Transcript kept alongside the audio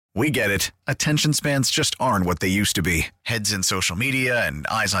We get it. Attention spans just aren't what they used to be. Heads in social media and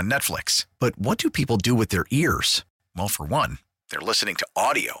eyes on Netflix. But what do people do with their ears? Well, for one, they're listening to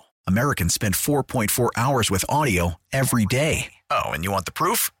audio. Americans spend 4.4 hours with audio every day. Oh, and you want the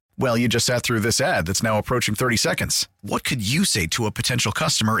proof? Well, you just sat through this ad that's now approaching 30 seconds. What could you say to a potential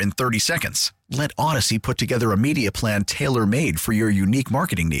customer in 30 seconds? Let Odyssey put together a media plan tailor-made for your unique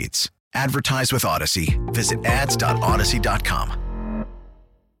marketing needs. Advertise with Odyssey. Visit ads.odyssey.com.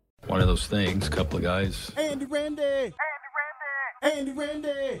 One of those things, couple of guys Andy Randy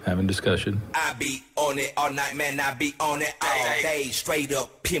having discussion. I be on it all night, man. I be on it all day. Straight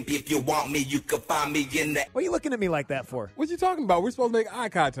up pimp. If you want me, you can find me in the. What are you looking at me like that for? What you talking about? We're supposed to make eye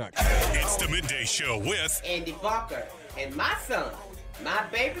contact. It's the Midday Show with Andy Barker and my son, my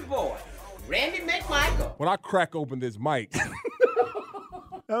baby boy, Randy McMichael. When I crack open this mic,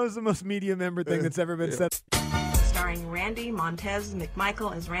 That was the most media member thing that's ever been said. Starring Randy Montez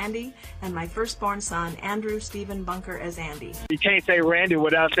McMichael as Randy and my firstborn son, Andrew Stephen Bunker as Andy. You can't say Randy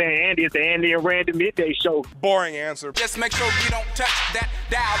without saying Andy. It's the Andy and Randy Midday Show. boring answer Just make sure you don't touch that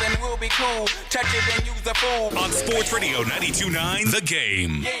dial, then we'll be cool. Touch it and use the fool. on Sports Radio 92.9 The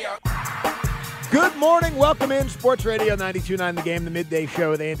Game. Good morning. Welcome in Sports Radio 92.9 The Game, the midday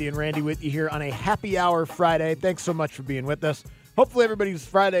show with Andy and Randy with you here on a happy hour Friday. Thanks so much for being with us. Hopefully everybody's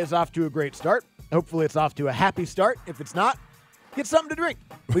Friday is off to a great start. Hopefully it's off to a happy start. If it's not, get something to drink.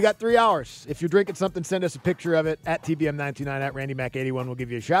 We got 3 hours. If you're drinking something, send us a picture of it at TBM99 at RandyMac81. We'll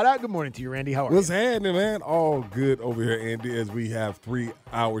give you a shout out. Good morning to you, Randy. How are what's you? happening, man? All good over here, Andy, as we have 3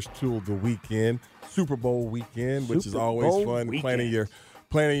 hours till the weekend, Super Bowl weekend, which is Super always Bowl fun. weekend.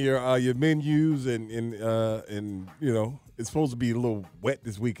 Planning your menus and you know it's supposed to be a little wet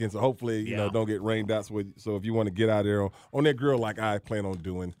this weekend, so hopefully you know don't get rained out. So if you want to get out there on that grill like I plan on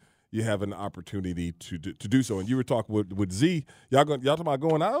doing, you have an opportunity to do so. And you were talking with Z. Y'all talking about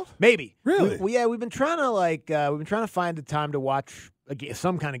going out? Maybe. Really? We've been trying to find the time to watch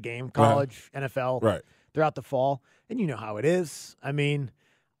some kind of game, college, NFL, Right. throughout the fall. And you know how it is. I mean,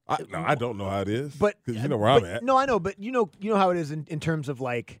 I don't know how it is, but because you know where I'm at. No, I know, but you know how it is in terms of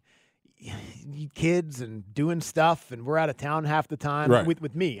like kids and doing stuff, and we're out of town half the time. Right.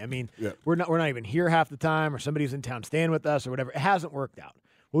 With me, I mean, Yeah. we're not even here half the time, or somebody's in town staying with us, or whatever. It hasn't worked out.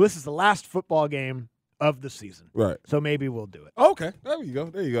 Well, this is the last football game of the season, Right. so maybe we'll do it. Okay, there you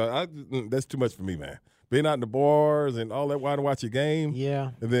go. That's too much for me, man. Being out in the bars and all that while to watch a game,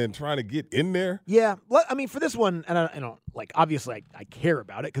 Yeah. and then trying to get in there. Yeah, well, I mean, for this one, and I don't like. Obviously, I care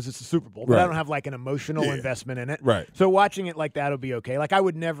about it because it's the Super Bowl, but I Right. don't have like an emotional investment in it. Right. So watching it like that will be okay. Like I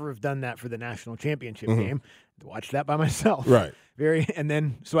would never have done that for the national championship game. Watch that by myself. Right. And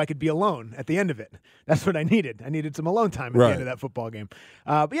then so I could be alone at the end of it. That's what I needed. I needed some alone time at the Right. end of that football game.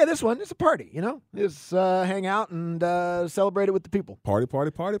 But yeah, this one is a party. You know, is hang out and celebrate it with the people, Party.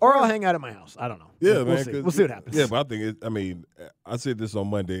 or I'll hang out at my house. I don't know. Yeah, we'll man. see. We'll see what happens. Yeah, but I think I said this on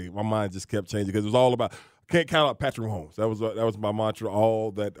Monday. My mind just kept changing because it was all about can't count out Patrick Mahomes. That was my mantra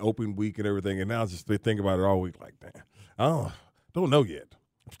all that open week and everything. And now I just think about it all week. Like, damn, I don't know yet.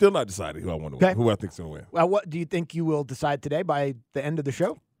 I'm still not decided who I want to win. Who I think's gonna win. Well, what do you think you will decide today by the end of the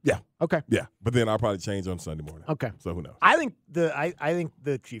show? Yeah. Okay. Yeah, but then I'll probably change on Sunday morning. Okay. So who knows? I think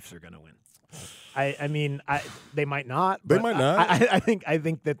the Chiefs are going to win. I mean, they might not. They but might not. I think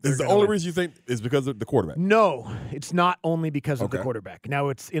that they're Is the gonna only win. reason you think is because of the quarterback? No, it's not only because of the Okay. quarterback. Now,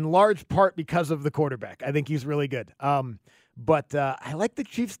 it's in large part because of the quarterback. I think he's really good. But I like the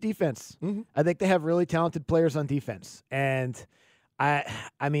Chiefs' defense. Mm-hmm. I think they have really talented players on defense, and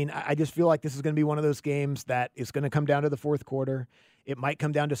I mean, I just feel like this is going to be one of those games that is going to come down to the fourth quarter. It might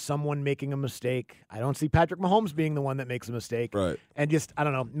come down to someone making a mistake. I don't see Patrick Mahomes being the one that makes a mistake. Right. And just, I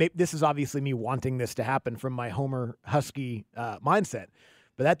don't know, maybe this is obviously me wanting this to happen from my Homer Husky mindset.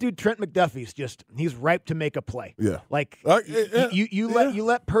 But that dude, Trent McDuffie's he's ripe to make a play. Yeah. Like, Yeah. you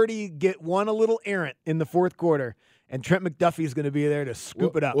let Purdy get one a little errant in the fourth quarter, and Trent McDuffie's going to be there to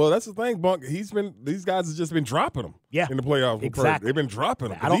scoop it up. Well, that's the thing, Bunk. These guys have just been dropping them. Yeah. In the playoffs. with Exactly. Purdy. They've been dropping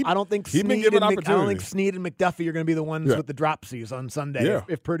them. I don't think he's been Snead given and I don't think opportunities. Snead and McDuffie are going to be the ones Yeah. with the dropsies on Sunday Yeah.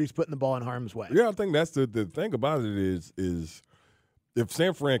 if Purdy's putting the ball in harm's way. Yeah, I think that's the thing about it is if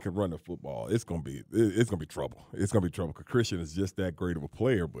San Fran can run the football, it's gonna be trouble. It's gonna be trouble because Christian is just that great of a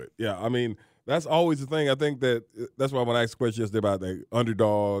player. But yeah, I mean that's always the thing. I think that's why when I asked the question yesterday about the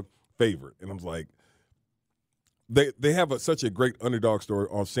underdog favorite, and I was like, they have such a great underdog story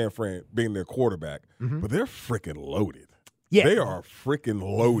on San Fran being their quarterback, but they're freaking loaded. Yeah. They are freaking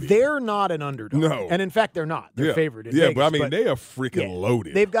loaded. They're not an underdog. No. And in fact, they're not. They're yeah. favored in Yeah, Vegas, but I mean, they are freaking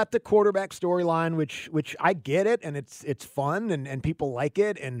loaded. They've got the quarterback storyline, which I get it, and it's fun, and people like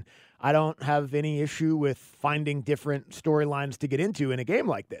it. And I don't have any issue with finding different storylines to get into in a game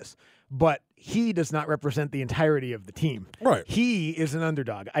like this. But he does not represent the entirety of the team. Right. He is an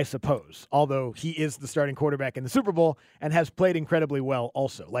underdog, I suppose, although he is the starting quarterback in the Super Bowl and has played incredibly well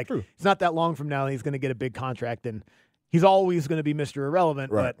also. Like, True. It's not that long from now he's going to get a big contract, and he's always going to be Mr.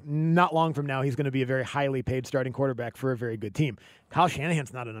 Irrelevant, Right. but not long from now he's going to be a very highly paid starting quarterback for a very good team. Kyle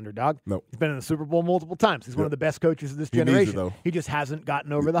Shanahan's not an underdog. No. He's been in the Super Bowl multiple times. He's one of the best coaches of this He needs it, generation. though. He just hasn't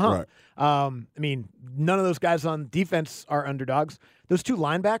gotten over the hump. I mean, none of those guys on defense are underdogs. Those two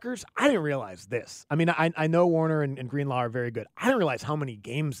linebackers, I didn't realize this. I mean, I know Warner and Greenlaw are very good. I didn't realize how many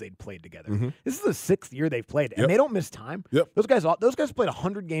games they'd played together. This is the 6th year they've played, and they don't miss time. Yep. Those guys played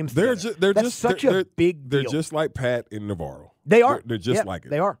 100 games They're together. just That's such a big deal. They're just like Pat and Navarro. They are. They're just like it.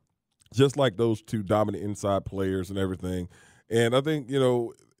 They are. Just like those two dominant inside players and everything. And I think,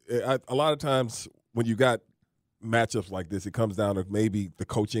 a lot of times when you got matchups like this, it comes down to maybe the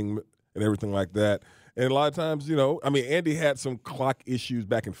coaching and everything like that. And a lot of times, Andy had some clock issues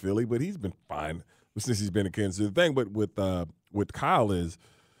back in Philly, but he's been fine since he's been in Kansas City. The thing with Kyle is,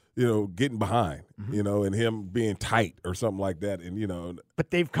 getting behind, and him being tight or something like that. And, But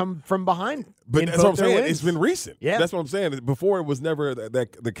they've come from behind. but that's what I'm saying. It's been recent. Yeah. That's what I'm saying. Before it was never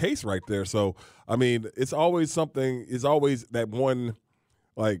the case right there. So, I mean, it's always something. It's always that one,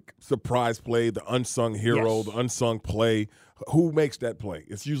 like, surprise play, the unsung hero, Yes. the unsung play. Who makes that play?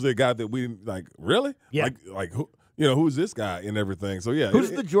 It's usually a guy that we like. Really? Yeah. Like who? Who's this guy and everything? So yeah. Who's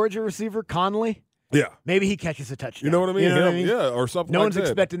the Georgia receiver? Conley? Yeah. Maybe he catches a touchdown. You know what I mean? You know what I mean? Yeah, or something. No like one's that.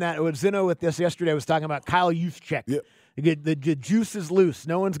 expecting that. It was Zeno with this yesterday. Was talking about Kyle Juszczyk. Yeah. The juice is loose.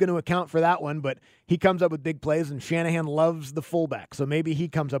 No one's going to account for that one, but he comes up with big plays, and Shanahan loves the fullback, so maybe he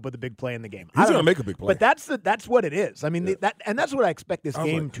comes up with a big play in the game. He's going to make a big play. But that's what it is. I mean, that's what I expect this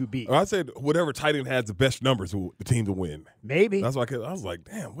game to be. I said whatever tight end has the best numbers, the team to win. Maybe. That's why I was like,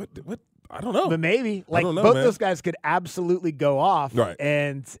 damn, what? I don't know. But maybe. Like, don't know, both man. those guys could absolutely go off, Right.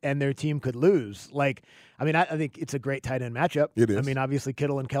 and their team could lose. Like, I mean, I think it's a great tight end matchup. It is. I mean, obviously,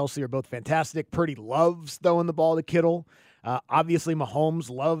 Kittle and Kelsey are both fantastic. Purdy loves throwing the ball to Kittle. Obviously, Mahomes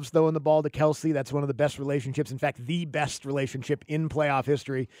loves throwing the ball to Kelsey. That's one of the best relationships. In fact, the best relationship in playoff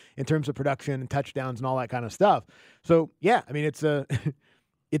history in terms of production and touchdowns and all that kind of stuff. So, yeah, I mean, it's a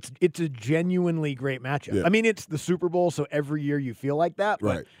it's a genuinely great matchup. Yeah. I mean, it's the Super Bowl, so every year you feel like that. But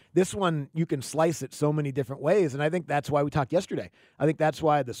Right. this one, you can slice it so many different ways, and I think that's why we talked yesterday. I think that's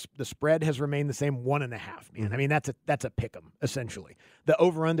why the spread has remained the same 1.5. Man, I mean that's a pick 'em essentially. The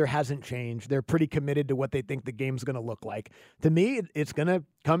over under hasn't changed. They're pretty committed to what they think the game's going to look like. To me, it's going to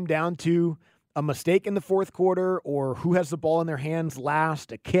come down to a mistake in the fourth quarter, or who has the ball in their hands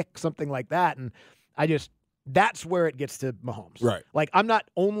last, a kick, something like that, and that's where it gets to Mahomes. Right. Like, I'm not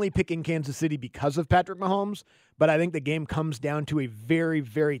only picking Kansas City because of Patrick Mahomes, but I think the game comes down to a very,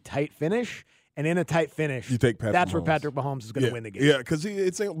 very tight finish. And in a tight finish, You take Patrick that's where Mahomes. Patrick Mahomes is going to win the game. Yeah, because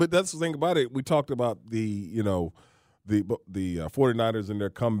but that's the thing about it. We talked about the 49ers and their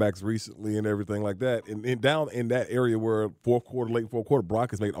comebacks recently and everything like that. And down in that area where late fourth quarter,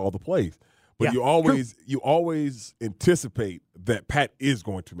 Brock has made all the plays. But Yeah, you always anticipate that Pat is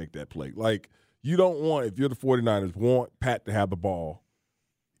going to make that play. Like, you don't want, if you're the 49ers, want Pat to have the ball.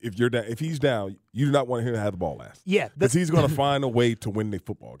 If he's down, you do not want him to have the ball last. Yeah. Because he's going to find a way to win the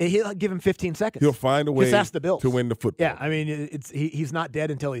football game. He'll give him 15 seconds. He'll find a way Just ask the Bills. to win the football Yeah, I mean, he's not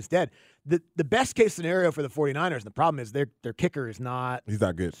dead until he's dead. The best case scenario for the 49ers, and the problem is their kicker is not He's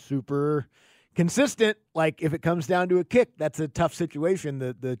not good. super consistent. Like, if it comes down to a kick, that's a tough situation.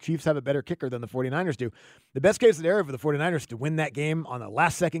 The Chiefs have a better kicker than the 49ers do. The best case scenario for the 49ers is to win that game on a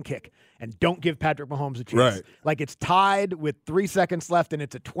last-second kick and don't give Patrick Mahomes a chance. Right. Like, it's tied with 3 seconds left, and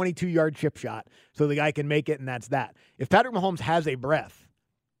it's a 22-yard chip shot, so the guy can make it, and that's that. If Patrick Mahomes has a breath,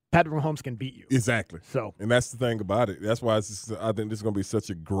 Patrick Mahomes can beat you. Exactly. So, And that's the thing about it. That's why I think this is going to be such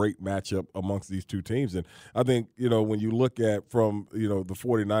a great matchup amongst these two teams. And I think, when you look at from, the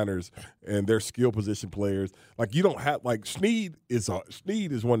 49ers and their skill position players, like, you don't have, like, Snead is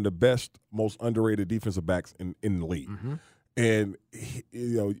one of the best, most underrated defensive backs in the league. Mm-hmm. And,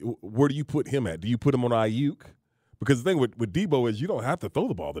 where do you put him at? Do you put him on Ayuk? Because the thing with Debo is you don't have to throw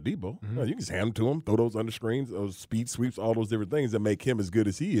the ball to Debo. Mm-hmm. You can just hand him to him, throw those under screens, those speed sweeps, all those different things that make him as good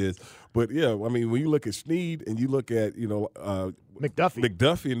as he is. But, yeah, I mean, when you look at Snead and you look at,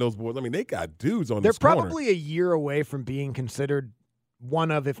 McDuffie and those boys, I mean, they got dudes on they're this corner. probably a year away from being considered one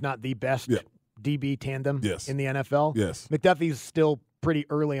of, if not the best Yeah. DB tandem Yes. in the NFL. Yes. McDuffie's still pretty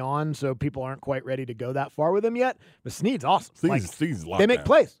early on, so people aren't quite ready to go that far with him yet. But Snead's awesome. Snead's locked they make down.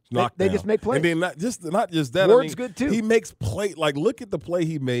 plays. Locked They down. just make plays. And then not just that. Ward's good, too. He makes play. Like, look at the play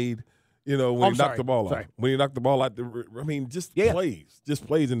he made, When he knocked the ball out. When he knocked the ball out, just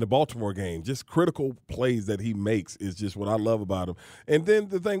plays in the Baltimore game. Just critical plays that he makes is just what I love about him. And then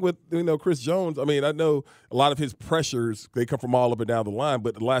the thing with, Chris Jones, I know a lot of his pressures, they come from all up and down the line,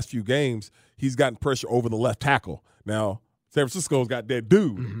 but the last few games, he's gotten pressure over the left tackle. Now, San Francisco's got that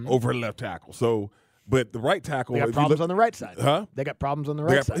dude over left tackle. So, but the right tackle. They got problems on the right side. Huh? They got problems on the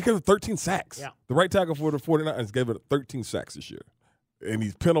right side. They gave it 13 sacks. Yeah. The right tackle for the 49ers gave it 13 sacks this year. And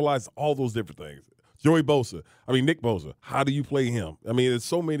he's penalized all those different things. Nick Bosa, how do you play him? There's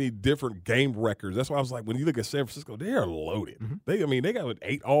so many different game records. That's why I was like, when you look at San Francisco, they are loaded. They got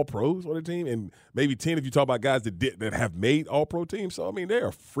 8 All-Pros on their team, and maybe 10 if you talk about guys that have made All-Pro teams. So, they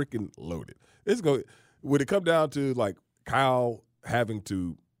are freaking loaded. Would it come down to, Kyle having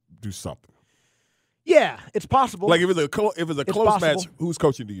to do something? Yeah, it's possible. Like, if it's a close match, whose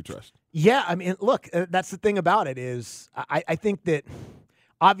coaching do you trust? Yeah, look, that's the thing about it is I think that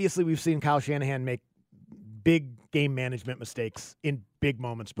obviously we've seen Kyle Shanahan make big game management mistakes in big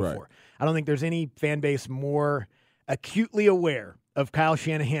moments before. Right. I don't think there's any fan base more acutely aware of Kyle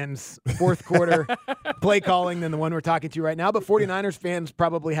Shanahan's fourth quarter play calling than the one we're talking to right now. But 49ers fans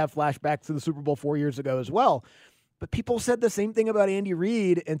probably have flashbacks to the Super Bowl 4 years ago as well. But people said the same thing about Andy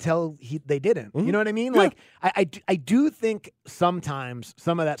Reid until they didn't. You know what I mean? Yeah. I do think sometimes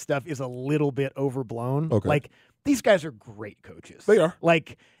some of that stuff is a little bit overblown. Okay. These guys are great coaches. They are.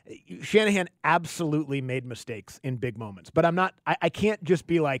 Shanahan absolutely made mistakes in big moments. But I can't just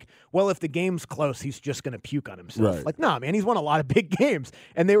be like, well, if the game's close, he's just going to puke on himself. Right. No, man, he's won a lot of big games.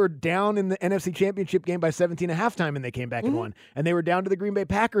 And they were down in the NFC Championship game by 17 at halftime, and they came back and won. And they were down to the Green Bay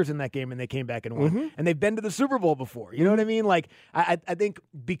Packers in that game, and they came back and won. And they've been to the Super Bowl before. You know what I mean? I think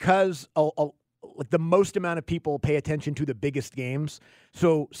because the most amount of people pay attention to the biggest games,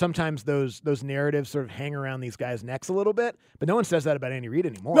 so sometimes those narratives sort of hang around these guys' necks a little bit. But no one says that about Andy Reid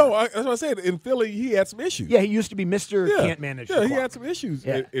anymore. No, that's what I said. In Philly, he had some issues. Yeah, he used to be Mr. Can't Manage. Yeah, he had some issues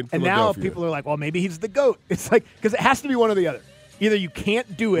in Philadelphia. And now people are like, well, maybe he's the GOAT. It's because it has to be one or the other. Either you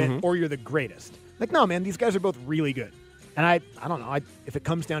can't do it or you're the greatest. No, man, these guys are both really good. And I don't know. If it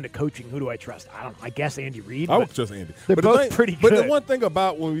comes down to coaching, who do I trust? I don't know. I guess Andy Reid. I would trust Andy. They're both pretty good. But the one thing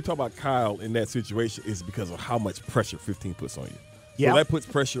about when we talk about Kyle in that situation is because of how much pressure 15 puts on you. So that puts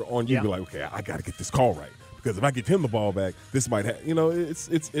pressure on you to be like, okay, I got to get this call right. Because if I give him the ball back, this might happen.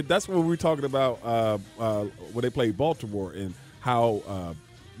 That's what we were talking about when they played Baltimore and how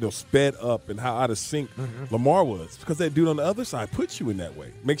sped up and how out of sync Lamar was, because that dude on the other side puts you in that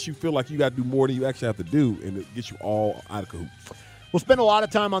way. Makes you feel like you got to do more than you actually have to do, and it gets you all out of cahoots. We'll spend a lot of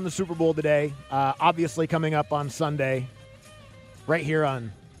time on the Super Bowl today. Obviously coming up on Sunday, right here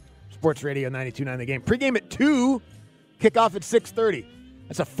on Sports Radio 92.9 The Game. Pregame at 2, kickoff at 6:30.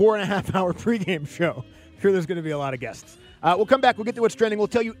 That's a 4.5-hour pregame show. I'm sure there's going to be a lot of guests. We'll come back. We'll get to what's trending. We'll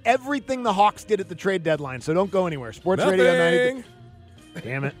tell you everything the Hawks did at the trade deadline, so don't go anywhere. Sports Radio 92.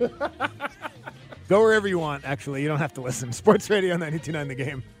 Damn it. Go wherever you want, actually. You don't have to listen. Sports Radio 92.9 The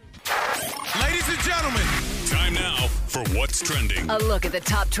Game. Ladies and gentlemen, time now for What's Trending. A look at the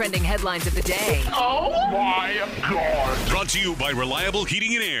top trending headlines of the day. Oh, my God. Brought to you by Reliable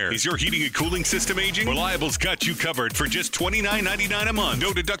Heating and Air. Is your heating and cooling system aging? Reliable's got you covered for just $29.99 a month.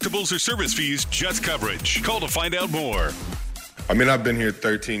 No deductibles or service fees, just coverage. Call to find out more. I've been here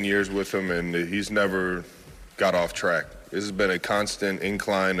 13 years with him, and he's never got off track. This has been a constant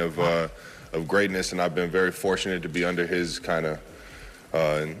incline of greatness, and I've been very fortunate to be under his kind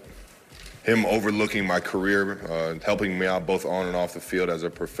of him overlooking my career, helping me out both on and off the field as a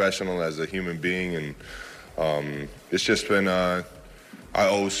professional, as a human being, and it's just been I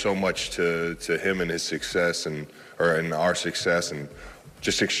owe so much to him and his success and our success, and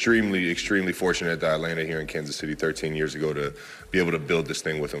just extremely, extremely fortunate that I landed here in Kansas City 13 years ago to be able to build this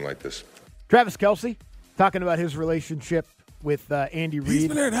thing with him like this. Travis Kelce, talking about his relationship with Andy Reid. He's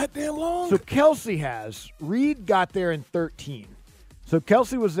been there that damn long? So Kelce has. Reid got there in 2013. So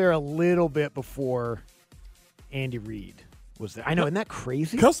Kelce was there a little bit before Andy Reid was there. I know, isn't that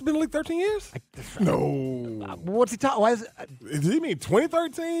crazy? Kelce's been in the league 13 years? No. What's he talking? Why is it? Does he mean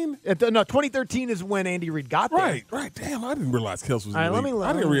 2013? No, 2013 is when Andy Reid got there. Right. Damn, I didn't realize Kelce was in the let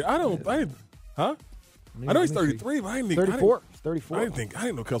league. me Huh? I know he's 33, but I didn't think 34. He's 34. I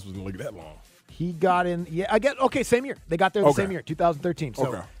didn't know Kelce was in the league that long. He got in. Yeah, I get. Okay, same year. They got there the same year, 2013.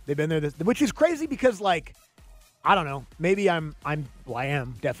 So they've been there, which is crazy because, I don't know. Maybe I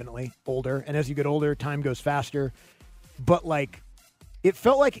am definitely older, and as you get older, time goes faster. But it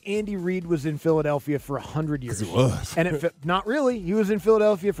felt like Andy Reid was in Philadelphia for 100 years. He was, and not really. He was in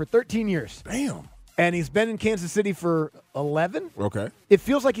Philadelphia for 13 years. Damn. And he's been in Kansas City for 11. Okay. It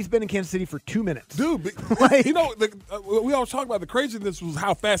feels like he's been in Kansas City for 2 minutes. Dude, you know, we always talk about the craziness was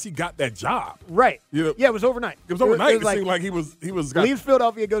how fast he got that job. Right. You know, yeah, it was overnight. It was overnight. It It seemed like he was leaves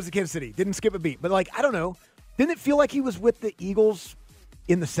Philadelphia, goes to Kansas City. Didn't skip a beat. But, like, I don't know. Didn't it feel like he was with the Eagles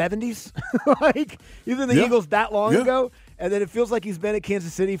in the 70s? Like, he was in the Eagles that long ago. And then it feels like he's been at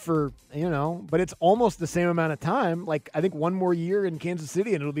Kansas City for, but it's almost the same amount of time. Like, I think one more year in Kansas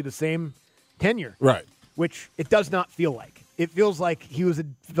City and it'll be the same tenure. Right. Which it does not feel like. It feels like he was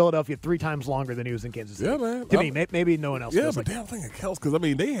in Philadelphia 3 times longer than he was in Kansas City. Yeah, man. To me, maybe no one else feels but like damn thing else, because, I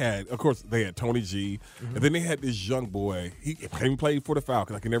mean, they had Tony G, and then they had this young boy. He played for the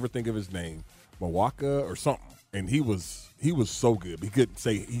Falcons. I can never think of his name. Mawaka or something. And he was so good. He couldn't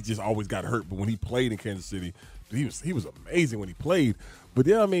say he just always got hurt, but when he played in Kansas City, he was amazing when he played. But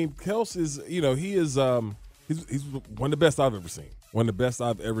yeah, I mean, Kels is, he is he's one of the best I've ever seen. One of the best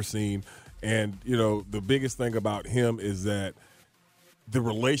I've ever seen. And, the biggest thing about him is that the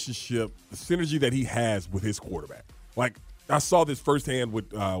relationship, the synergy that he has with his quarterback. Like, I saw this firsthand with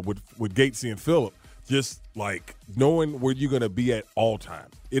Gatesy and Phillip, just like knowing where you're going to be at all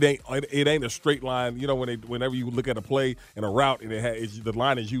times. It ain't a straight line. Whenever you look at a play and a route, and the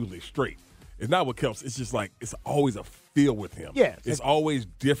line is usually straight. It's not with Kels. It's just like it's always a feel with him. Yeah, it's always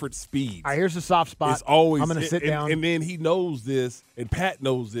different speeds. All right, here's the soft spot. It's always I'm going to sit down. And then he knows this, and Pat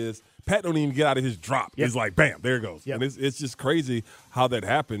knows this. Pat don't even get out of his drop. Yep. It's like, bam, there it goes. Yep. And it's just crazy how that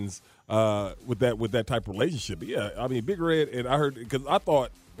happens with that type of relationship. But yeah, I mean, Big Red, and I heard, because I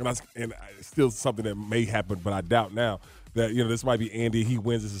thought, and it's still something that may happen, but I doubt now that this might be Andy. He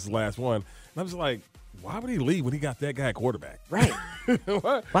wins. This is his last one. And I'm just like, why would he leave when he got that guy at quarterback? Right.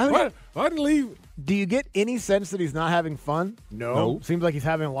 Why did he leave? Do you get any sense that he's not having fun? No. Seems like he's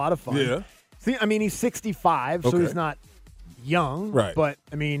having a lot of fun. Yeah. See, I mean, he's 65, so he's not young. Right. But,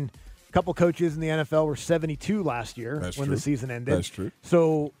 I mean, a couple coaches in the NFL were 72 last year the season ended. That's true.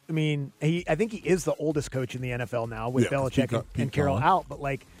 So, I mean, I think he is the oldest coach in the NFL now with Belichick and Carroll out. But,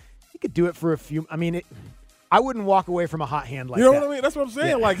 like, he could do it for a few. I mean, I wouldn't walk away from a hot hand like that. You know what I mean? That's what I'm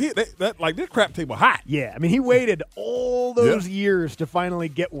saying. Yeah. Like, this crap table hot. Yeah. I mean, he waited all those years to finally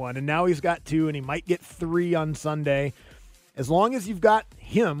get one, and now he's got 2, and he might get 3 on Sunday. As long as you've got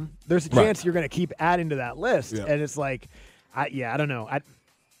him, there's a chance you're going to keep adding to that list. Yeah. And it's like, I don't know.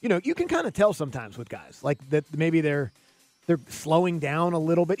 You can kind of tell sometimes with guys like that. Maybe they're slowing down a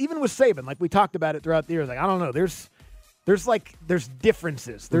little bit. Even with Saban, like we talked about it throughout the years. Like, I don't know. There's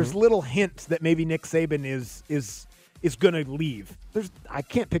differences. There's little hints that maybe Nick Saban is going to leave. I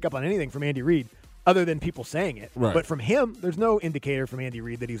can't pick up on anything from Andy Reid other than people saying it. Right. But from him, there's no indicator from Andy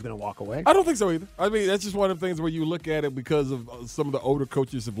Reid that he's going to walk away. I don't think so either. I mean, that's just one of the things where you look at it because of some of the older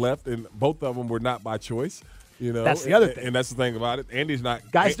coaches have left, and both of them were not by choice. That's the other thing. And that's the thing about it. Andy's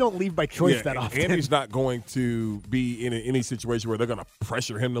not. Guys don't leave by choice that often. Andy's not going to be in any situation where they're going to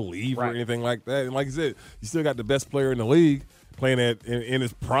pressure him to leave or anything like that. And like I said, you still got the best player in the league playing in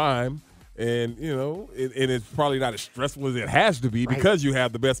his prime. And, and it's probably not as stressful as it has to be because you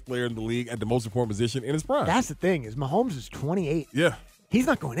have the best player in the league at the most important position in his prime. That's the thing is Mahomes is 28. Yeah. He's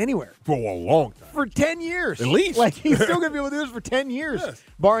not going anywhere. For a long time. For 10 years. At least. Like, he's still going to be able to do this for 10 years,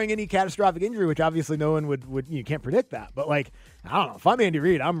 barring any catastrophic injury, which obviously no one would you can't predict that. But, like, I don't know. If I'm Andy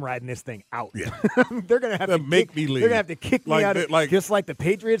Reid, I'm riding this thing out. Yeah. They're going to have to make me leave. They're going to have to kick me out, just like the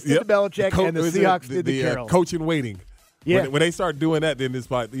Patriots did to Belichick and the Seahawks did to Carroll. Coach in waiting. Yeah. When they start doing that, then it's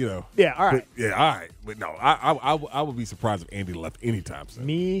like, Yeah, all right. But, all right. But no, I would be surprised if Andy left anytime soon.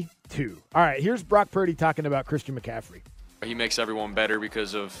 Me too. All right, here's Brock Purdy talking about Christian McCaffrey. He makes everyone better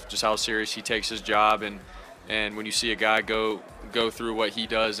because of just how serious he takes his job, and when you see a guy go through what he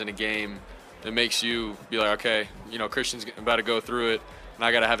does in a game, it makes you be like, okay, Christian's about to go through it, and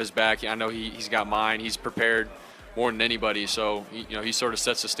I got to have his back. I know he's got mine. He's prepared more than anybody, so he sort of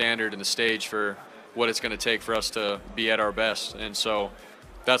sets the standard and the stage for what it's going to take for us to be at our best. And so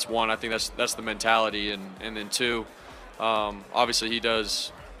that's one. I think that's the mentality, and then two, obviously he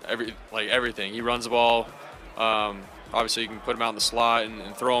does everything. He runs the ball. Obviously, you can put him out in the slot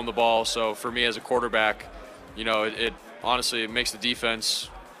and throw him the ball. So for me as a quarterback, it honestly, it makes the defense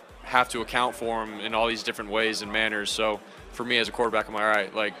have to account for him in all these different ways and manners. So for me as a quarterback, I'm like, all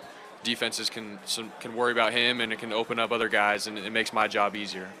right, like defenses can worry about him, and it can open up other guys, and it makes my job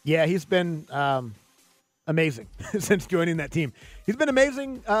easier. Yeah, he's been amazing since joining that team. He's been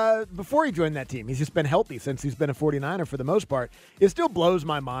amazing before he joined that team. He's just been healthy since he's been a 49er for the most part. It still blows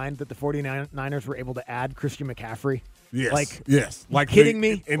my mind that the 49ers were able to add Christian McCaffrey. Yes. Like kidding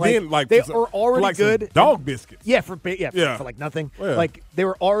me? And like, then they were already good. Dog biscuits. Yeah, for like nothing. Yeah. Like they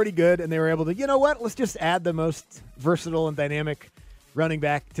were already good, and they were able to. You know what? Let's just add the most versatile and dynamic running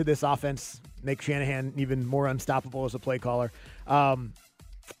back to this offense make Shanahan even more unstoppable as a play caller. I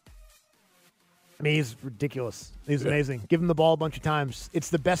mean, he's ridiculous. He's amazing. Give him the ball a bunch of times. It's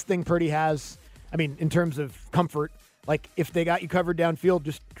the best thing Purdy has. I mean, in terms of comfort. Like, if they got you covered downfield,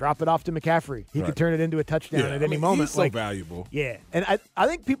 just drop it off to McCaffrey. He could turn it into a touchdown at any moment. He's so valuable. Yeah. And I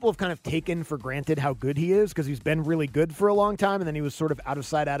think people have kind of taken for granted how good he is because he's been really good for a long time, and then he was sort of out of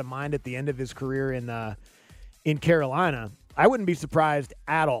sight, out of mind at the end of his career in Carolina. I wouldn't be surprised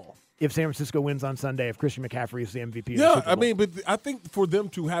at all if San Francisco wins on Sunday if Christian McCaffrey is the MVP of the Super Bowl. I mean, but I think for them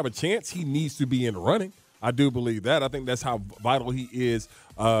to have a chance, he needs to be in the running. I do believe that. I think that's how vital he is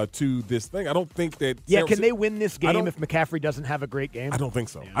to this thing. I don't think that – Yeah, can they win this game if McCaffrey doesn't have a great game? I don't think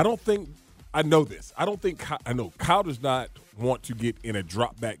so. I don't think – I know this. I don't think – I know Kyle does not want to get in a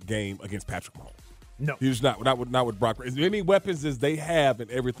drop-back game against Patrick Mahomes. No. He's not with Brock. As many weapons as they have and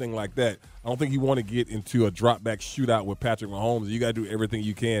everything like that, I don't think you want to get into a drop-back shootout with Patrick Mahomes. You got to do everything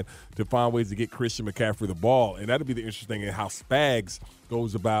you can to find ways to get Christian McCaffrey the ball. And that'll be the interesting thing in how Steve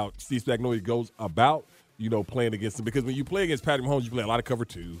Spagnuolo goes about, playing against him. Because when you play against Patrick Mahomes, you play a lot of cover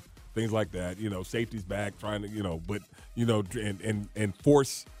two, things like that. Safety's back, trying to, and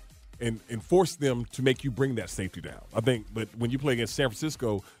force them to make you bring that safety down. I think, but when you play against San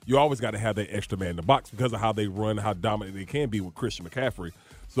Francisco, you always got to have that extra man in the box because of how they run, how dominant they can be with Christian McCaffrey.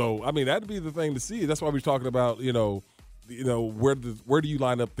 So, I mean, that'd be the thing to see. That's why we're talking about, where do you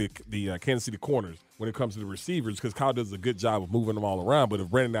line up the Kansas City corners when it comes to the receivers? Because Kyle does a good job of moving them all around. But if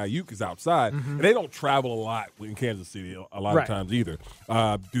Brandon Ayuk is outside, and they don't travel a lot in Kansas City a lot of times either.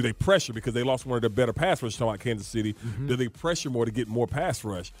 Do they pressure because they lost one of their better pass rushers? Talking about Kansas City, do they pressure more to get more pass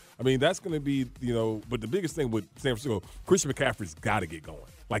rush? I mean, that's going to be But the biggest thing with San Francisco, Christian McCaffrey's got to get going.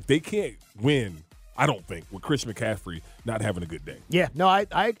 Like they can't win. I don't think, with Christian McCaffrey not having a good day. Yeah, no, I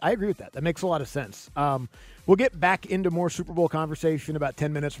agree with that. That makes a lot of sense. We'll get back into more Super Bowl conversation about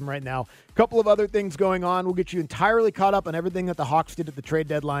 10 minutes from right now. A couple of other things going on. We'll get you entirely caught up on everything that the Hawks did at the trade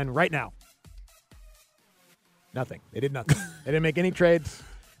deadline right now. Nothing. They did nothing. They didn't make any trades.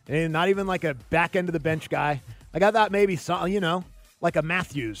 Not even like a back end of the bench guy. Like I thought maybe some, like a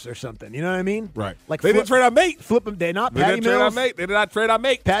Matthews or something. You know what I mean? Right. Like they didn't trade our mate. Flip him. They not. They Patty didn't trade Mills. our mate. They did not trade our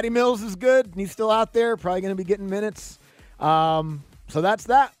mate. Patty Mills is good. And he's still out there. Probably going to be getting minutes. So that's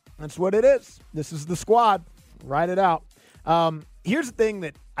that. That's what it is. This is the squad. Ride it out. Here's the thing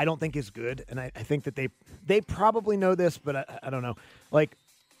that I don't think is good, and I think that they probably know this, but I don't know. Like,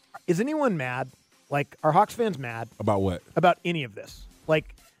 is anyone mad? Like, are Hawks fans mad? About what? About any of this?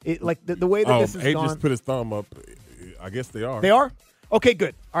 Like, the way that this is Abe gone. just put his thumb up. I guess they are. They are? Okay,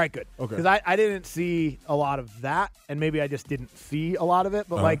 good. All right, good. Okay. Because I didn't see a lot of that, and maybe I just didn't see a lot of it,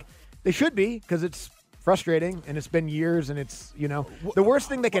 but, they should be because it's frustrating, and it's been years, and it's, the worst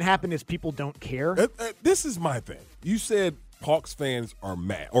thing that can happen is people don't care. This is my thing. You said Hawks fans are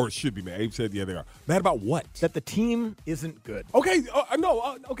mad, or should be mad. Abe said, yeah, they are. Mad about what? That the team isn't good. Okay,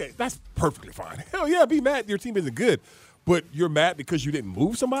 okay, that's perfectly fine. Hell yeah, be mad your team isn't good. But you're mad because you didn't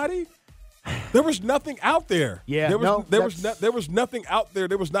move somebody? There was nothing out there. Yeah, there was nothing out there.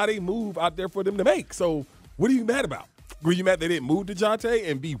 There was not a move out there for them to make. So what are you mad about? Were you mad they didn't move DeJounte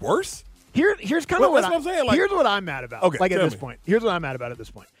and be worse? Here's kind of what I'm saying. Like, here's what I'm mad about. Okay, at this point. Here's what I'm mad about at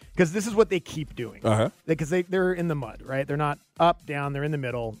this point. Because this is what they keep doing. Because they're in the mud, right? They're not up, down. They're in the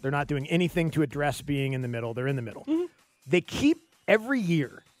middle. They're not doing anything to address being in the middle. They're in the middle. Mm-hmm. They keep every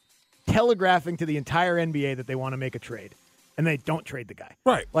year telegraphing to the entire NBA that they want to make a trade, and they don't trade the guy.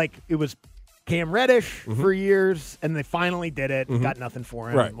 Right. Like it was Cam Reddish for years, and they finally did it. Got nothing for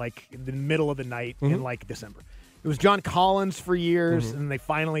him. Right. Like in the middle of the night in like December. It was John Collins for years, and they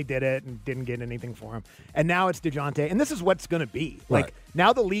finally did it and didn't get anything for him. And now it's DeJounte, and this is what's going to be. Like,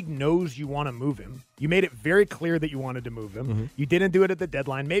 now the league knows you want to move him. You made it very clear that you wanted to move him. You didn't do it at the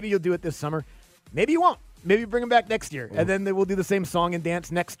deadline. Maybe you'll do it this summer. Maybe you won't. Maybe you bring him back next year, and then they will do the same song and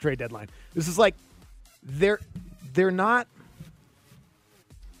dance next trade deadline. This is like they're not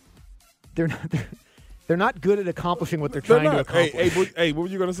good at accomplishing what they're trying to accomplish. Hey, what were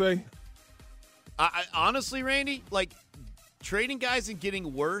you going to say? I honestly, Randy, like trading guys and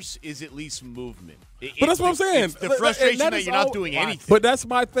getting worse is at least movement. But that's what I'm saying. It's the frustration that you're not doing anything. But that's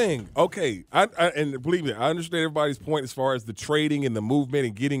my thing. Okay, and believe me, I understand everybody's point as far as the trading and the movement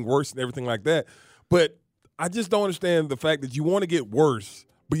and getting worse and everything like that. But I just don't understand the fact that you want to get worse,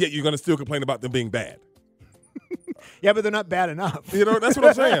 but yet you're going to still complain about them being bad. Yeah, but they're not bad enough. That's what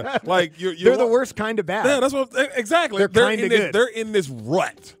I'm saying. Like they're the worst kind of bad. Yeah, that's what exactly. They're kind of good. They're in this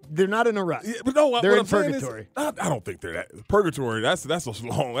rut. They're not in a rut. Yeah, but no, they're what in purgatory. I don't think they're that. Purgatory. That's a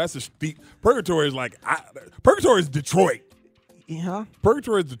long. That's a steep. Purgatory is like purgatory is Detroit. Yeah.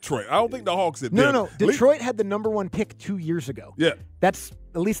 Purgatory is Detroit. I don't think the Hawks had No. Detroit had the number 1 pick 2 years ago. Yeah. That's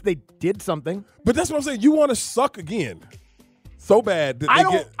at least they did something. But that's what I'm saying. You want to suck again so bad that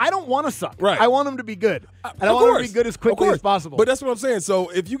I don't want to suck. Right. I want them to be good. And I want them to be good as quickly as possible. But that's what I'm saying. So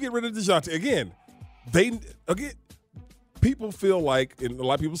if you get rid of DeJounte, people feel like, and a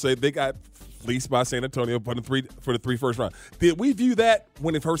lot of people say they got fleeced by San Antonio for the 3 first round. Did we view that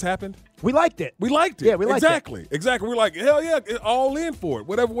when it first happened? We liked it. We liked it. Yeah, we liked it. Exactly. We're like, hell yeah, all in for it.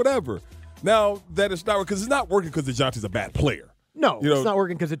 Whatever. Now that it's not working, because it's not working because DeJounte's a bad player. No, it's not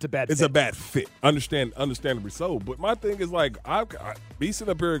working because it's a bad fit. It's a bad fit. Understandably so. But my thing is like, he's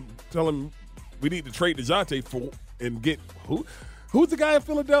sitting up here telling we need to trade DeJounte and get who? Who's the guy in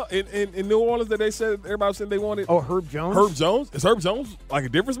Philadelphia, in New Orleans that they said everybody said they wanted? Oh, Herb Jones. Herb Jones? Is Herb Jones like a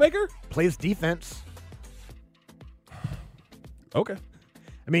difference maker? Plays defense. Okay.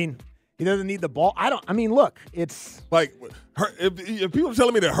 I mean, he doesn't need the ball. Look, it's like if people are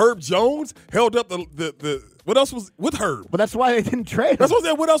telling me that Herb Jones held up the what else was with Herb? But that's why they didn't trade him. That's what I'm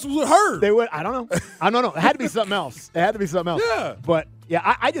saying. What else was with Herb? They would. I don't know. It had to be something else. Yeah. But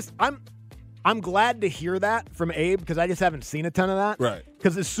yeah, I'm glad to hear that from Abe because I just haven't seen a ton of that. Right.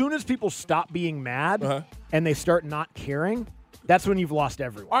 Because as soon as people stop being mad and they start not caring, that's when you've lost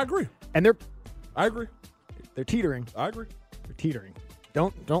everyone. I agree. And I agree. They're teetering. I agree. They're teetering.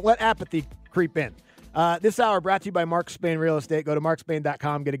 Don't let apathy creep in. This hour brought to you by Mark Spain Real Estate. Go to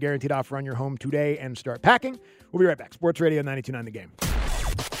markspain.com, get a guaranteed offer on your home today, and start packing. We'll be right back. Sports Radio 92.9 The Game.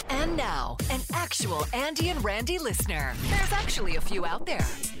 And now, an actual Andy and Randy listener. There's actually a few out there.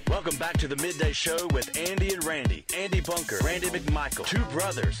 Welcome back to the Midday Show with Andy and Randy. Andy Bunker, Randy McMichael, two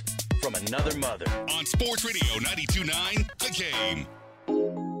brothers from another mother. On Sports Radio 92.9 The Game.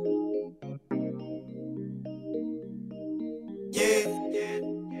 Yeah.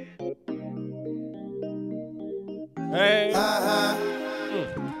 Hey.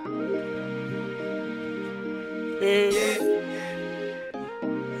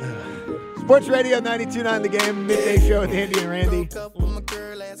 Sports Radio 92.9 The Game, Midday Show with Andy and Randy.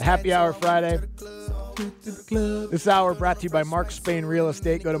 Happy Hour Friday. This hour brought to you by Mark Spain Real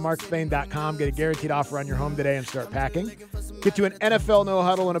Estate. Go to markspain.com, get a guaranteed offer on your home today, and start packing. Get to an NFL No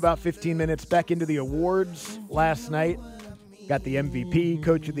Huddle in about 15 minutes. Back into the awards last night. Got the MVP,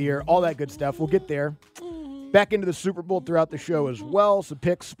 Coach of the Year, all that good stuff. We'll get there. Back into the Super Bowl throughout the show as well. So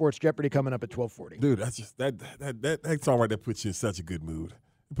picks, Sports Jeopardy coming up at 12:40. Dude, that's just that song right there puts you in such a good mood.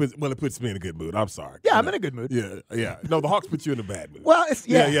 It puts me in a good mood. I'm sorry. Yeah, I'm in a good mood. Yeah. No, the Hawks put you in a bad mood. Well,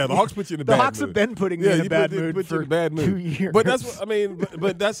 the Hawks put you in a bad mood. The Hawks have been putting me in a bad mood for 2 years. But that's what I mean.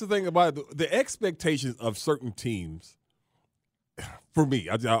 But that's the thing about it. The expectations of certain teams. For me,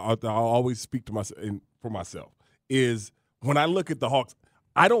 I'll always speak to myself for myself. Is when I look at the Hawks,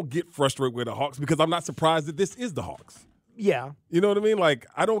 I don't get frustrated with the Hawks because I'm not surprised that this is the Hawks. Yeah. You know what I mean? Like,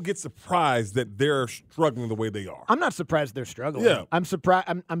 I don't get surprised that they're struggling the way they are. I'm not surprised they're struggling. Yeah. I'm surprised.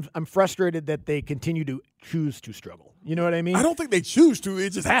 I'm frustrated that they continue to choose to struggle. You know what I mean? I don't think they choose to.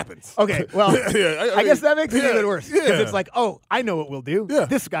 It just happens. Okay. Well, I guess that makes it even worse. Yeah. Because it's like, oh, I know what we'll do. Yeah.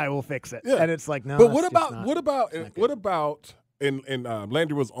 This guy will fix it. Yeah. And it's like, no. But what about? And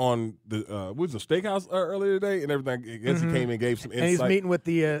Landry was on the steakhouse earlier today and everything. I guess he came and gave some insight. And he's meeting with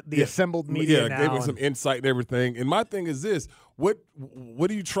the assembled media now. Yeah, gave him some insight and everything. And my thing is this: what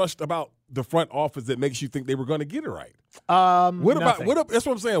do you trust about the front office that makes you think they were going to get it right? That's what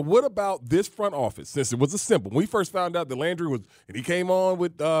I'm saying. What about this front office? Since it was a simple. When we first found out that Landry was, and he came on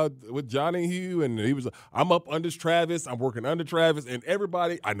with Johnny Hugh, and he was, I'm up under Travis, I'm working under Travis, and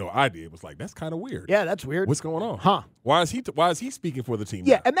everybody, I know I did, was like, that's kind of weird. Yeah, that's weird. What's going on? Huh? Why is he speaking for the team?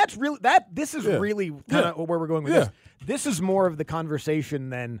 Yeah, now? and that's really This is really kind of where we're going with this. This is more of the conversation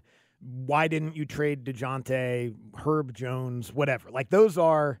than why didn't you trade DeJounte, Herb Jones, whatever. Like those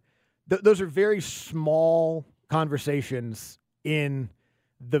are very small conversations in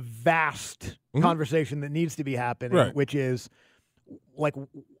the vast conversation that needs to be happening, which is like,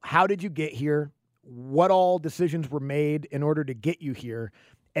 how did you get here? What all decisions were made in order to get you here?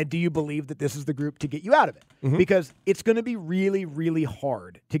 And do you believe that this is the group to get you out of it? Because it's going to be really, really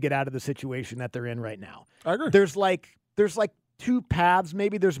hard to get out of the situation that they're in right now. I agree. There's like two paths.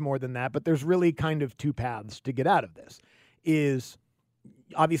 Maybe there's more than that, but there's really kind of two paths to get out of this. Is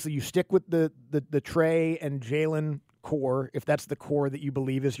obviously you stick with the Trey and Jalen core, if that's the core that you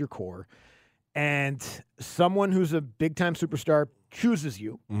believe is your core, and someone who's a big-time superstar chooses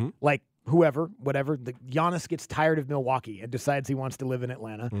you, like whoever, whatever. Giannis gets tired of Milwaukee and decides he wants to live in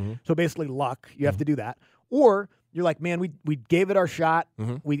Atlanta. So basically luck. You have to do that. Or you're like, man, we gave it our shot.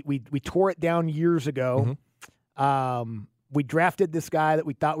 We tore it down years ago. We drafted this guy that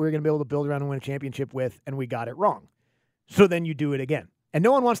we thought we were going to be able to build around and win a championship with, and we got it wrong. So then you do it again. And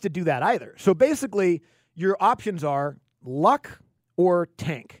no one wants to do that either. So basically, your options are luck or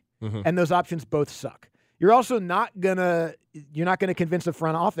tank. Mm-hmm. And those options both suck. You're also not gonna convince a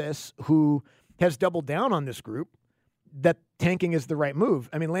front office who has doubled down on this group that tanking is the right move.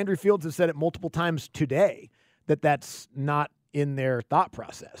 I mean, Landry Fields has said it multiple times today that that's not in their thought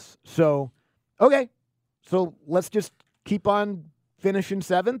process. So, okay. So let's just keep on finishing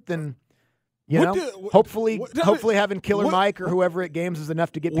 7th and hopefully having Killer Mike or whoever at games is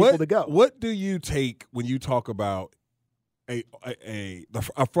enough to get people to go. What do you take when you talk about a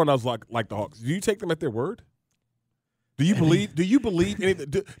front office like the Hawks? Do you take them at their word? Do you believe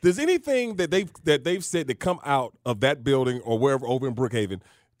anything? Does anything that they've said that come out of that building or wherever over in Brookhaven,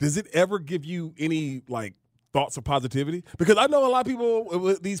 does it ever give you any thoughts of positivity? Because I know a lot of people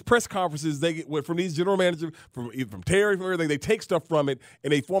with these press conferences, they get from these general managers, from Terry, from everything, they take stuff from it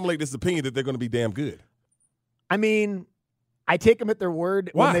and they formulate this opinion that they're going to be damn good. I mean, I take them at their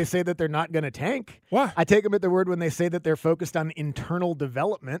word when they say that they're not going to tank. Why? I take them at their word when they say that they're focused on internal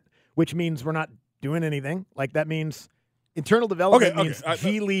development, which means we're not doing anything. That means internal development means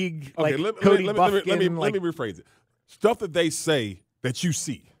G League, Cody Buffkin. Let me rephrase it. Stuff that they say that you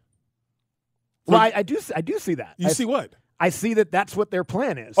see. Well, I do see that. You see what? I see that that's what their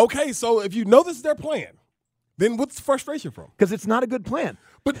plan is. Okay, so if you know this is their plan, then what's the frustration from? Because it's not a good plan.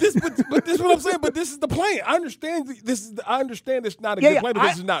 But this is what I'm saying. But this is the plan. I understand I understand it's not a good plan, but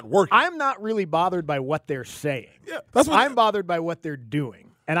this is not working. I'm not really bothered by what they're saying. Yeah, that's what I'm bothered by what they're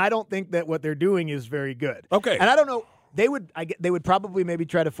doing, and I don't think that what they're doing is very good. Okay, and I don't know. They would probably maybe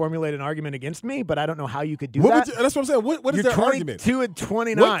try to formulate an argument against me, but I don't know how you could do that. That's what I'm saying. What is You're their argument? 22 and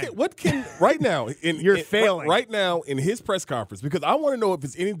 29. What can right now? You're failing right now in his press conference, because I want to know if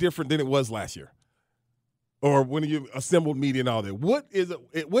it's any different than it was last year, or when you assembled media and all that. What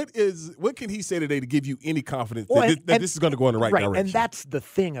can he say today to give you any confidence that this is going to go in the right direction? And that's the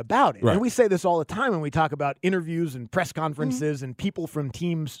thing about it. Right. And we say this all the time when we talk about interviews and press conferences and people from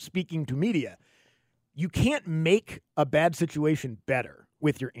teams speaking to media. You can't make a bad situation better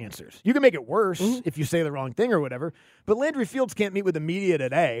with your answers. You can make it worse if you say the wrong thing or whatever, but Landry Fields can't meet with the media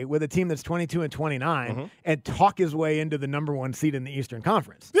today with a team that's 22 and 29 and talk his way into the number 1 seed in the Eastern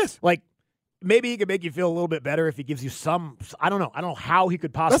Conference. Yes. Maybe he could make you feel a little bit better if he gives you some – I don't know. I don't know how he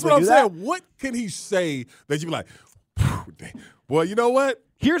could possibly do that. That's what I'm saying. What can he say that you'd be like, well, you know what?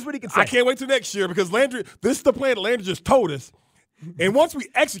 Here's what he can say. I can't wait till next year because this is the plan that Landry just told us. And once we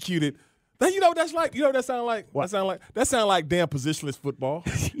execute it, then that's like, that sound like? What? That sound like damn positionless football.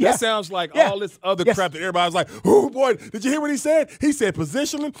 Yeah. That sounds like all this other crap that everybody's like, oh boy, did you hear what he said? He said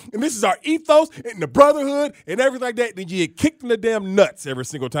positioning, and this is our ethos and the brotherhood and everything like that. Then you get kicked in the damn nuts every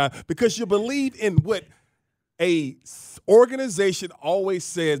single time because you believe in what a organization always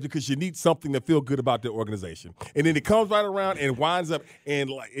says because you need something to feel good about the organization. And then it comes right around and winds up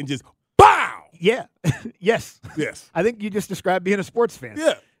and just bow. Yeah. Yes. Yes. I think you just described being a sports fan.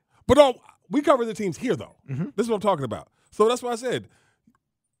 Yeah. But we cover the teams here, though. Mm-hmm. This is what I'm talking about. So that's why I said,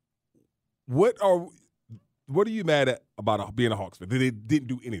 what are you mad at about being a Hawks fan? That they didn't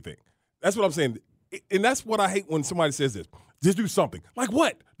do anything. That's what I'm saying. And that's what I hate when somebody says this. Just do something. Like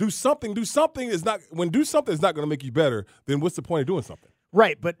what? Do something. Do something is not – when do something is not going to make you better, then what's the point of doing something?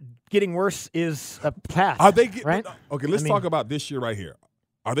 Right, but getting worse is a path. Are they right? Okay, let's talk about this year right here.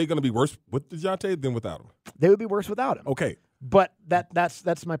 Are they going to be worse with DeJounte than without him? They would be worse without him. Okay. But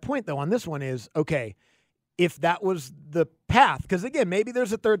that's my point, though, on this one is, okay, if that was the path, because, again, maybe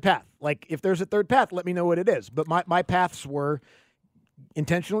there's a third path. Like, if there's a third path, let me know what it is. But my paths were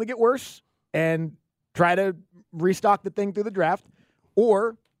intentionally get worse and try to restock the thing through the draft,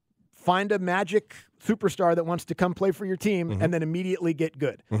 or find a magic superstar that wants to come play for your team and then immediately get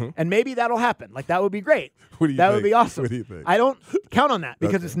good. And maybe that'll happen. Like, that would be great. That would be awesome. What do you think? I don't count on that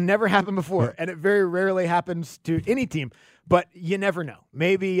because it's never happened before, and it very rarely happens to any team. But you never know.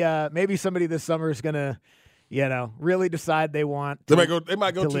 Maybe somebody this summer is going to, really decide they want to, they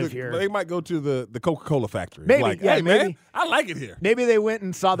might go to live here. They might go to the Coca-Cola factory. Maybe, like, yeah, hey, maybe. man, I like it here. Maybe they went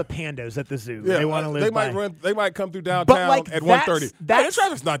and saw the pandas at the zoo. Yeah, they want to live They might come through downtown at 1:30. The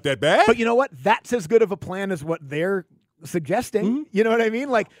traffic's not that bad. But you know what? That's as good of a plan as what they're suggesting. You know what I mean?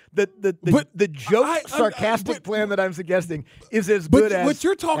 Like the joke, sarcastic plan that I'm suggesting is as good as what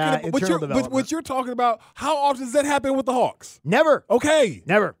you're talking about. What you're talking about. How often does that happen with the Hawks? Never. Okay.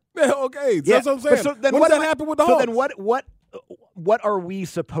 Never. Yeah, okay. That's what I'm saying. So then when does that happen with the Hawks? So then what are we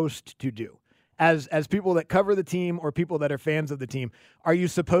supposed to do? As people that cover the team or people that are fans of the team, are you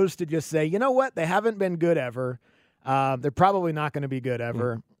supposed to just say, you know what, they haven't been good ever. They're probably not going to be good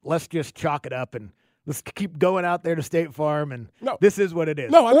ever. Let's just chalk it up and let's keep going out there to State Farm, and this is what it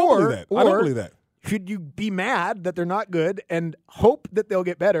is. No, I don't believe that. I don't believe that. should you be mad that they're not good and hope that they'll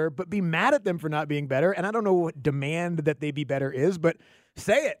get better, but be mad at them for not being better? And I don't know what demand that they be better is, but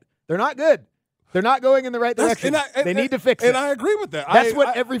say it. They're not good. They're not going in the right direction. They need to fix it. And I agree with that. That's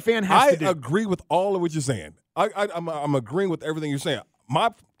what every fan has to do. I agree with all of what you're saying. I'm agreeing with everything you're saying.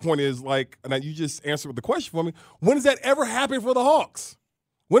 My point is, and you just answered the question for me, when does that ever happen for the Hawks?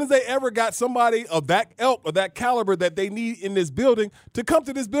 When has they ever got somebody of that ilk or that caliber that they need in this building to come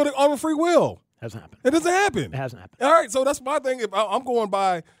to this building on a free will? Hasn't happened. It doesn't happen. It hasn't happened. All right, so that's my thing. If I'm going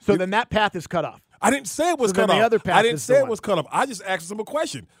by. So then that path is cut off. I didn't say it was cut off. The other path I didn't say it was cut off. I just asked them a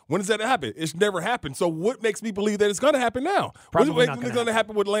question. When does that happen? It's never happened. So what makes me believe that it's going to happen now? Probably What's going to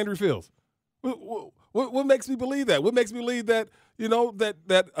happen with Landry Fields? What makes me believe that? What makes me believe that,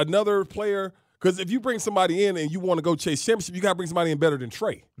 that another player – because if you bring somebody in and you want to go chase championship, you got to bring somebody in better than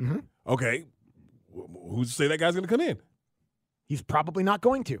Trey. Mm-hmm. Okay. Who's to say that guy's going to come in? He's probably not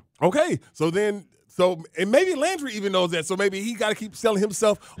going to. Okay. And maybe Landry even knows that, so maybe he got to keep selling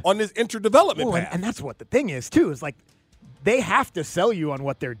himself on this interdevelopment path. And that's what the thing is, too, is they have to sell you on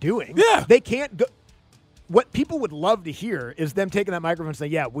what they're doing. Yeah. They can't go. What people would love to hear is them taking that microphone and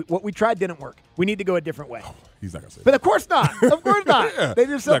saying, what we tried didn't work. We need to go a different way. He's not going to say that. But of course not. Of course not. Yeah. They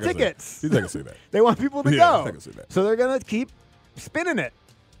just sell tickets. He's not going to say that. They want people to go. He's not going to say that. So they're going to keep spinning it.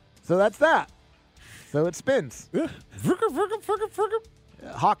 So that's that. So it spins. Yeah.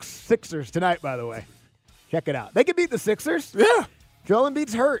 Hawks Sixers tonight, by the way. Check it out. They can beat the Sixers. Yeah. Joel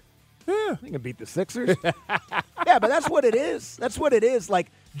Embiid's hurt. Yeah. They can beat the Sixers. Yeah, but that's what it is. That's what it is.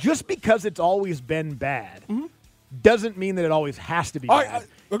 Just because it's always been bad doesn't mean that it always has to be bad.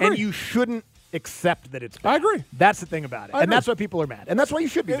 I agree. And you shouldn't accept that it's bad. I agree. That's the thing about it. And that's why people are mad. And that's why you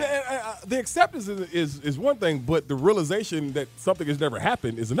should be mad. The acceptance is one thing, but the realization that something has never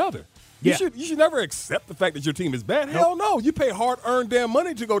happened is another. You should never accept the fact that your team is bad. Nope. Hell no. You pay hard-earned damn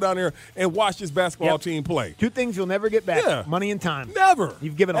money to go down there and watch this basketball team play. Two things you'll never get back. Yeah. Money and time. Never.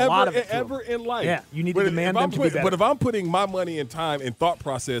 You've given a lot of it to ever them. in life. Yeah, you need to demand them to be better. But if I'm putting my money and time and thought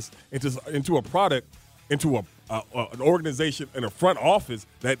process into a product, into an organization in a front office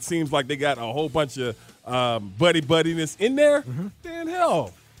that seems like they got a whole bunch of buddy-buddiness in there, then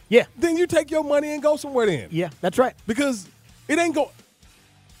hell. Yeah. Then you take your money and go somewhere then. Yeah, that's right. Because it ain't going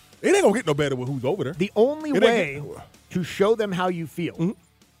to get no better with who's over there. The only way to show them how you feel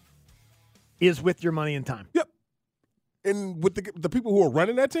is with your money and time. Yep. And with the people who are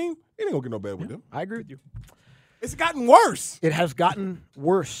running that team, it ain't going to get no better with them. I agree with you. It's gotten worse. It has gotten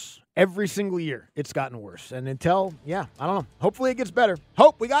worse. Every single year, it's gotten worse. And until, I don't know. Hopefully it gets better.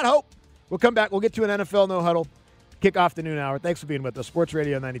 We got hope. We'll come back. We'll get to an NFL No Huddle. Kick off the noon hour. Thanks for being with us. Sports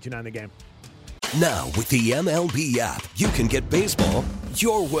Radio 92.9 The Game. Now, with the MLB app, you can get baseball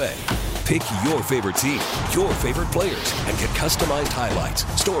your way. Pick your favorite team, your favorite players, and get customized highlights,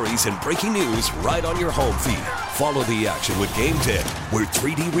 stories, and breaking news right on your home feed. Follow the action with Game 10, where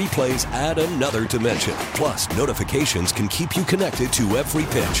 3D replays add another dimension. Plus, notifications can keep you connected to every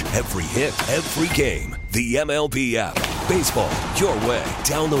pitch, every hit, every game. The MLB app. Baseball your way.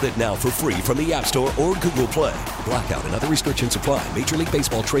 Download it now for free from the App Store or Google Play. Blackout and other restrictions apply. Major League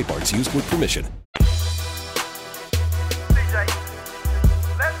Baseball trademarks used with permission.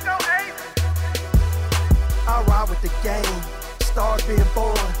 I ride with the game, stars being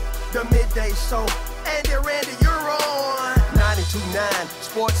born, the midday show, Andy and Randy, you're on. 92.9,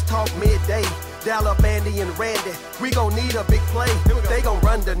 Sports Talk Midday, dial up Andy and Randy, we gon' need a big play, they gon'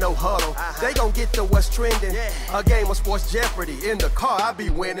 run the no huddle, they gon' get to what's trending, a game of sports Jeopardy, in the car I be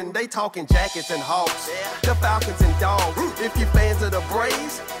winning, they talking jackets and Hawks, the Falcons and Dogs, if you fans of the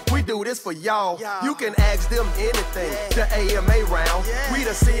Braves, we do this for y'all, you can ask them anything, the AMA round, we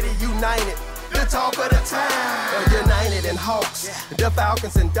the city united. The talk of the town. United and Hawks, the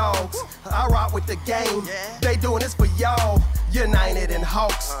Falcons and Dogs. I rock with the game. They doing this for y'all. United and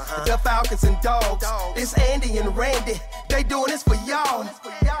Hawks, the Falcons and Dogs. It's Andy and Randy. They doing this for y'all.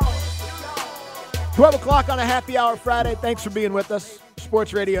 12 o'clock on a happy hour Friday. Thanks for being with us.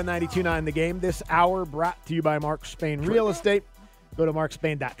 Sports Radio 92.9 The Game. This hour brought to you by Mark Spain Real Estate. Go to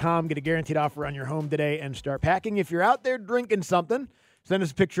markspain.com. Get a guaranteed offer on your home today and start packing. If you're out there drinking something, send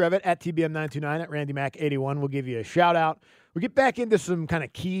us a picture of it at TBM929 at RandyMac81. We'll give you a shout out. We'll get back into some kind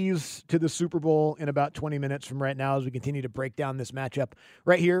of keys to the Super Bowl in about 20 minutes from right now as we continue to break down this matchup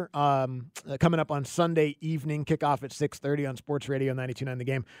right here. Coming up on Sunday evening, kickoff at 6:30 on Sports Radio 92.9 The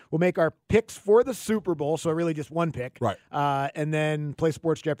Game. We'll make our picks for the Super Bowl, so really just one pick. Right. And then play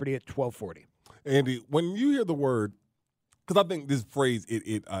Sports Jeopardy at 12:40. Andy, when you hear the word, because I think this phrase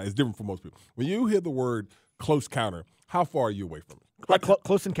is different for most people. When you hear the word close counter, how far are you away from it? Like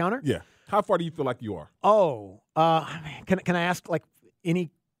close encounter? Yeah. How far do you feel like you are? Oh, can I ask like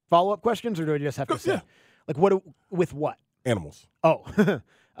any follow-up questions, or do I just have to say? Yeah. Like what with what? Animals. Oh,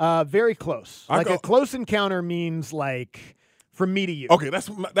 very close. A close encounter means like from me to you. Okay,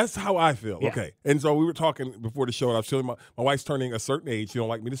 that's how I feel. Yeah. Okay, and so we were talking before the show, and I was telling my wife's turning a certain age. She don't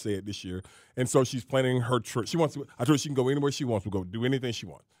like me to say it this year, and so she's planning her trip. I told her she can go anywhere she wants. We'll go do anything she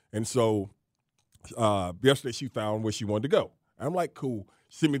wants. And so yesterday she found where she wanted to go. I'm like, cool.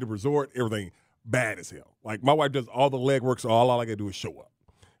 She sent me to the resort. Everything bad as hell. Like my wife does all the legwork, so all I gotta do is show up.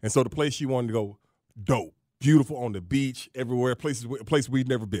 And so the place she wanted to go, dope, beautiful on the beach, everywhere, a place we'd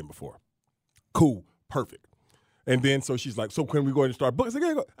never been before. Cool, perfect. And then so she's like, so can we go ahead and start booking?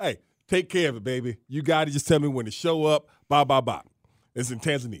 I said, hey, take care of it, baby. You got to just tell me when to show up. Bye, bye, bye. It's in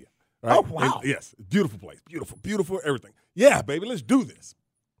Tanzania. Right? Oh, wow. And yes, beautiful place. Beautiful, everything. Yeah, baby, let's do this.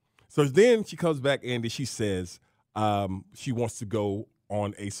 So then she comes back, Andy, she says she wants to go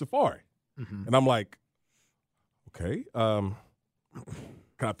on a safari. Mm-hmm. And I'm like, okay, can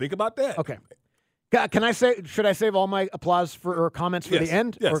I think about that? Okay. Can I say? Should I save all my applause or comments for the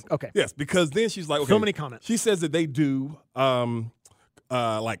end? Yes. Okay. Yes, because then she's like, okay. So many comments. She says that they do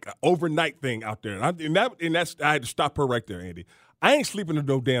like an overnight thing out there, and that's I had to stop her right there, Andy. I ain't sleeping in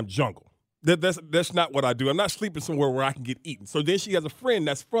no damn jungle. That's not what I do. I'm not sleeping somewhere where I can get eaten. So then she has a friend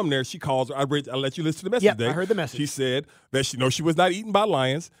that's from there. She calls her. I'll let you listen to the message. Yeah, I heard the message. She said that she was not eaten by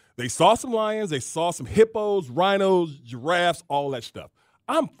lions. They saw some lions. They saw some hippos, rhinos, giraffes, all that stuff.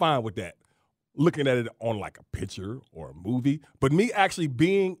 I'm fine with that. Looking at it on like a picture or a movie, but me actually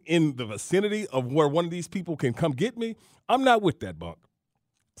being in the vicinity of where one of these people can come get me, I'm not with that, Bunk.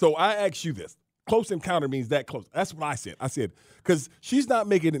 So I ask you this. Close encounter means that close. That's what I said. I said, because she's not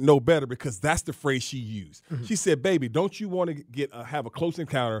making it no better because that's the phrase she used. Mm-hmm. She said, baby, don't you want to have a close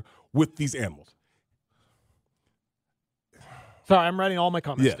encounter with these animals? Sorry, I'm writing all my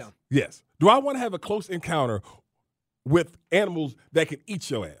comments down. Yes. Do I want to have a close encounter with animals that can eat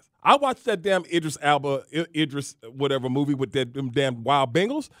your ass? I watched that damn Idris whatever movie with them damn wild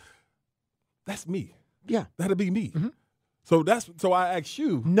Bengals. That's me. Yeah. That'll be me. Mm-hmm. So I ask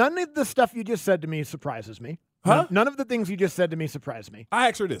you. None of the stuff you just said to me surprises me. Huh? None of the things you just said to me surprise me. I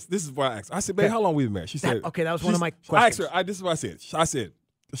asked her this. This is what I asked. I said, babe, how long we been married? She said. Okay, that was one of my questions. I asked her. This is what I said.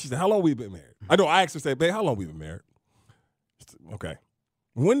 She said, how long we been married? I know. I asked her, babe, how long we been married? Said, okay.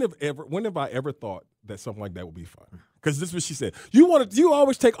 When have I ever thought that something like that would be fun? Because this is what she said. You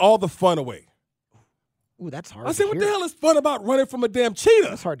always take all the fun away. Ooh, that's hard. I said, what the hell is fun about running from a damn cheetah?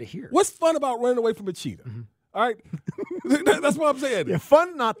 That's hard to hear. What's fun about running away from a cheetah? Mm-hmm. All right, that's what I'm saying. Yeah,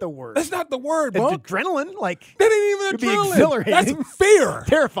 fun, not the word. That's not the word, Bunk. Adrenaline, like that ain't even adrenaline. Be exhilarating. That's fear.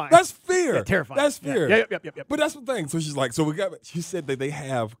 Terrifying. That's fear. Yeah, terrifying. That's fear. Yeah. Yep. But that's the thing. So she's like, she said that they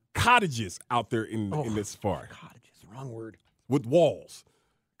have cottages out there in this safari. Cottages, wrong word. With walls,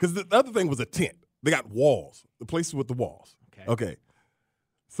 because the other thing was a tent. They got walls. The places with the walls. Okay.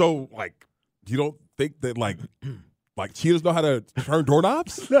 So like, you don't think that like cheetahs know how to turn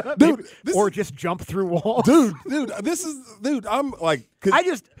doorknobs, dude, or just jump through walls, dude. I'm like,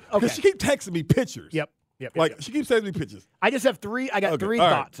 because she keeps texting me pictures. Yep. She keeps sending me pictures. I just have three. I got three all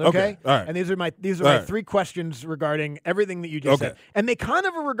thoughts. Right. Okay. All right. And these are my three questions regarding everything that you just said, and they kind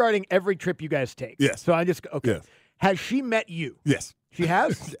of are regarding every trip you guys take. Yes. So I just Yes. Has she met you? Yes. She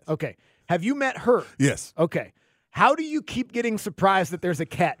has. Yes. Okay. Have you met her? Yes. Okay. How do you keep getting surprised that there's a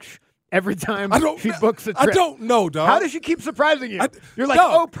catch every time she books a trip? I don't know, dog. How does she keep surprising you? You're like,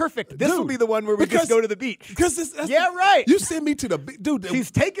 oh, perfect. This will be the one where we just go to the beach. Because right. You send me to the beach, dude.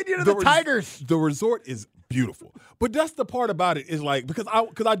 She's taking you to the Tigers. The resort is beautiful, but that's the part about it is like because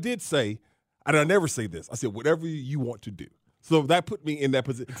I did say, and I never say this. I said whatever you want to do. So that put me in that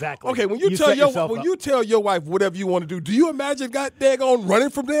position. Exactly. Okay, when you tell your wife whatever you want to do you imagine God daggone running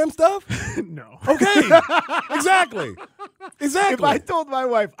from damn stuff? No. Okay. Exactly. If I told my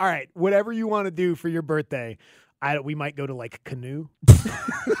wife, all right, whatever you want to do for your birthday, we might go to like canoe.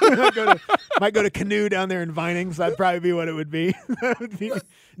 might go to canoe down there in Vinings. That'd probably be what it would be.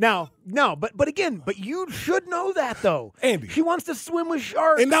 But you should know that though, Andy. She wants to swim with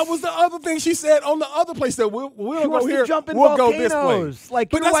sharks, and that was the other thing she said on the other place that we'll go here. Jump in we'll volcanoes. go this way.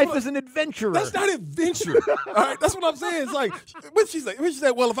 Like your wife is an adventurer. That's not adventure. All right, that's what I'm saying. It's like what she said.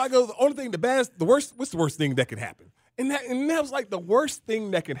 Well, if I go, the only thing, the worst. What's the worst thing that could happen? And that was like the worst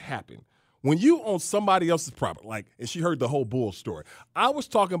thing that could happen. When you on somebody else's property, and she heard the whole bull story. I was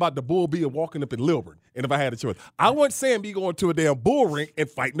talking about the bull being walking up in Lilburn, and if I had a choice, I wasn't saying be going to a damn bull ring and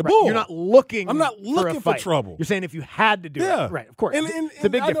fighting the bull. You're not looking. I'm not looking for trouble. You're saying if you had to do it, right? Of course, it's a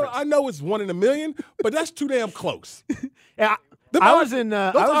big difference. I know it's 1 in a million, but that's too damn close. Yeah. I was in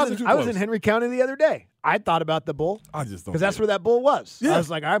Henry County the other day. I thought about the bull. I just don't. Because that's where that bull was. Yeah. I was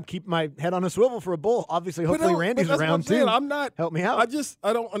like, I'm keeping my head on a swivel for a bull. Obviously, hopefully Randy's that's what I'm around saying. too. I'm not. Help me out.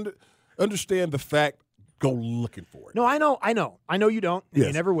 I don't understand the fact. Go looking for it. No, I know you don't. And Yes.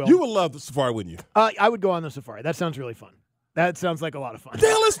 You never will. You would love the safari, wouldn't you? I would go on the safari. That sounds really fun. That sounds like a lot of fun. What the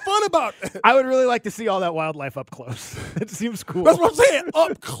hell is fun about it? I would really like to see all that wildlife up close. It seems cool. That's what I'm saying.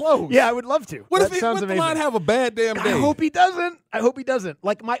 Up close. Yeah, I would love to. What That if sounds the amazing. lion have a bad damn day? I hope he doesn't.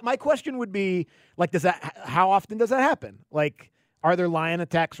 Like my question would be, like, how often does that happen? Like, are there lion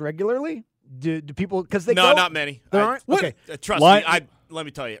attacks regularly? Do people, because they No, go, not many. There aren't? Okay. Trust me. Let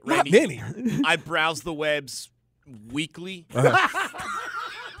me tell you, Not Randy. many. I browse the webs weekly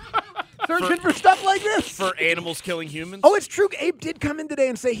Searching for stuff like this. for animals killing humans. Oh, it's true. Abe did come in today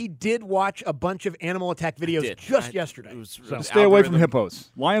and say he did watch a bunch of animal attack videos just yesterday. Stay away from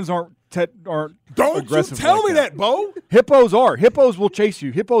hippos. Lions aren't Don't aggressive. you tell like me that, Bo. Hippos are. Hippos will chase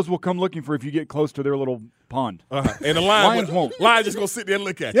you. Hippos will come looking for if you get close to their little pond. And the lion Lions won't. Lion just gonna sit there and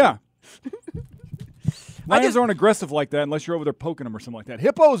look at you. Yeah. Lions aren't aggressive like that unless you're over there poking them or something like that.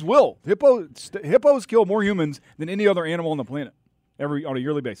 Hippos will. Hippos kill more humans than any other animal on the planet on a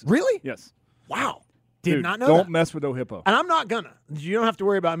yearly basis. Really? Yes. Wow. Did Dude, not know don't that. mess with no hippo. And I'm not gonna. You don't have to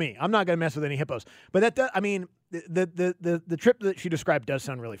worry about me. I'm not gonna mess with any hippos. But that does, I mean, the trip that she described does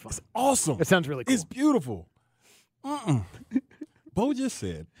sound really fun. It's awesome. It sounds really cool. It's beautiful. Bo just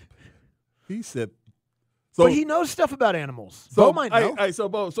said. He said. So, but he knows stuff about animals. So, Bo might know. Hey, so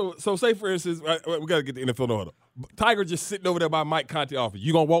Bo, so say for instance, we got to get the NFL no huddle. Tiger just sitting over there by Mike Conte's office.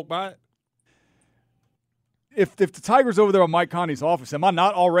 You gonna walk by it? If the Tiger's over there on Mike Conte's office, am I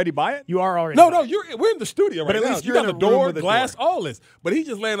not already by it? You are already. No, by no, we're in the studio But right at now. least You you're got in the a room door, with a glass, door. all this. But he's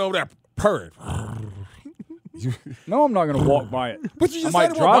just laying over there purring. No, I'm not going to walk by it. But you just I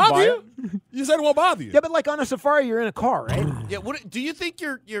said might it won't drive bother by you. it. You said it won't bother you. Yeah, but like on a safari, you're in a car, right? Yeah. What do you think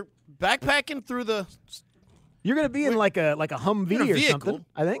you're backpacking through the? You're gonna be in like a Humvee In a or vehicle. something,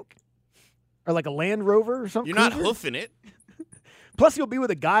 I think, or like a Land Rover or something. You're not cruiser. hoofing it. Plus, you'll be with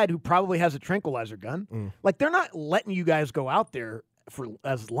a guide who probably has a tranquilizer gun. Like, they're not letting you guys go out there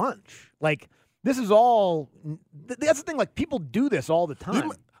as lunch. Like, this is all. That's the thing. Like, people do this all the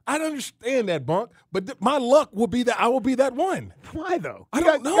time. I don't understand that, Bunk. But my luck will be that I will be that one. Why though? I You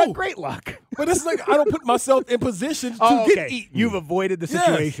don't got know. great luck. But it's like I don't put myself in position to Oh, get okay. eaten. You've avoided the Yes.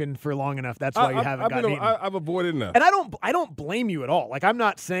 situation for long enough. That's why you haven't gotten eaten. I've avoided enough. And I don't blame you at all. Like, I'm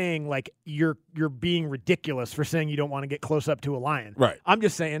not saying like you're being ridiculous for saying you don't want to get close up to a lion. Right. I'm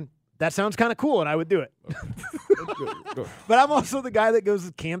just saying that sounds kind of cool, and I would do it. Good. But I'm also the guy that goes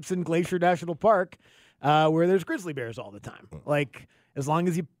to camps in Glacier National Park, where there's grizzly bears all the time. Like, as long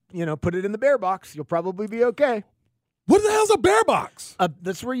as you put it in the bear box, you'll probably be okay. What the hell's a bear box?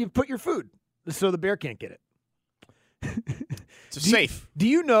 That's where you put your food, so the bear can't get it. It's safe. Do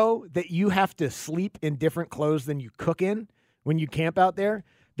you know that you have to sleep in different clothes than you cook in when you camp out there?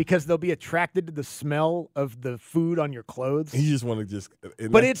 Because they'll be attracted to the smell of the food on your clothes. You just want to just.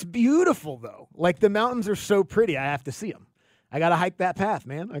 But it's beautiful, though. Like, the mountains are so pretty, I have to see them. I got to hike that path,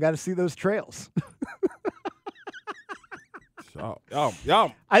 man. I got to see those trails.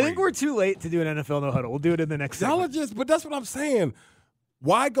 Y'all. I think we're too late to do an NFL no huddle. We'll do it in the next Y'all are segment. just. But that's what I'm saying.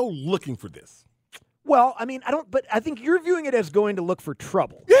 Why go looking for this? Well, I mean, but I think you're viewing it as going to look for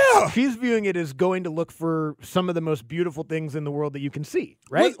trouble. Yeah. She's viewing it as going to look for some of the most beautiful things in the world that you can see,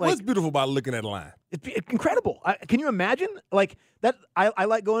 right? What's beautiful about looking at a lion? It's incredible. Can you imagine? Like that, I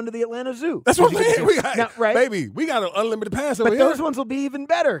like going to the Atlanta Zoo. That's what I'm saying. We got, Now, right? Baby, we got an unlimited pass over But here. those ones will be even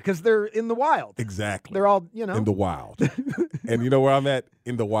better because they're in the wild. Exactly. They're all, in the wild. And you know where I'm at?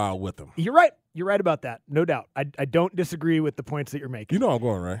 In the wild with them. You're right. You're right about that. No doubt. I don't disagree with the points that you're making. You know I'm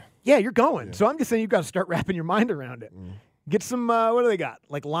going, right? Yeah, you're going. Yeah. So I'm just saying you've got to start wrapping your mind around it. Get some, what do they got?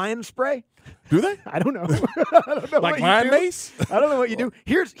 Like lion spray? Do they? I don't know. I don't know like what lion you do. mace? I don't know what you do.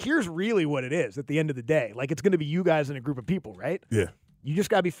 Here's really what it is at the end of the day. Like, it's going to be you guys and a group of people, right? Yeah. You just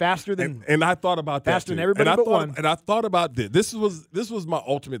got to be faster than. And I thought about that faster too. than everybody and but one. And I thought about this. This was my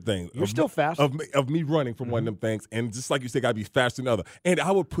ultimate thing. You're still fast. Of me running from one of them things, and just like you said, got to be faster than the other. And I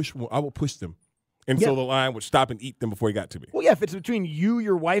would push them, and so the lion would stop and eat them before he got to me. Well, yeah, if it's between you,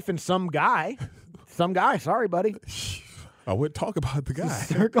 your wife, and some guy, sorry, buddy. I wouldn't talk about the guy.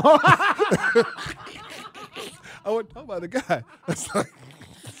 I wouldn't talk about the guy. It's like,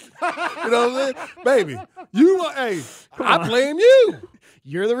 you know what I'm saying? Baby, I blame you.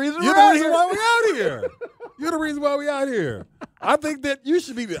 You're the reason You're we're out the reason here. why we out here. You're the reason why we out here. I think that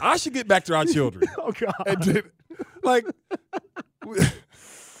I should get back to our children. Oh, God.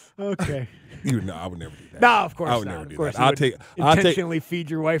 Okay. I would never do that. No, of course I would not. never Of do course that. you intentionally feed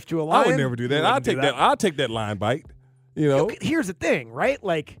your wife to a lion. I would never do that. You wouldn't do that. I'll take that lion bite. You know. Here's the thing, right?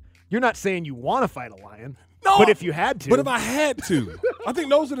 Like, You're not saying you want to fight a lion. No, but if you had to. But if I had to. I think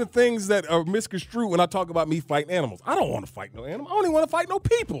those are the things that are misconstrued when I talk about me fighting animals. I don't want to fight no animal. I don't even want to fight no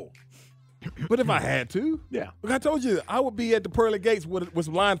people. But if I had to. Yeah. Like I told you, I would be at the pearly gates with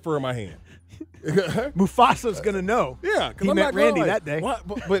some lion fur in my hand. Mufasa's going to know. Yeah. Because he met Randy that day.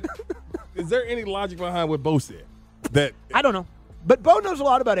 But is there any logic behind what Bo said? That I don't know. But Bo knows a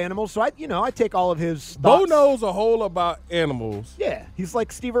lot about animals, so I take all of his Bo thoughts. knows a whole lot about animals. Yeah. He's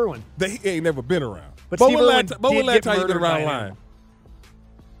like Steve Irwin. That he ain't never been around. But Bo, Steve Irwin when last did time you been get around murdered by lion?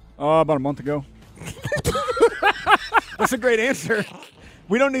 About a month ago. That's a great answer.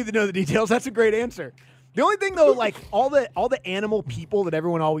 We don't need to know the details. That's a great answer. The only thing though, like all the animal people that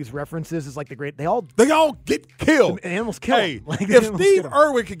everyone always references is like they all get killed. The animals kill. Hey, them. Like, if Steve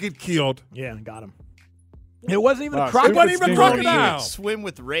Irwin could get killed, yeah, got him. It wasn't even a It crocodile. wasn't even a crocodile. Swim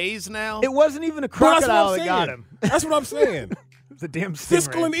with rays now. It wasn't even a But that's what crocodile I'm that got saying. him. That's what I'm saying. It's a damn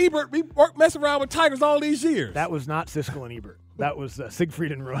Siskel and Ebert, we mess around with tigers all these years. That was not Siskel and Ebert. That was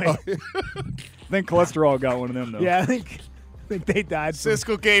Siegfried and Roy. I think cholesterol got one of them, though. Yeah, I think they died. from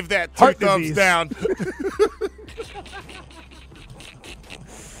Siskel gave that 2 heart thumbs disease. down.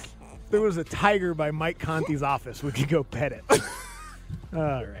 There was a tiger by Mike Conti's office. We could go pet it.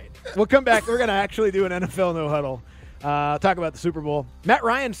 All right. We'll come back. We're going to actually do an NFL No Huddle. Talk about the Super Bowl. Matt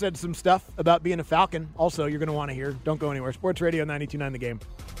Ryan said some stuff about being a Falcon. Also, you're going to want to hear. Don't go anywhere. Sports Radio 92.9 The Game.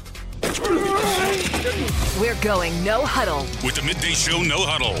 We're going No Huddle. With the Midday Show No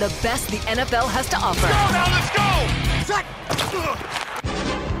Huddle. The best the NFL has to offer.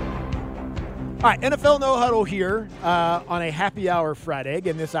 All right, NFL No Huddle here on a happy hour Friday.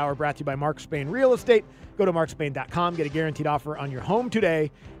 Again, this hour brought to you by Mark Spain Real Estate. Go to markspain.com, get a guaranteed offer on your home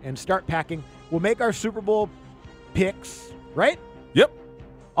today, and start packing. We'll make our Super Bowl picks, right? Yep.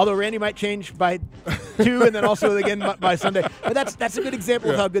 Although Randy might change by 2 and then also again by Sunday. But that's a good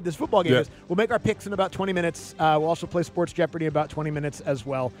example of how good this football game is. We'll make our picks in about 20 minutes. We'll also play Sports Jeopardy in about 20 minutes as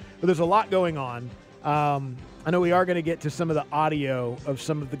well. But there's a lot going on. I know we are going to get to some of the audio of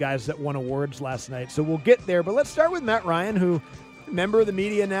some of the guys that won awards last night. So we'll get there. But let's start with Matt Ryan, who member of the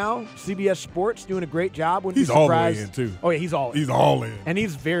media now, CBS Sports, doing a great job. Wouldn't He's be all surprised. in, too. Oh, yeah, he's all in. He's all in. And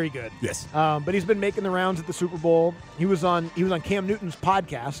he's very good. Yes. But he's been making the rounds at the Super Bowl. He was on Cam Newton's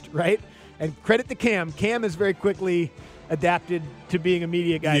podcast, right? And credit to Cam. Cam has very quickly adapted to being a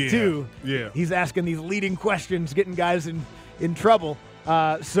media guy, too. Yeah. He's asking these leading questions, getting guys in trouble.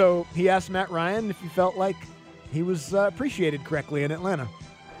 So he asked Matt Ryan if he felt like he was appreciated correctly in Atlanta.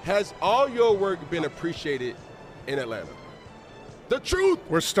 Has all your work been appreciated in Atlanta? The truth.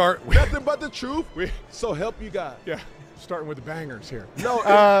 Nothing but the truth. So help you God. Yeah, starting with the bangers here. No,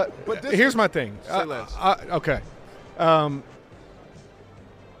 but this here's my thing. Say less. Okay. The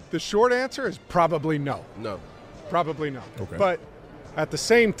short answer is probably no. No. Probably no. Okay. But at the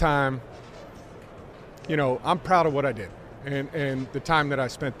same time, I'm proud of what I did and the time that I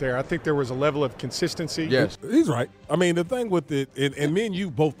spent there. I think there was a level of consistency. Yes. He's right. I mean, the thing with it, and me and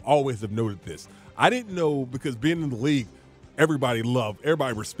you both always have noted this. I didn't know because being in the league, everybody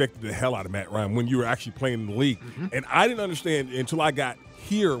respected the hell out of Matt Ryan when you were actually playing in the league. Mm-hmm. And I didn't understand until I got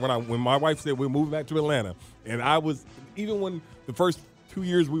here when my wife said we're moving back to Atlanta. And I was, even when the first 2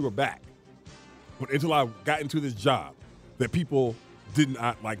 years we were back, until I got into this job, that people did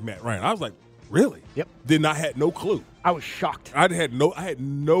not like Matt Ryan. I was like, really? Yep. I had no clue. I was shocked. I had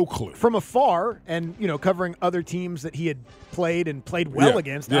no clue. From afar and, covering other teams that he had played well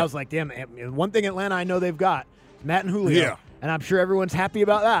against, I was like, damn, one thing Atlanta I know they've got is Matt and Julio. Yeah. And I'm sure everyone's happy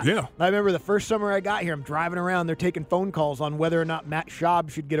about that. Yeah. I remember the first summer I got here, I'm driving around, they're taking phone calls on whether or not Matt Schaub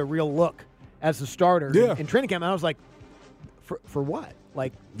should get a real look as the starter in training camp. And I was like, for what?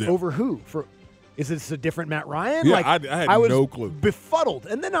 Like, over who? Is this a different Matt Ryan? Yeah, like, I had was no clue. Befuddled.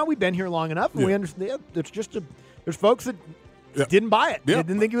 And then now we've been here long enough, and we understand. There's folks that didn't buy it. They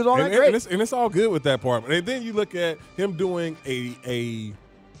didn't think he was all that great. And it's all good with that part. And then you look at him doing a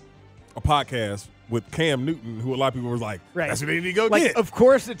podcast with Cam Newton, who a lot of people was like, that's what they need to go get. Of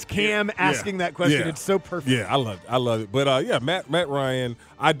course it's Cam asking that question. It's so perfect. Yeah, I love it. But, Matt Ryan,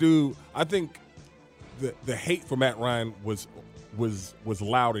 I think the hate for Matt Ryan was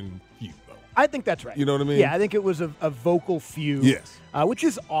loud and few. I think that's right. You know what I mean? Yeah, I think it was a vocal few. Yes. Which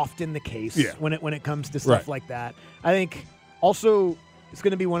is often the case when it comes to stuff Right. like that. I think also it's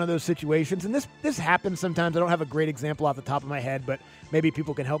going to be one of those situations, and this happens sometimes. I don't have a great example off the top of my head, but maybe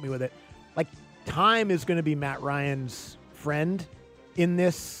people can help me with it. Like, time is going to be Matt Ryan's friend in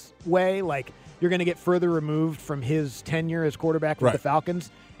this way. Like, you're going to get further removed from his tenure as quarterback with the Falcons,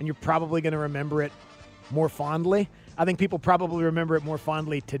 and you're probably going to remember it more fondly. I think people probably remember it more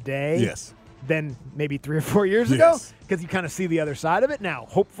fondly today than maybe 3 or 4 years ago, because you kind of see the other side of it. Now,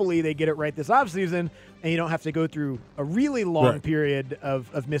 hopefully they get it right this offseason, and you don't have to go through a really long period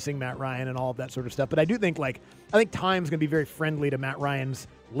of missing Matt Ryan and all of that sort of stuff. But I do think, I think time's going to be very friendly to Matt Ryan's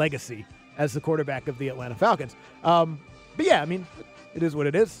legacy as the quarterback of the Atlanta Falcons. But yeah, I mean, it is what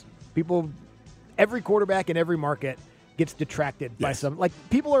it is. Every quarterback in every market gets detracted by some.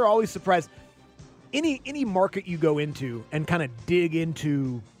 People are always surprised. Any market you go into and kind of dig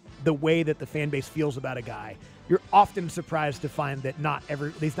into the way that the fan base feels about a guy, you're often surprised to find that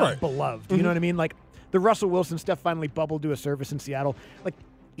he's not beloved. Mm-hmm. You know what I mean? Like the Russell Wilson stuff finally bubbled to a surface in Seattle. Like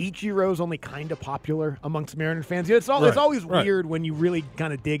Ichiro's only kind of popular amongst Mariner fans. It's always weird when you really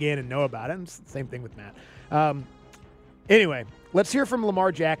kind of dig in and know about it. And it's the same thing with Matt. Anyway, let's hear from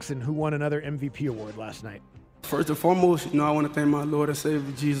Lamar Jackson, who won another MVP award last night. First and foremost, I want to thank my Lord and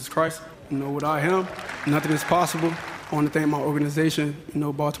Savior, Jesus Christ. Without him, nothing is possible. I want to thank my organization,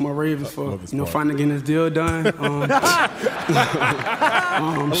 Baltimore Ravens, for, finally getting this deal done. Shout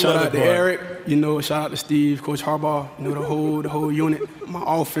out to Eric, shout out to Steve, Coach Harbaugh, the whole unit. My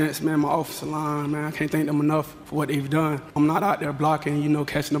offense, man, my offensive line, man, I can't thank them enough for what they've done. I'm not out there blocking,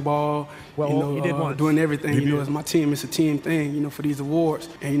 catching the ball, you did doing everything. It's my team. It's a team thing, for these awards.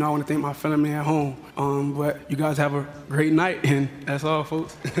 And, I want to thank my family at home. But you guys have a great night, and that's all,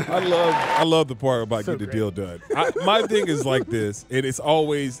 folks. I love the part about getting the deal done. My thing is like this, and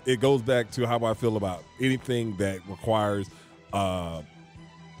it goes back to how I feel about anything that requires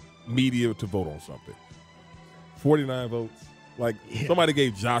media to vote on something. 49 votes. Somebody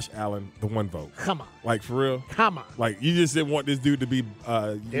gave Josh Allen the 1 vote. Come on. For real? Come on. You just didn't want this dude to be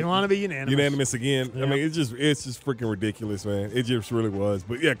didn't want to be unanimous. Unanimous again. Yep. I mean, it's just freaking ridiculous, man. It just really was.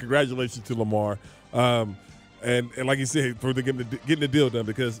 But yeah, congratulations to Lamar. And like you said, for getting the deal done,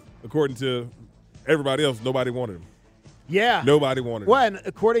 because according to everybody else, nobody wanted him. Yeah. Nobody wanted him. Well, and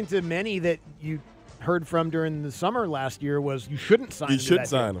according to many that you heard from during the summer last year was you shouldn't sign him. You shouldn't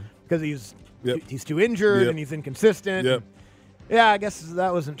sign him. Because he's too injured and he's inconsistent. Yep. Yeah, I guess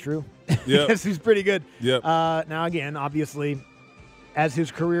that wasn't true. Yep. Yes, he's pretty good. Yep. Now, again, obviously, as his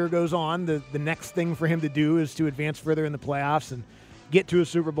career goes on, the next thing for him to do is to advance further in the playoffs and get to a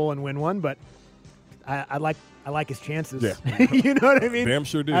Super Bowl and win one. But I like his chances. Yeah. You know what I mean? Damn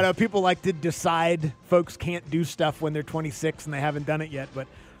sure do. I know people like to decide folks can't do stuff when they're 26 and they haven't done it yet, but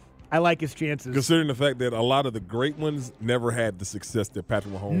I like his chances. Considering the fact that a lot of the great ones never had the success that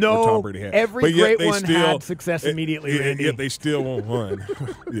Patrick Mahomes or Tom Brady had. Every great one had success immediately, Randy. Yet they still won't run.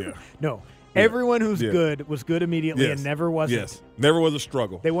 Yeah. No. Everyone who's good was good immediately and never wasn't. Yes. Never was a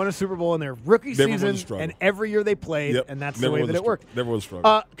struggle. They won a Super Bowl in their rookie season, and every year they played, and that's the way that it worked. Never was a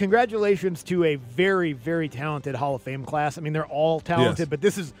struggle. Congratulations to a very, very talented Hall of Fame class. I mean, they're all talented, but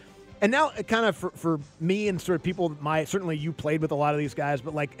this is – and now kind of for me and sort of people certainly you played with a lot of these guys,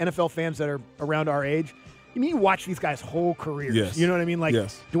 but like NFL fans that are around our age, I mean, you watch these guys' whole careers. Yes. You know what I mean? Like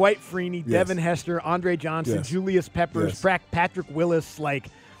Dwight Freeney, Devin Hester, Andre Johnson, Julius Peppers, Patrick Willis. Like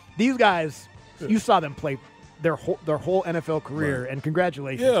these guys, you saw them play their whole NFL career, and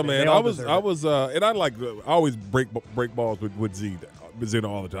congratulations. Yeah, man. I was, and I always break balls with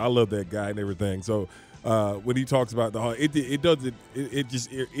Zeno all the time. I love that guy and everything. So. When he talks about it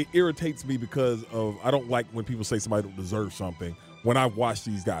irritates me because of I don't like when people say somebody don't deserve something when I watch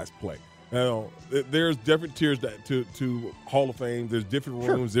these guys play. There's different tiers to Hall of Fame. There's different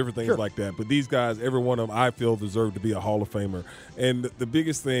rooms, different things like that. But these guys, every one of them, I feel deserve to be a Hall of Famer. And the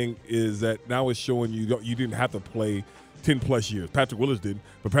biggest thing is that now it's showing you didn't have to play 10-plus years. Patrick Willis didn't,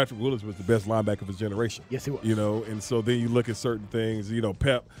 but Patrick Willis was the best linebacker of his generation. Yes, he was. And so then you look at certain things.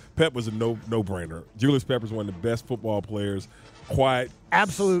 Pep was a no-brainer. Julius Peppers, one of the best football players. Quiet,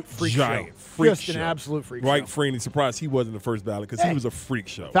 absolute freak giant show. Freak Just show. an absolute freak right, show. Freeney, surprised he wasn't the first ballot because he was a freak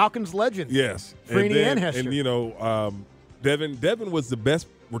show. Falcons legend. Yes. Freeney and Hester. And, Devin was the best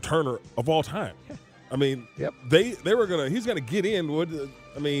returner of all time. I mean, he's going to get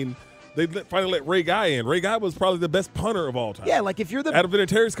in. They finally let Ray Guy in. Ray Guy was probably the best punter of all time. Yeah, like if you're the Adam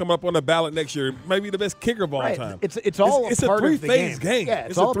Vinatieri's coming up on the ballot next year, maybe the best kicker of all time. It's all it's part a three-phase of the game. Yeah,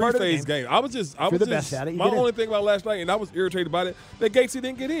 it's a three-phase game. I was just the best at it. My only thing about last night, and I was irritated about it, that Gatesy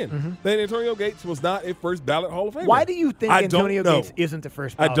didn't get in. Mm-hmm. That Antonio Gates was not a first ballot Hall of Famer. Why do you think Antonio Gates isn't the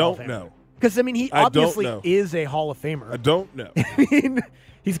first ballot Hall of Famer? I don't know. Because he obviously is a Hall of Famer. I don't know. I mean,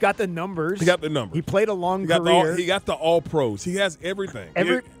 he's got the numbers. He played a long career. He got the All Pros. He has everything.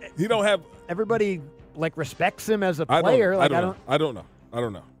 He don't have. Everybody respects him as a player. I don't know.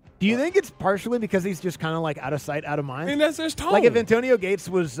 Do you think it's partially because he's just kind of like out of sight, out of mind? I mean, that's his tone. Like if Antonio Gates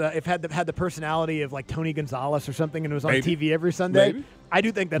was, if had the personality of like Tony Gonzalez or something, and was on TV every Sunday, I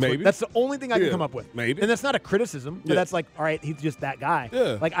do think that's the only thing I can come up with. Maybe, and that's not a criticism, but that's like, all right, he's just that guy.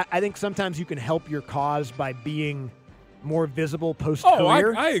 Yeah. Like I think sometimes you can help your cause by being more visible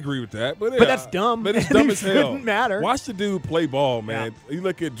post-career. Oh, I agree with that, but that's dumb. But it's dumb as hell. Shouldn't matter. Watch the dude play ball, man. Yeah. You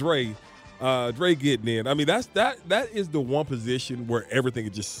look at Dre. Dre getting in. I mean, that is the one position where everything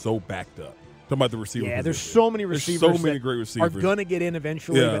is just so backed up. Talking about the receiver. Yeah, position. there's so many receivers. There's so many great receivers are gonna get in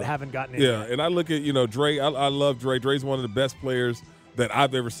eventually, but haven't gotten in. Yeah, yet. and I look at Dre. I love Dre. Dre's one of the best players that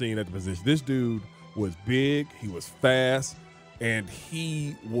I've ever seen at the position. This dude was big. He was fast, and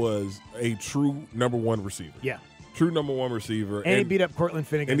he was a true number one receiver. Yeah. True number one receiver. And he beat up Cortland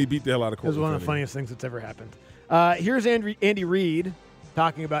Finnegan. And he beat the hell out of Cortland Finnegan. It was one of the funniest things that's ever happened. Here's Andy Reid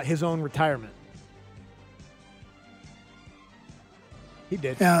talking about his own retirement. He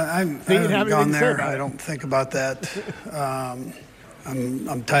did. Yeah, I haven't gone there. I don't think about that.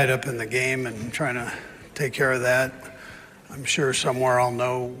 I'm tied up in the game and trying to take care of that. I'm sure somewhere I'll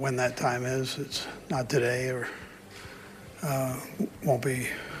know when that time is. It's not today or won't be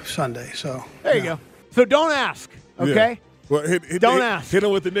Sunday. So there you go. So don't ask. Okay. Yeah. Well, don't ask. Hit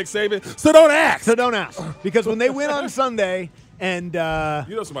him with the Nick Saban. So don't ask. So don't ask. Because when they win on Sunday, and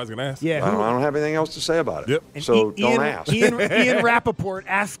somebody's gonna ask. Yeah, I don't have anything else to say about it. Yep. And so don't ask. Ian Rappaport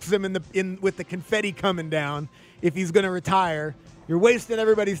asks him with the confetti coming down if he's going to retire. You're wasting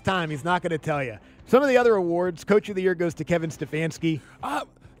everybody's time. He's not going to tell you. Some of the other awards, Coach of the Year goes to Kevin Stefanski.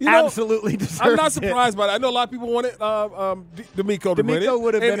 Absolutely deserves I'm not surprised by that. I know a lot of people wanted DeMeco to win it. DeMeco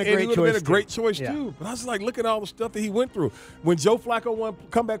would have been a great choice. Been a great choice too. But I was like, look at all the stuff that he went through. When Joe Flacco won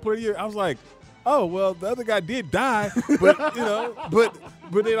Comeback Player of the Year, I was like, oh well, the other guy did die, but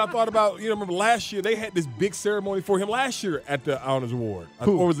but then I thought about remember last year they had this big ceremony for him last year at the Honors Award.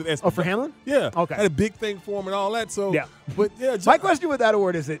 Who? Or was it SB? Oh, for Hamlin? Yeah. Okay. Had a big thing for him and all that. So yeah. But yeah. My question with that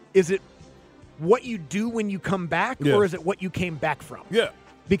award is it what you do when you come back, or is it what you came back from? Yeah.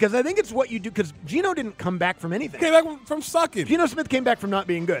 Because I think it's what you do. Because Geno didn't come back from anything. Came back from sucking. Geno Smith came back from not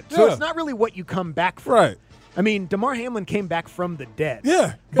being good. So it's not really what you come back from. Right. I mean, DeMar Hamlin came back from the dead.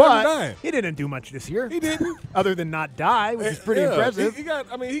 Yeah, but he didn't do much this year. He didn't, other than not die, which is pretty impressive. He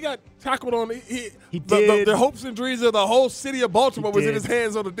got tackled on. He did. The hopes and dreams of the whole city of Baltimore was in his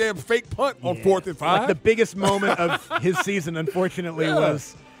hands on a damn fake punt on 4th and 5. Like the biggest moment of his season, unfortunately,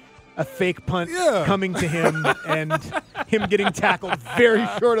 was a fake punt coming to him and him getting tackled very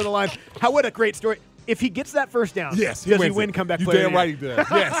short of the line. What a great story. If he gets that first down, does he win comeback player? You damn right he does.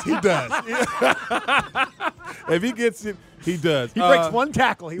 Yes, he does. If he gets it, he does. He breaks one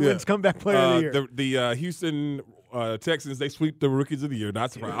tackle, he wins comeback player of the year. The Houston Texans, they sweep the Rookies of the Year.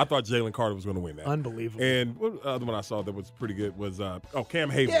 Not surprised. I thought Jalen Carter was going to win that. Unbelievable. And what other one I saw that was pretty good was Cam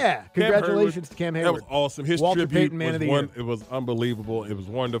Hayward. Yeah, congratulations to Cam Hayward. That was awesome. His Walter tribute Payton, Man of the Year. It was unbelievable. It was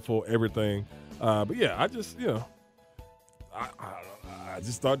wonderful. Everything. But yeah, I just I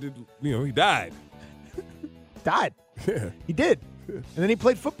just thought that he died. Died. Yeah. He did. And then he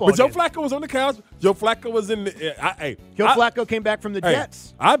played football. But Joe again. Flacco was on the couch. Joe Flacco was in the Flacco came back from the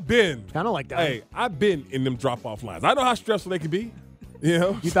Jets. I've been kind of like that. Hey, I've been in them drop-off lines. I know how stressful they can be.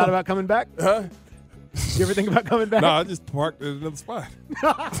 You thought about coming back? Huh? You ever think about coming back? No, I just parked at another spot.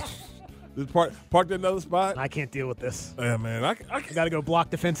 Just parked at another spot. I can't deal with this. Yeah, man. I got to go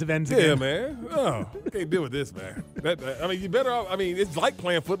block defensive ends again. Yeah, man. No, I can't deal with this, man. You better off. It's like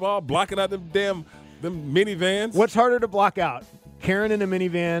playing football, blocking out them minivans. What's harder to block out? Karen in a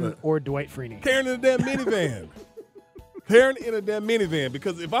minivan or Dwight Freeney? Karen in a damn minivan. Karen in a damn minivan.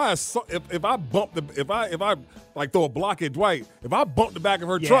 Because if I throw a block at Dwight, if I bump the back of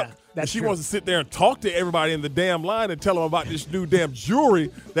her truck, and she wants to sit there and talk to everybody in the damn line and tell them about this new damn jewelry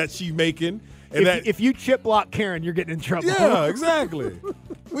that she's making. And if you chip block Karen, you're getting in trouble. Yeah, exactly.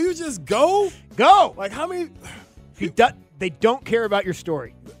 Will you just go? Go. Like how many? They don't care about your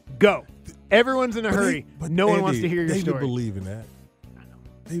story. Go. Everyone's in a hurry. No one wants to hear your story. They believe in that. I know.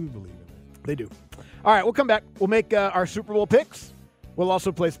 They believe in that. They do. All right, we'll come back. We'll make our Super Bowl picks. We'll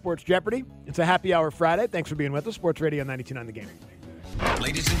also play Sports Jeopardy. It's a happy hour Friday. Thanks for being with us. Sports Radio 92.9 The Game.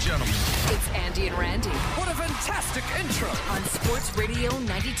 Ladies and gentlemen, it's Andy and Randy. What a fantastic intro. On Sports Radio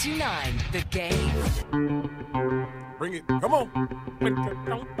 92.9 The Game. Bring it. Come on.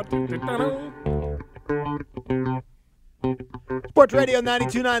 Sports Radio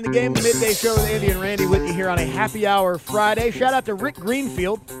 92.9 The Game, the midday show with Andy and Randy with you here on a happy hour Friday. Shout out to Rick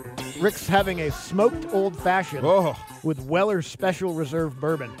Greenfield. Rick's having a smoked old-fashioned with Weller's Special Reserve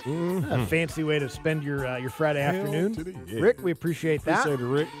Bourbon. Mm-hmm. A fancy way to spend your Friday afternoon. Rick, we appreciate that. Appreciate it,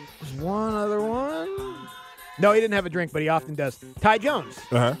 Rick. There's one other one. No, he didn't have a drink, but he often does. Ty Jones.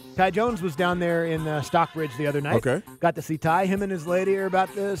 Uh-huh. Ty Jones was down there in Stockbridge the other night. Okay. Got to see Ty. Him and his lady are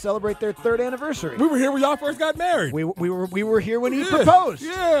about to celebrate their 3rd anniversary. We were here when y'all first got married. We were here when he proposed.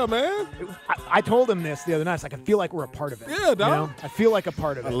 Yeah, man. I told him this the other night. It's like, I feel like we're a part of it. Yeah, dog. I feel like a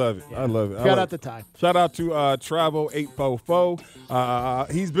part of it. I love it. Yeah. I love it. Shout out to Ty. Shout out to Travel 844.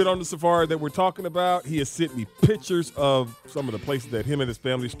 He's been on the safari that we're talking about. He has sent me pictures of some of the places that him and his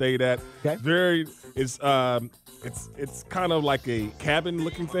family stayed at. Okay. It's kind of like a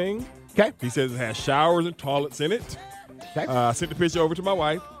cabin-looking thing. Okay. He says it has showers and toilets in it. Okay. I sent the picture over to my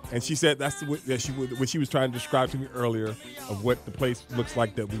wife, and she said that's what she was trying to describe to me earlier of what the place looks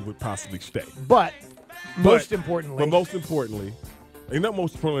like that we would possibly stay. But most importantly, ain't not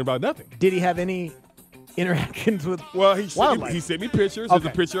most importantly about nothing. Did he have any interactions with wildlife? He sent me pictures. Okay.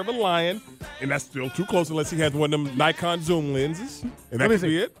 There's a picture of a lion, and that's still too close unless he has one of them Nikon zoom lenses, and that could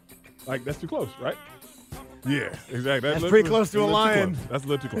be it. Like, that's too close, right? Yeah, exactly. That's pretty close to a lion. That's a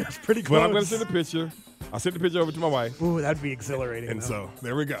little too close. That's pretty close. But I'm going to send a picture. I sent the picture over to my wife. Ooh, that'd be exhilarating. And so,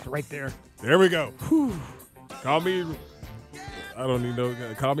 there we go. It's right there. There we go. Whew. Call me, I don't even know,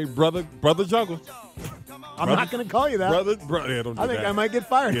 call me Brother Jungle. I'm not going to call you that. Brother, yeah, don't do I that. think I might get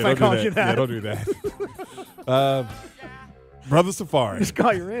fired if Yeah, I don't call do you that. Yeah, don't do that. Brother Safari. Just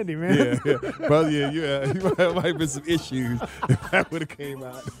call you Randy, man. Yeah. Brother, you might have been some issues if that would have came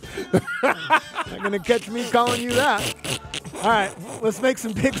out. Not going to catch me calling you that. All right, let's make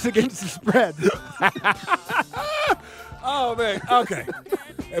some picks against the spread. Oh, man. Okay.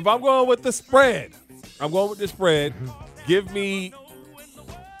 If I'm going with the spread, Give me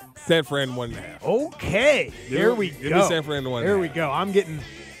San Fran 1.5. Okay. Here we Give go. me San Fran 1.5. Here we go. I'm getting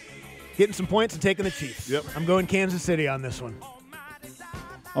some points and taking the Chiefs. Yep. I'm going Kansas City on this one.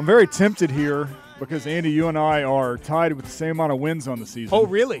 I'm very tempted here because, Andy, you and I are tied with the same amount of wins on the season. Oh,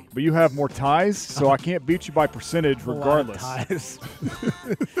 really? But you have more ties, so I can't beat you by percentage regardless. A lot of ties.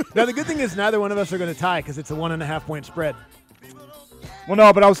 Now, the good thing is neither one of us are going to tie because it's a 1.5-point spread. Well,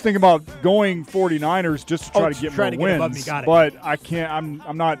 no, but I was thinking about going 49ers just to try to get more to wins. Get above me. Got it. But I can't.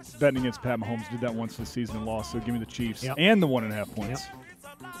 I'm not betting against Pat Mahomes. Did that once this season and lost. So give me the Chiefs and the 1.5 points. Yep.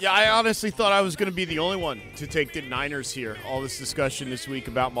 Yeah, I honestly thought I was going to be the only one to take the Niners here. All this discussion this week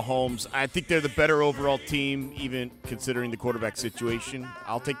about Mahomes. I think they're the better overall team, even considering the quarterback situation.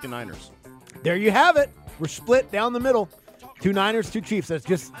 I'll take the Niners. There you have it. We're split down the middle. 2 Niners, 2 Chiefs. That's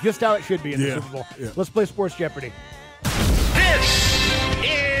just how it should be in the Super Bowl. Yeah. Let's play Sports Jeopardy.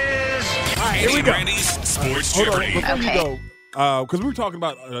 All right, here we go. Randy's Sports Hold Jeopardy. on, before you go, because we were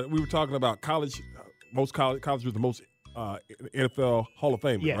talking about college. Most college was the most NFL Hall of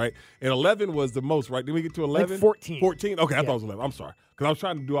Fame, Yeah. right? And 11 was the most, right? Did we get to 11? Like 14. 14? Okay, I thought it was 11. I'm sorry. Because I was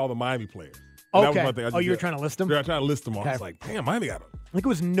trying to do all the Miami players. And that was Okay. one thing I just You were did. trying to list them? Yeah, I was trying to list them all. I Okay. was like, damn, Miami got them. I think it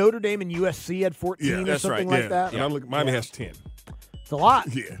was Notre Dame and USC had 14 or something like that. And I look, Miami has 10. It's a lot.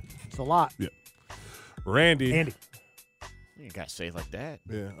 Yeah. It's a lot. Yeah. Randy. Andy. You got to say it like that.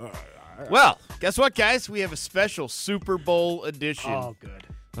 Yeah. Well, guess what, guys? We have a special Super Bowl edition Oh, good.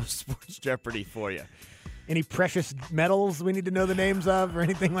 of Sports Jeopardy for you. Any precious metals we need to know the names of or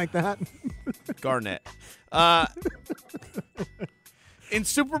anything like that? Garnett. In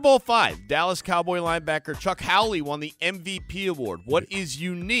Super Bowl V, Dallas Cowboy linebacker Chuck Howley won the MVP award. What is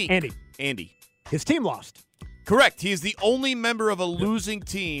unique? Andy. His team lost. Correct. He is the only member of a losing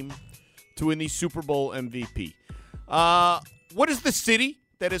team to win the Super Bowl MVP. What is the city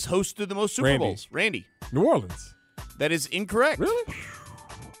that has hosted the most Super Randy. Bowls? Randy. New Orleans. That is incorrect. Really?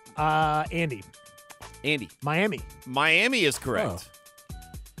 Andy. Miami. Miami is correct.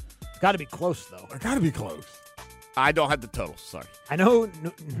 It's got to be close, though. It got to be close. I don't have the totals. Sorry. I know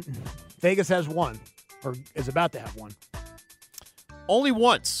Vegas has one, or is about to have one. Only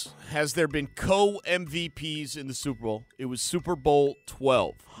once has there been co-MVPs in the Super Bowl. It was Super Bowl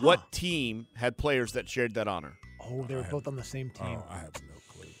 12. What team had players that shared that honor? Oh, they were both on the same team. Oh, I have no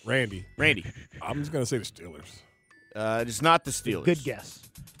clue. Randy. I'm just going to say the Steelers. It is not the Steelers. Good guess.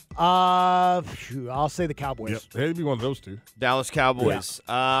 I'll say the Cowboys. Yep. It'd be one of those two. Dallas Cowboys.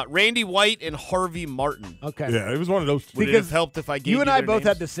 Randy White and Harvey Martin. Okay. Yeah, it was one of those two. Would it have helped if I gave you and I their both names?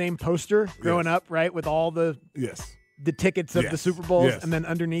 had the same poster growing up, right? With all the the tickets of the Super Bowls, and then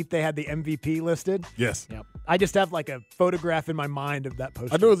underneath they had the MVP listed. Yes. Yep. I just have like a photograph in my mind of that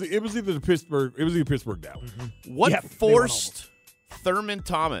poster. I know it was either Pittsburgh, Dallas. What Yeah, they won forced Thurman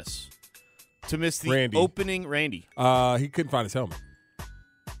Thomas to miss the Randy. opening? Randy. He couldn't find his helmet.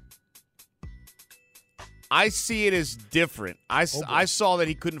 I see it as different. I saw that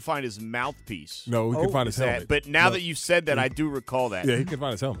he couldn't find his mouthpiece. No, he couldn't find his helmet. But now No. that you said that, I do recall that. Yeah, he couldn't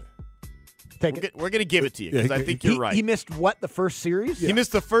find his helmet. We're going to give it to you because I think you're right. He missed what, the first series? He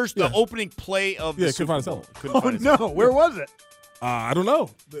missed the opening play of the Super Bowl. No, where was it? I don't know.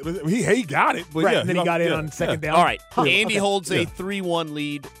 He got it, but right, yeah. and then he got in on second down. All right. Andy holds a 3-1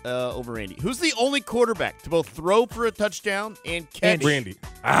 lead over Andy. Who's the only quarterback to both throw for a touchdown and catch? Randy.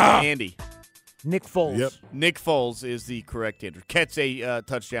 Andy. Nick Foles. Yep. Nick Foles is the correct answer. Catch a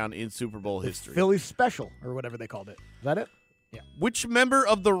touchdown in Super Bowl history. Philly special, or whatever they called it. Is that it? Yeah. Which member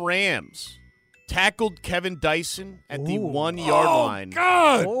of the Rams tackled Kevin Dyson at the 1 yard line?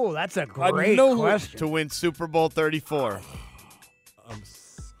 God! Oh, that's a great question. To win Super Bowl 34.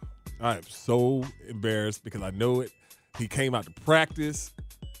 I'm so embarrassed because I know it. He came out to practice.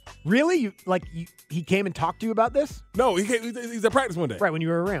 Really? He came and talked to you about this? No, he's at practice one day. Right, when you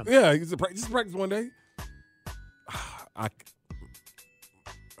were around. Yeah, he's at practice one day. I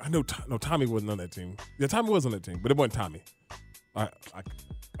know Tommy wasn't on that team. Yeah, Tommy was on that team, but it wasn't Tommy.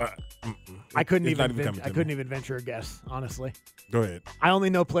 I couldn't even venture a guess, honestly. Go ahead. I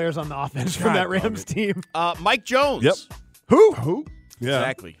only know players on the offense from that Rams team. Mike Jones. Yep. Who? Yeah.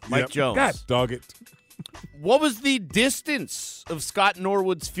 Exactly. Mike Jones. God, dog it. What was the distance of Scott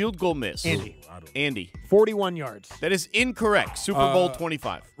Norwood's field goal miss? Andy. 41 yards. That is incorrect. Super Bowl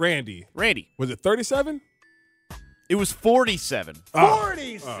 25. Randy. Was it 37? It was 47.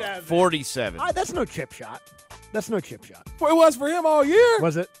 47. 47. That's no chip shot. Well, it was for him all year.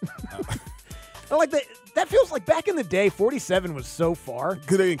 Was it? That feels like back in the day, 47 was so far.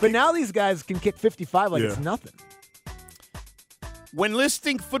 But now these guys can kick 55 like it's nothing. When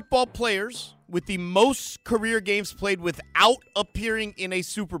listing football players with the most career games played without appearing in a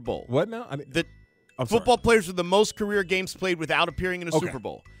Super Bowl. What now? Football players with the most career games played without appearing in a Super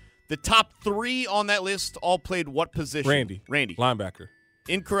Bowl. The top 3 on that list all played what position? Randy. Linebacker.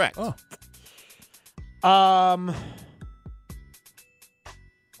 Incorrect.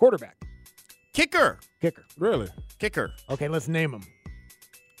 Quarterback. Kicker. Really? Kicker. Okay, let's name him.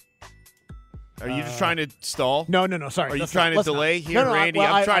 Are you just trying to stall? No, sorry. Are you trying to delay here, No, Randy?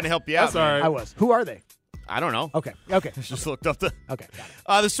 well, I'm trying to help you out. I was. Who are they? I don't know. Okay. Just looked up the. Okay,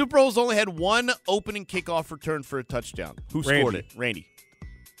 got it. The Super Bowl's only had one opening kickoff return for a touchdown. Who scored it? Randy.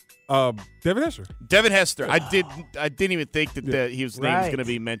 Devin Hester. Devin Hester. I didn't even think that his name was going to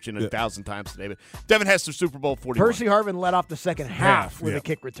be mentioned 1,000 times today. But Devin Hester, Super Bowl 41. Percy Harvin led off the second half with a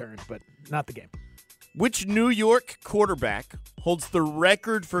kick return, but not the game. Which New York quarterback holds the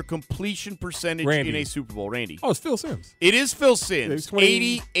record for completion percentage in a Super Bowl? Randy. Oh, it's Phil Simms. It is Phil Simms.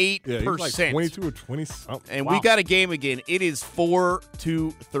 88%. Yeah, like 22 or 20 something. And we got a game again. It is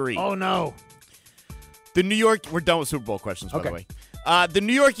 4-3. Oh, no. The New York – we're done with Super Bowl questions, by the way. The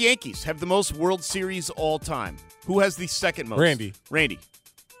New York Yankees have the most World Series all time. Who has the second most? Randy.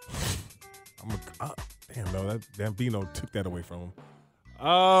 Damn, no, that Bambino took that away from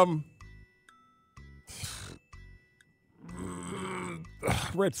him.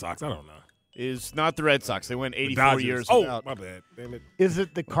 Red Sox, I don't know. Is not the Red Sox. They went 84 years without. Oh, my bad. Damn it. Is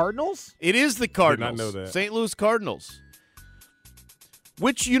it the Cardinals? It is the Cardinals. Did not know that. St. Louis Cardinals.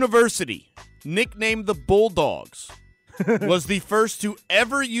 Which university, nicknamed the Bulldogs, was the first to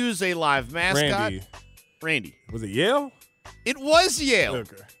ever use a live mascot? Randy. Was it Yale? It was Yale.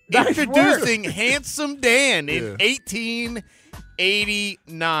 Okay. Introducing Handsome Dan in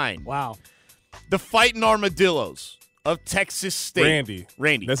 1889. Wow. The Fighting Armadillos of Texas State.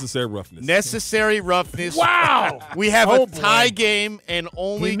 Randy. Necessary roughness. Necessary roughness. Wow. We have a tie game and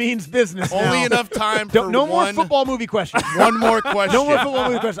He means business only now. enough time for no more football movie questions. One more question. No more football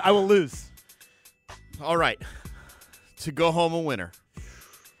movie questions. I will lose. All right. To go home a winner.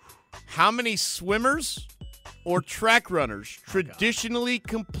 How many swimmers or track runners traditionally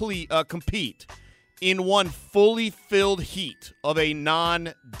compete in one fully filled heat of a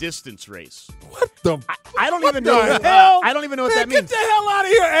non-distance race? What the? I don't even know. I don't even know what that means. Get the hell out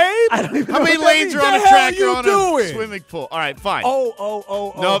of here, Abe. I don't even How know many what that lanes means. are on a What the track hell or you on doing? a swimming pool? All right, fine.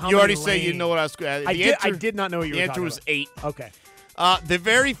 Oh. No, how you already many say you lanes? know what I was. I did not know what you were The answer talking was about. 8. Okay. The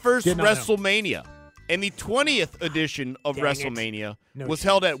very first Did not know. WrestleMania and the 20th edition of Dang it. WrestleMania No was chance.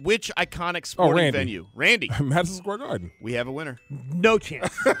 held at which iconic sporting Randy. venue? Randy. Madison Square Garden. We have a winner. No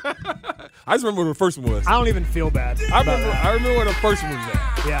chance. I just remember what the first one was. I don't even feel bad. I remember where the first one was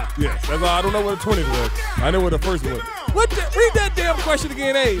at. Yeah. Yes. That's all. I don't know what the 20th was. I know where the first one was. Read that damn question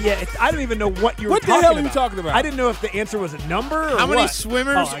again, Abe. Yeah, I don't even know what you were What the talking hell about. are you talking about? I didn't know if the answer was a number or How many what.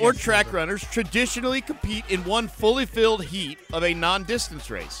 swimmers Oh, I or guess track runners traditionally compete in one fully filled heat of a non-distance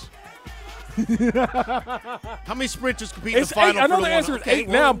race? How many sprinters compete in It's the final? 8. I know for the one? answer is Okay, 8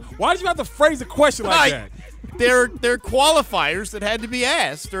 now. Why did you have to phrase a question like that? They're qualifiers that had to be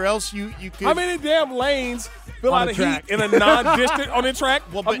asked, or else you could. How many damn lanes Feel on out a of track. heat in a non-distant on a track.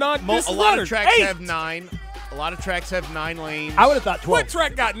 Well, a but non-distant a lot runner. of tracks 8. have 9. A lot of tracks have 9 lanes. I would have thought 12. What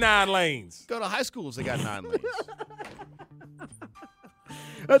track got 9 lanes? Go to high schools, they got 9 lanes.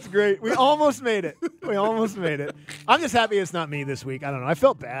 That's great. We almost made it. We almost made it. I'm just happy it's not me this week. I don't know. I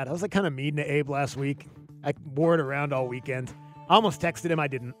felt bad. I was like kind of mean to Abe last week. I wore it around all weekend. I almost texted him. I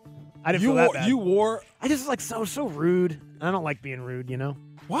didn't. I didn't feel that bad. You wore. I just was like so rude. I don't like being rude, you know?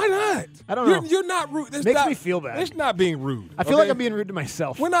 Why not? I don't know. You're not rude. That's Makes not, me feel bad. It's not being rude. I feel like I'm being rude to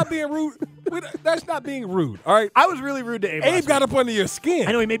myself. We're not being rude. That's not being rude. All right. I was really rude to Abe. Abe got up under your skin.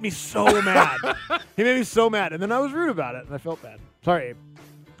 I know. He made me so mad. He made me so mad. And then I was rude about it, and I felt bad. Sorry, Abe.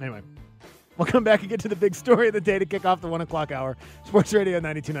 Anyway, we'll come back and get to the big story of the day to kick off the 1 o'clock hour. Sports Radio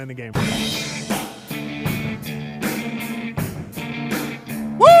 92.9 The Game.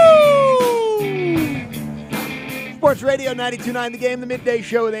 Sports Radio 92.9 The Game, the midday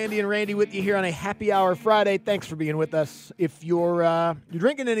show with Andy and Randy with you here on a happy hour Friday. Thanks for being with us. If you're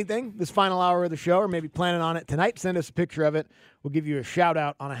drinking anything this final hour of the show or maybe planning on it tonight, send us a picture of it. We'll give you a shout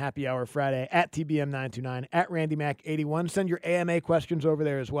out on a happy hour Friday at TBM929, at RandyMac81. Send your AMA questions over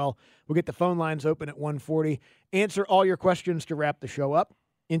there as well. We'll get the phone lines open at 1:40. Answer all your questions to wrap the show up.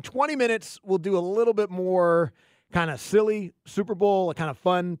 In 20 minutes, we'll do a little bit more kind of silly Super Bowl, kind of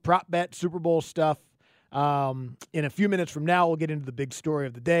fun prop bet Super Bowl stuff. In a few minutes from now, we'll get into the big story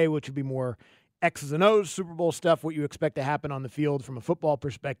of the day, which will be more X's and O's Super Bowl stuff, what you expect to happen on the field from a football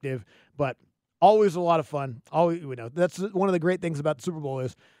perspective. But always a lot of fun. Always, that's one of the great things about the Super Bowl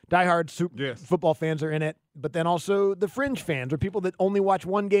is diehard football fans are in it, but then also the fringe fans or people that only watch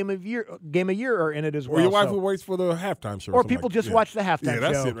one game a year are in it as well. Or your wife who waits for the halftime show. Or people just watch the halftime show.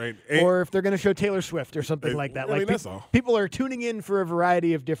 Yeah, that's it, right? Or if they're going to show Taylor Swift or something like that. That's all. People are tuning in for a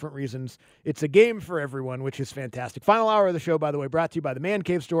variety of different reasons. It's a game for everyone, which is fantastic. Final hour of the show, by the way, brought to you by the Man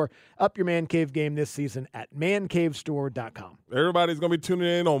Cave Store. Up your Man Cave game this season at mancavestore.com. Everybody's going to be tuning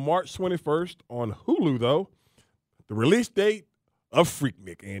in on March 21st on Hulu, though. The release date of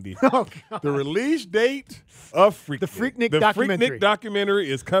Freaknik, Andy. Oh, God. The release date of Freaknik. The Freaknik the documentary. Freaknik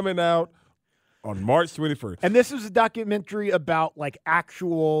documentary is coming out on March 21st. And this is a documentary about, like,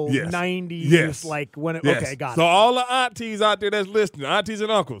 actual 90s, like, when it, okay, got So it. all the aunties out there that's listening, aunties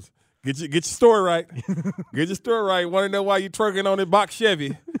and uncles, get your story right. Get your story right. Want to know why you twerking on the box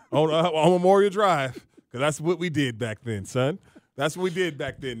Chevy on Memorial Drive? Because that's what we did back then, son. That's what we did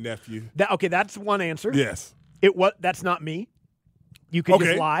back then, nephew. Okay, that's one answer. Yes. That's not me. You can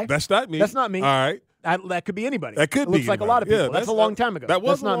just lie. That's not me. That's not me. All right. That could be anybody. That could it be looks like a anybody. lot of people. Yeah, that's a long time ago. That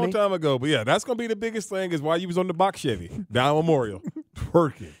was that's a long me. time ago. But, yeah, that's going to be the biggest thing is why you was on the box Chevy down Memorial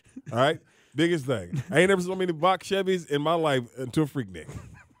twerking. All right? Biggest thing. I ain't never so many box Chevys in my life until Freaknik.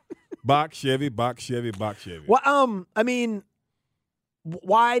 Box Chevy, box Chevy, box Chevy. Well, I mean,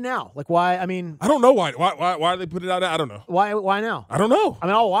 why now? Like, why? I mean, I don't know why. Why they put it out there? I don't know. Why now? I don't know. I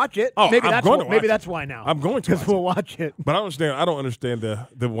mean, I'll watch it. Oh, maybe I'm that's going to watch maybe it. that's why now. I'm going to because we'll watch it. But I don't understand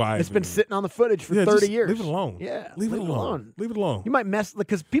the why. It's been sitting on the footage for 30 just years. Leave it alone. Yeah, leave it alone. Leave it alone. You might mess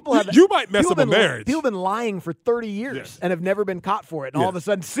because people have. You might mess up a marriage. People have been lying for 30 years and have never been caught for it. And all of a Yes.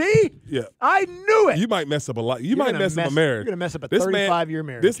 sudden, see, I knew it. You might mess up a lot. You You're might gonna mess up a mess- marriage. you're gonna mess up a This 35-year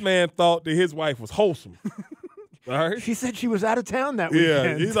marriage. This man thought that his wife was wholesome. All right. She said she was out of town that Yeah,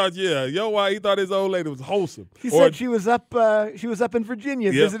 weekend. he thought. Yeah, your wife. He thought his old lady was wholesome. She said she was up. She was up in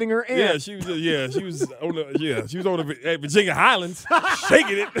Virginia Yep. visiting her aunt. Yeah, she was. Yeah, she was on the. Yeah, she was on the at Virginia Highlands,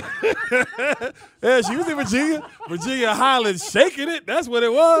 shaking it. Yeah, she was in Virginia Highlands, shaking it. That's what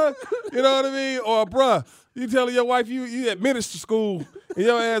it was. You know what I mean? Or bruh, you telling your wife you at minister school and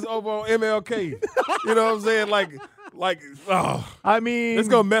your ass over on MLK. You know what I'm saying? Like, oh, I mean, it's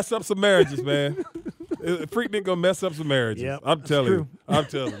gonna mess up some marriages, man. Freaknik gonna mess up some marriages. Yep, I'm telling true. you. I'm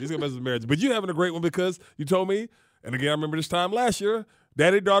telling you. He's gonna mess up some marriages. But you having a great one because you told me, and again, I remember this time last year,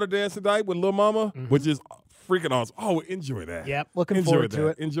 daddy-daughter dance tonight with Lil Mama, which is freaking awesome. Oh, enjoy that. Yep, looking forward to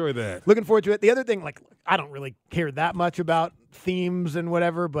it. Enjoy that. Looking forward to it. The other thing, like, I don't really care that much about themes and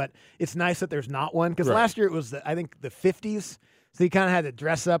whatever, but it's nice that there's not one because Right. last year it was, I think, the 50s, so you kind of had to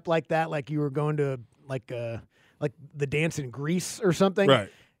dress up like that, like you were going to like the dance in Greece or something.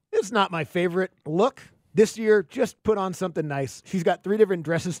 Right. It's not my favorite look. This year, just put on something nice. She's got 3 different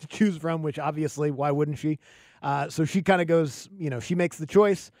dresses to choose from, which obviously, why wouldn't she? So she kind of goes, she makes the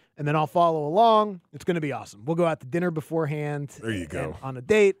choice, and then I'll follow along. It's going to be awesome. We'll go out to dinner beforehand. There you go. and on a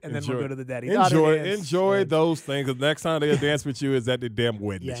date, and then we'll go to the daddy-daughter dance. Enjoy those things. Because next time they'll dance with you is at the damn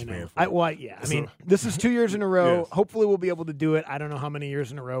wedding. Yeah, that I you know. paying for. I mean, this is 2 years in a row. Yes. Hopefully, we'll be able to do it. I don't know how many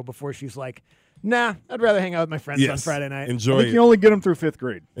years in a row before she's like, Nah, I'd rather hang out with my friends on Friday night. Enjoy I think it. you only get them through 5th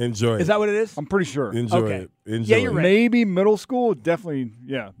grade. Enjoy it. Is that what it is? I'm pretty sure. Enjoy Okay. it. Enjoy Yeah, you're it. right. Maybe middle school, definitely.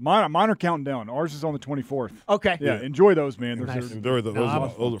 Yeah, mine are counting down. Ours is on the 24th. Okay. Yeah, enjoy those, man. Nice. Enjoy those.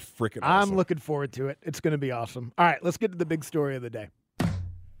 No, Those are freaking I'm awesome. looking forward to it. It's going to be awesome. All right, let's get to the big story of the day.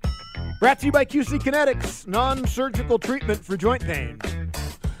 Brought to you by QC Kinetics, non-surgical treatment for joint pain.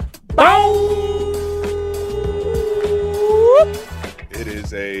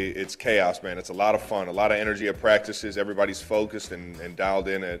 It's chaos, man. It's a lot of fun, a lot of energy at practices. Everybody's focused and dialed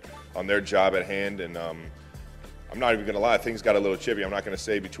in on their job at hand. And I'm not even going to lie, things got a little chippy. I'm not going to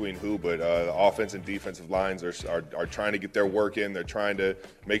say between who, but the offense and defensive lines are trying to get their work in. They're trying to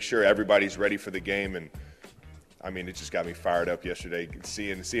make sure everybody's ready for the game. And I mean, it just got me fired up yesterday,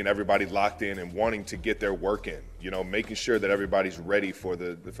 seeing everybody locked in and wanting to get their work in. You know, making sure that everybody's ready for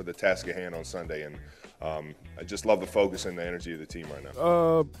the task at hand on Sunday. And I just love the focus and the energy of the team right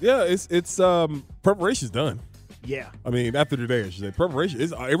now. It's preparation's done. Yeah. I mean, after today, I should say, preparation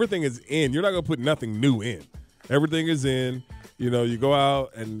is everything is in. You're not gonna put nothing new in. Everything is in. You know, you go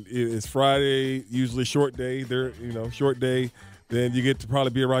out and it's Friday, usually short day. Short day. Then you get to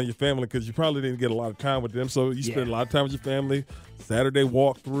probably be around your family because you probably didn't get a lot of time with them. So you spend a lot of time with your family. Saturday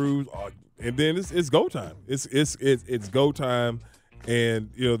walkthroughs, and then it's go time. It's go time,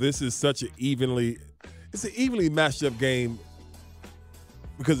 and this is such an evenly matched up game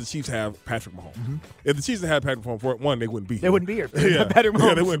because the Chiefs have Patrick Mahomes. Mm-hmm. If the Chiefs didn't have Patrick Mahomes, for one, they wouldn't be here. They wouldn't be here. Patrick Mahomes.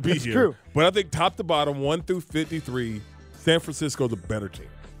 Yeah, they wouldn't be That's here. True. But I think top to bottom, 1 through 53, San Francisco's a better team.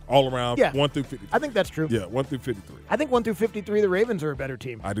 All around, 1 through 53. I think that's true. Yeah, 1 through 53. I think 1 through 53, the Ravens are a better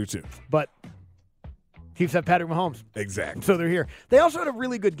team. I do too. But Chiefs have Patrick Mahomes. Exactly. So they're here. They also had a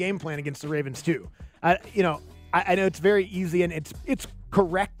really good game plan against the Ravens too. I know it's very easy and it's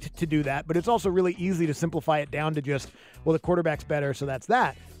correct to do that, but it's also really easy to simplify it down to just, well, the quarterback's better, so that's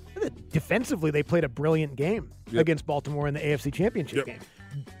that. Defensively, they played a brilliant game against Baltimore in the AFC Championship game.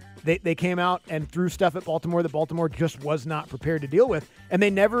 They came out and threw stuff at Baltimore that Baltimore just was not prepared to deal with, and they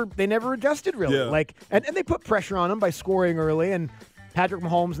never adjusted really. Yeah. And they put pressure on them by scoring early, and Patrick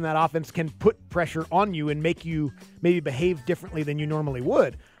Mahomes and that offense can put pressure on you and make you maybe behave differently than you normally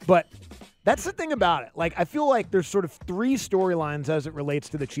would. But that's the thing about it. Like, I feel like there's sort of 3 storylines as it relates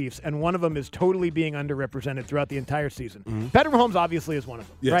to the Chiefs, and one of them is totally being underrepresented throughout the entire season. Mm-hmm. Patrick Mahomes obviously is one of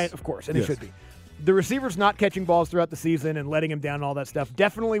them, right? Of course, and he should be. The receivers not catching balls throughout the season and letting him down and all that stuff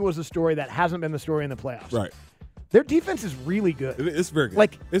definitely was a story that hasn't been the story in the playoffs. Right. Their defense is really good. It's very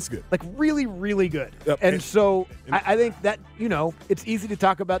good. It's good. Really, really good. Yep. And so I think that, it's easy to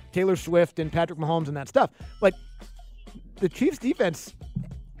talk about Taylor Swift and Patrick Mahomes and that stuff. Like, the Chiefs defense,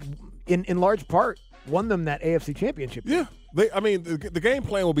 in large part, won them that AFC Championship. Yeah. The game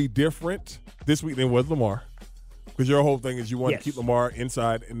plan will be different this week than it was Lamar. Because your whole thing is you want to keep Lamar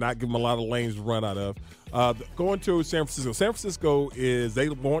inside and not give him a lot of lanes to run out of. Going to San Francisco. San Francisco they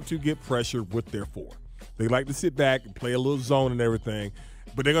want to get pressure with their 4. They like to sit back and play a little zone and everything,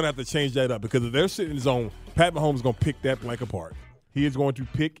 but they're going to have to change that up because if they're sitting in zone, Pat Mahomes is going to pick that blank apart. He is going to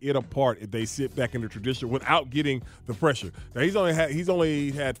pick it apart if they sit back in the tradition without getting the pressure. Now he's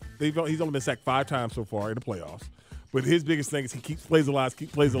only been sacked 5 times so far in the playoffs, but his biggest thing is he keeps plays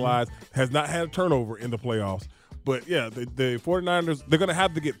alive, has not had a turnover in the playoffs. But, yeah, the 49ers, they're going to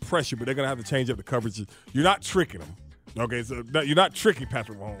have to get pressure, but they're going to have to change up the coverage. You're not tricking them. Okay, so you're not tricking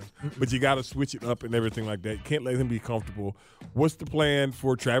Patrick Mahomes, but you got to switch it up and everything like that. You can't let him be comfortable. What's the plan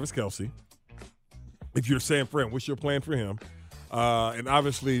for Travis Kelce? If you're San Fran, what's your plan for him? And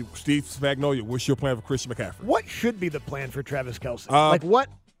obviously, Steve Spagnuolo, what's your plan for Christian McCaffrey? What should be the plan for Travis Kelce?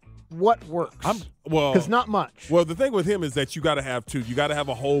 What works? Because not much. Well, the thing with him is that you got to have 2. You got to have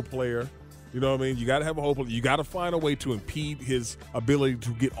a whole player. You know what I mean? You got to have a whole player. You got to find a way to impede his ability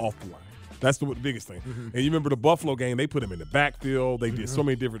to get off the line. That's the biggest thing. Mm-hmm. And you remember the Buffalo game, they put him in the backfield. They did so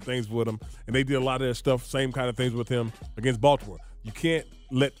many different things with him. And they did a lot of that stuff, same kind of things with him against Baltimore. You can't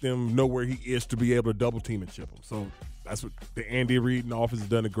let them know where he is to be able to double team and chip him. So that's what the Andy Reid and the offense has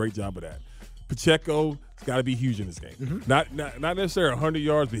done a great job of that. Pacheco's got to be huge in this game. Mm-hmm. Not necessarily 100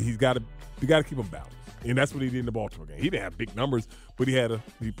 yards, but you got to keep him balanced. And that's what he did in the Baltimore game. He didn't have big numbers, but he had a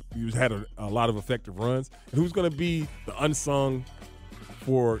lot of effective runs. And who's going to be the unsung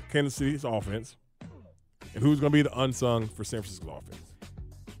for Kansas City's offense? And who's going to be the unsung for San Francisco's offense?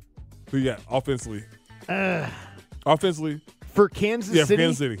 Who you got offensively? Offensively? For Kansas City? Yeah, for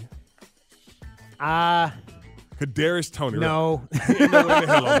Kansas City. Kadarius Toney. No. Ain't no way in the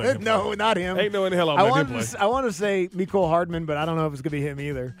hell I'm letting him No, not him. Ain't no way in the hell I'm letting him play. I want to say Mecole Hardman, but I don't know if it's going to be him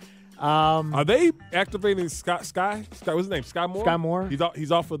either. Are they activating Sky? What's his name? Sky Moore. Sky Moore.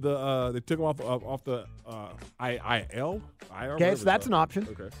 He's off of the. They took him off the IL. Okay, so that's an option.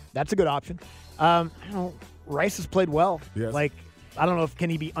 Okay, that's a good option. I don't know. Rice has played well. Yes. Like, I don't know if can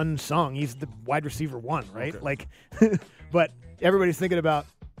he be unsung. He's the wide receiver 1, right? Okay. Like, but everybody's thinking about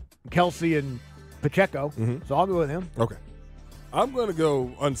Kelsey and Pacheco, so I'll go with him. Okay, I'm gonna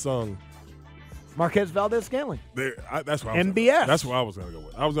go unsung. Marquez Valdez-Scantling. That's what MVS. That's what I was going to go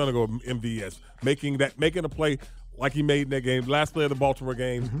with. I was going to go with MVS, making a play like he made in that game, last play of the Baltimore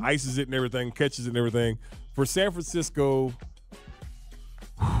game, ices it and everything, catches it and everything. For San Francisco,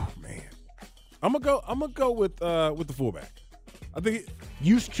 man, I'm gonna go with the fullback. I think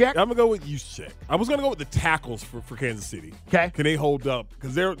Juszczyk. I'm gonna go with Juszczyk. I was gonna go with the tackles for Kansas City. Okay, can they hold up?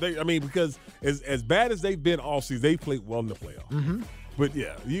 Because because as bad as they've been all season, they played well in the playoffs. But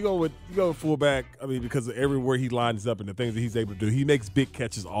yeah, you go with fullback. I mean, because of everywhere he lines up and the things that he's able to do, he makes big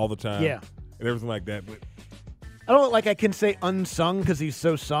catches all the time. Yeah, and everything like that. But I don't I can say unsung because he's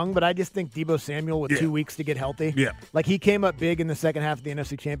so sung, but I just think Deebo Samuel with 2 weeks to get healthy. Yeah, like he came up big in the second half of the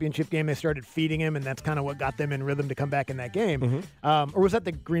NFC Championship game. They started feeding him, and that's kind of what got them in rhythm to come back in that game. Or was that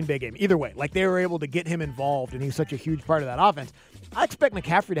the Green Bay game? Either way, like they were able to get him involved, and he's such a huge part of that offense. I expect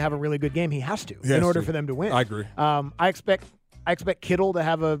McCaffrey to have a really good game. He has to in order for them to win. I agree. I expect Kittle to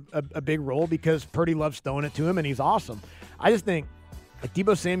have a big role because Purdy loves throwing it to him, and he's awesome. I just think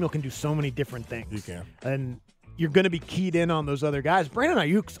Deebo Samuel can do so many different things. He can. And you're going to be keyed in on those other guys. Brandon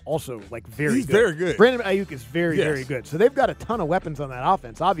Ayuk's also He's very good. Brandon Ayuk is very, very good. So they've got a ton of weapons on that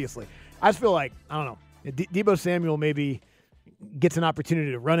offense, obviously. I just feel like, I don't know, Deebo Samuel maybe gets an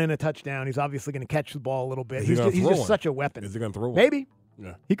opportunity to run in a touchdown. He's obviously going to catch the ball a little bit. He's just such a weapon. Is he going to throw one? Maybe.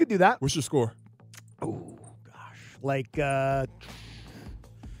 Yeah. He could do that. What's your score? Oh, like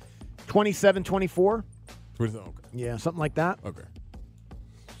 27-24. Okay. Yeah, something like that. Okay.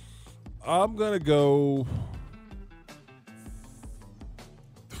 I'm going to go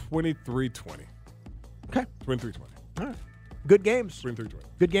 23-20. Okay. 23-20. All right. Good games. 23-20.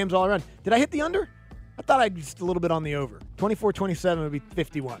 Good games all around. Did I hit the under? I thought I'd just a little bit on the over. 24-27 would be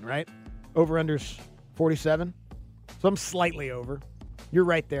 51, right? Over-under's 47. So I'm slightly over. You're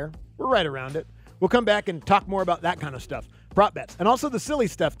right there. We're right around it. We'll come back and talk more about that kind of stuff. Prop bets. And also the silly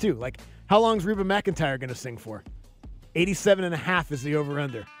stuff, too. Like, how long is Reba McEntire going to sing for? 87.5 is the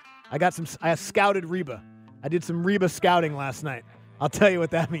over-under. I scouted Reba. I did some Reba scouting last night. I'll tell you what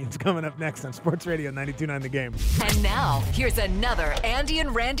that means coming up next on Sports Radio 92.9 The Game. And now, here's another Andy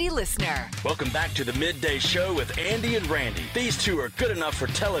and Randy listener. Welcome back to the Midday Show with Andy and Randy. These two are good enough for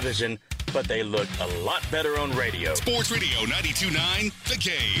television, but they look a lot better on radio. Sports Radio 92.9 The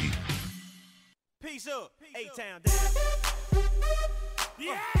Game. Peace up, A-Town down.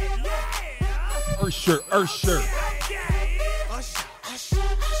 Yeah. Usher.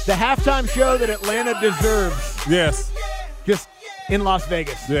 The halftime show that Atlanta deserves. Yes. Just in Las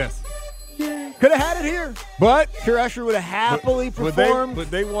Vegas. Yes. Could have had it here. But sure, Usher would have happily performed.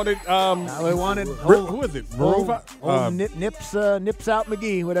 But they wanted they wanted who is it? Nips Out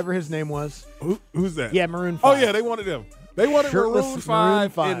McGee, whatever his name was. Who's that? Yeah, Maroon 5. Oh yeah, they wanted them. They wanted Shirtless Maroon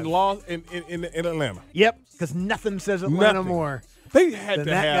 5 Maroon 5. in Atlanta. Yep, because nothing says Atlanta more. They had than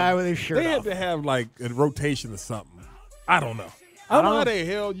to that have guy with his shirt They had off. to have like a rotation or something. I don't know. I don't know how the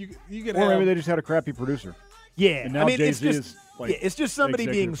hell you can Or have. maybe they just had a crappy producer. Yeah, And now I mean, Jay-Z it's just is like it's just somebody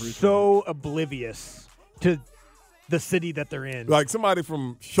being executive producer. so oblivious to the city that they're in. Like somebody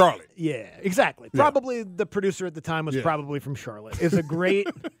from Charlotte. Yeah, exactly. Yeah. Probably the producer at the time was Yeah. probably from Charlotte. It's a great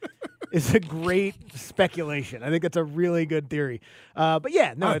it's a great speculation. I think it's a really good theory. But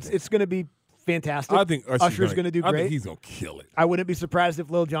yeah, no, it's going to be fantastic. I think Usher's going to do great. I think he's going to kill it. I wouldn't be surprised if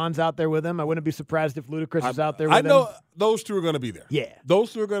Lil Jon's out there with him. I wouldn't be surprised if Ludacris is out there with him. I know those two are going to be there. Yeah.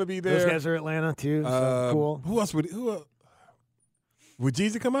 Those two are going to be there. Those guys are Atlanta too. So cool. Who else would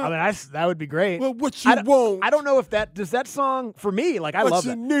Jeezy come out? I mean, that would be great. Well, what you want? I don't know if does that song for me. Like, I What love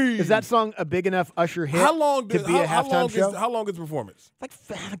you it. need? Is that song a big enough Usher hit? How long to be a halftime show? How long is the performance? Like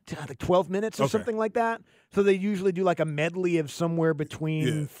 12 minutes or something like that. So they usually do like a medley of somewhere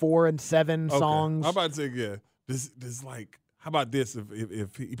between 4 and 7 songs. I'm about to say, yeah. This like, how about this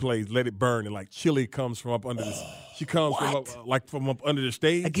if he plays "Let It Burn" and like Chili comes from up under this? She comes from up under the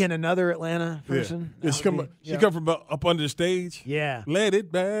stage. Again, another Atlanta person. Yeah. She come from up under the stage. Yeah. Let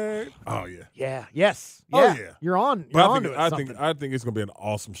it burn. Oh yeah. Yeah. Yes. Oh Yeah. yeah. You're on. But You're on to it. I think it's gonna be an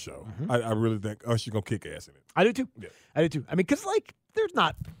awesome show. I really think Usher's gonna kick ass in it. I do too. Yeah. I do too. I mean, because like there's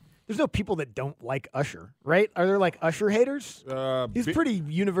no people that don't like Usher, right? Are there like Usher haters? He's pretty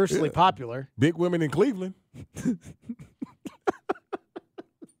universally popular. Big women in Cleveland.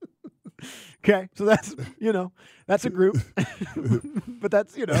 Okay, so that's that's a group, but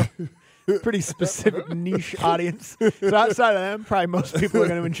that's pretty specific niche audience. So outside of them, probably most people are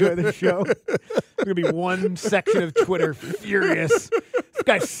going to enjoy the show. There's going to be one section of Twitter furious. This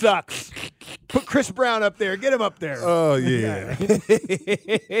guy sucks. Put Chris Brown up there. Get him up there. Oh yeah.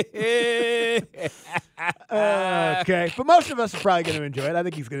 Okay, but most of us are probably going to enjoy it. I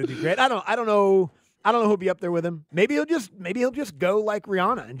think he's going to do great. I don't know who'll be up there with him. Maybe he'll just go like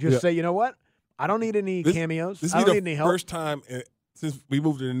Rihanna and just say, you know what? I don't need any cameos. This I is don't need any the help. first time since we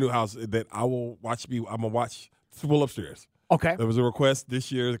moved to the new house that I will watch. I'm gonna watch Super Bowl upstairs. Okay. There was a request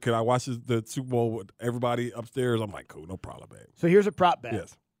this year. Can I watch the Super Bowl with everybody upstairs? I'm like, cool, no problem, babe. So here's a prop bet.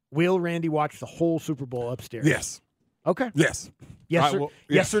 Yes. Will Randy watch the whole Super Bowl upstairs? Yes. Okay. Yes. Yes or,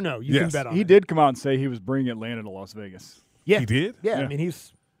 yes or no? You can bet on He it. did come out and say he was bringing Atlanta to Las Vegas. Yeah. He did? Yeah. I mean,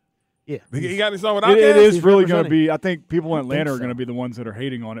 he's. Yeah. He got his own with It Outkast? is He's really going to representing. be. I think people in Atlanta think are going to so. be the ones that are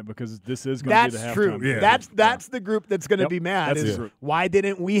hating on it because this is going to be the That's halftime. true. Yeah. That's the group that's going to Yep. be mad. That's Is the group. why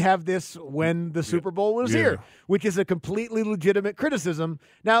didn't we have this when the Super Bowl was here? Which is a completely legitimate criticism.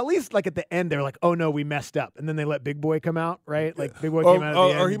 Now, at least like at the end, they're like, "Oh no, we messed up," and then they let Big Boy come out, right? Like Big Boy came out. At the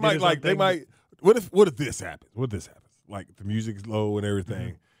end Or he and did might his like own they thing. might. What if this happens? What if this happens? Like the music's low and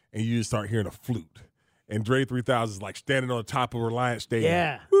everything, and you just start hearing a flute, and Dre 3000 is like standing on the top of Reliance Stadium.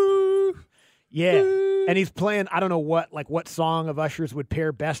 Yeah. Yeah. And he's playing, I don't know what song of Usher's would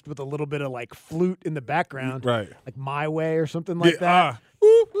pair best with a little bit of like flute in the background. Right. Like My Way or something like that.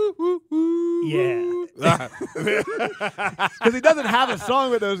 Yeah. Because he doesn't have a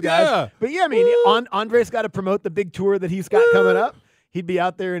song with those guys. Yeah. But yeah, I mean, Andre's got to promote the big tour that he's got coming up. He'd be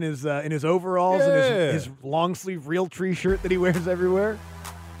out there in his overalls and his long sleeve Real Tree shirt that he wears everywhere.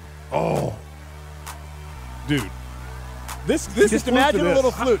 Oh, dude, this Just is imagine this. a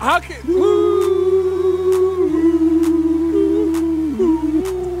little flute. How can?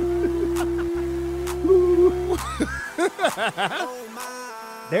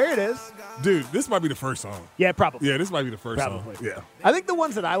 There it is. Dude, this might be the first song. Yeah, probably. Yeah, this might be the first Probably. song. Yeah. I think the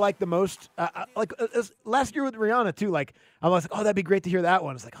ones that I like the most, last year with Rihanna too. Like I was like, oh, that'd be great to hear that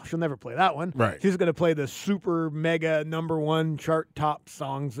one. It's like, oh, she'll never play that one. Right. She's going to play the super mega #1 chart top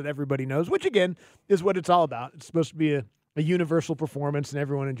songs that everybody knows, which again is what it's all about. It's supposed to be a universal performance and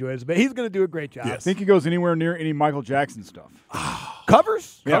everyone enjoys it. But he's going to do a great job. I think he goes anywhere near any Michael Jackson stuff.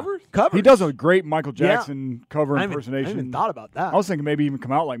 Covers? Yeah. Covers. He does a great Michael Jackson cover I haven't impersonation. even thought about that. I was thinking maybe even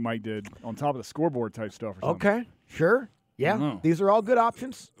come out like Mike did on top of the scoreboard type stuff or something. Okay, sure. Yeah, these are all good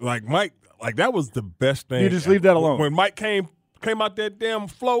options. Like Mike, like that was the best thing. You just leave that alone. When Mike came out that damn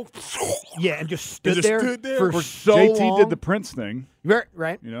flow. Yeah, and just He stood, just there, stood there. for Or so JT long. did the Prince thing.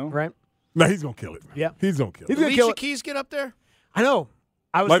 Right. You know? Right. No, he's gonna kill it. Yeah. He's gonna kill He's it. gonna kill Alicia it. Keys get up there? I know.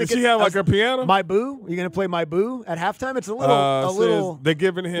 I was Like, does thinking, she have I like was- a piano? My Boo? Are you going to play My Boo at halftime? It's a little, they're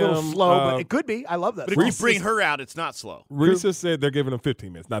giving him little slow, but it could be. I love that. But if song. you bring her out, it's not slow. Risa said they're giving him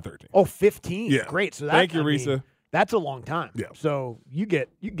 15 minutes, not 13. Oh, 15. Yeah. Great. So that, Thank you, I mean, Risa. that's a long time. Yeah. So you get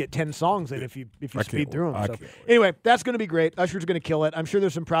 10 songs in if you I can't speed through wait. them. I So can't wait. anyway, that's going to be great. Usher's going to kill it. I'm sure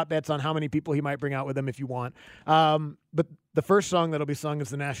there's some prop bets on how many people he might bring out with him if you want. But the first song that'll be sung is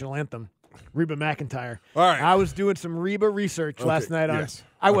the national anthem. Reba McEntire. All right. I was doing some Reba research last night on. yes.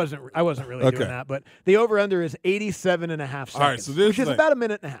 I wasn't really Okay. doing that, but the over under is 87.5 seconds, All right, so this which is thing- about a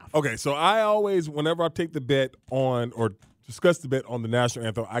minute and a half. Okay, so I always, whenever I take the bet on or discuss the bet on the national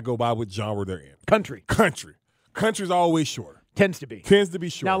anthem, I go by what genre they're in. Country Country's always short. tends to be. Tends to be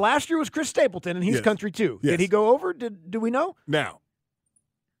short. Now last year was Chris Stapleton, and he's Yes. country too. Yes. Did he go over? Do we know? Now,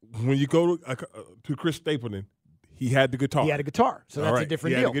 when you go to Chris Stapleton, he had the guitar. He had a guitar, so All that's right. a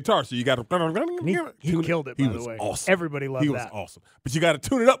different he deal. had a guitar, so you got to. He killed it, by He the was way. awesome. Everybody loved He was that. awesome, but you got to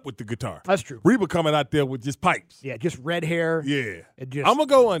tune it up with the guitar. That's true. Reba coming out there with just pipes. Yeah, just red hair. Yeah, It just- I'm gonna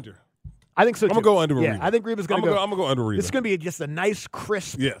go under. I think so too. I'm gonna go under Yeah, Reba. I think Reba's going to go. I'm gonna go under Reba. This is going to be just a nice,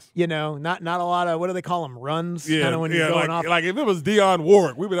 crisp. Yes. Not a lot of what do they call them? Runs. Yeah, Kind of when you're going like, off. like if it was Dionne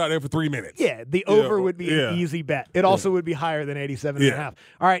Warwick, we've been out there for 3 minutes. Yeah, the Yeah, over would be yeah. an easy bet. It also would be higher than 87.5.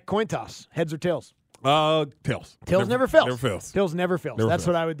 All right, coin toss. Heads or tails? Tails. Tails never fails. Never fails. Tails never fails. Never That's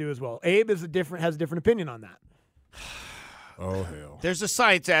fails. what I would do as well. Abe has a different opinion on that. Oh hell. There's a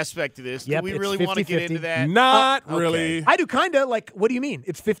science aspect to this. Yep, Do we it's really want to get 50-50. into that? Not Okay. really. I do kind of. Like, what do you mean?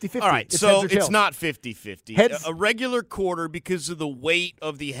 It's 50-50. All right, It's so heads or it's tails. not 50-50. Heads- A regular quarter, because of the weight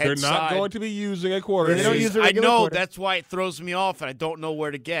of the head They're not side. going to be using a quarter. They don't use a I regular know. quarter. That's why it throws me off, and I don't know where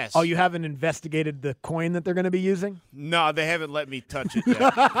to guess. Oh, you haven't investigated the coin that they're going to be using? No, they haven't let me touch it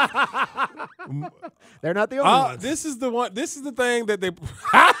yet. They're not the only ones. This is the one. This is the thing that they.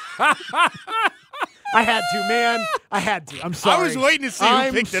 I had to, man. I had to. I'm sorry. I was waiting to see who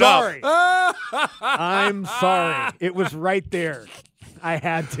I'm picked sorry. it up. I'm sorry. It was right there. I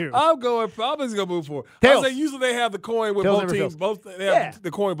had to. I'm just gonna move forward. Tails. I say usually they have the coin with Tails both never teams. fails. They have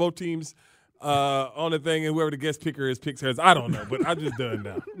the coin both teams on the thing, and whoever the guest picker is picks heads. I don't know, but I'm just done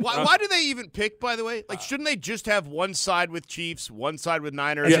now. Why do they even pick, by the way? Like, shouldn't they just have one side with Chiefs, one side with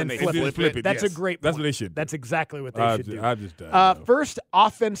Niners, and they flip it? That's a great point. That's what they should do. That's exactly what they should do. I just done. First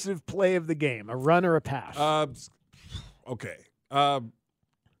offensive play of the game, a run or a pass? Okay.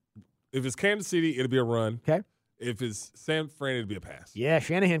 If it's Kansas City, it'll be a run. Okay. If it's San Fran, it'll be a pass. Yeah,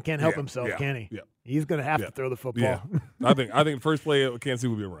 Shanahan can't help himself, can he? Yeah. He's going to have to throw the football. Yeah. I think the first play of Kansas City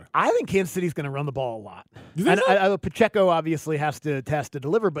will be a run. I think Kansas City's going to run the ball a lot. You think so? Pacheco obviously has to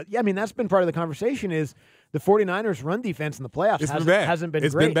deliver, but I mean that's been part of the conversation. Is the 49ers' run defense in the playoffs hasn't been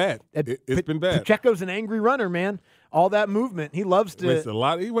It's great. been bad. It's been bad. Pacheco's an angry runner, man. All that movement, he loves to.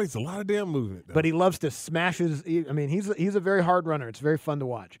 He wastes a lot of damn movement, though. But he loves to smash his. I mean, he's a very hard runner. It's very fun to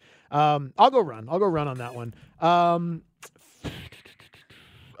watch. I'll go run on that one.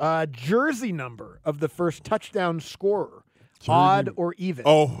 Jersey number of the first touchdown scorer, odd or even?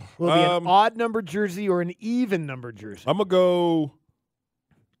 Oh, will it be an odd number jersey or an even number jersey? I'm gonna go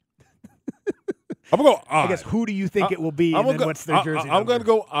odd. I guess who do you think it will be? And then what's their jersey? I'm gonna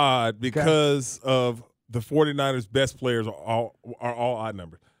go odd because of the 49ers' best players are all odd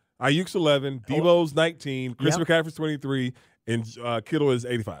numbers. Ayuk's 11, Debo's 19, Chris McCaffrey's 23, and Kittle is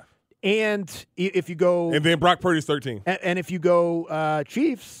 85. And if you go, and then Brock Purdy's 13. And if you go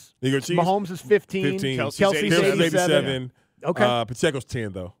Chiefs, Mahomes is 15. Kelsey's 87. Okay. Pacheco's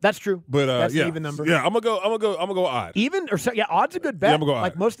 10 though. That's true. But that's an even number. Yeah, I'm gonna go odd. Even or odd's a good bet. Yeah, I'm gonna go odd.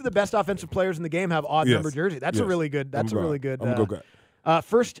 Like most of the best offensive players in the game have odd number jersey. That's a really good. That's a really good. I'm gonna go odd.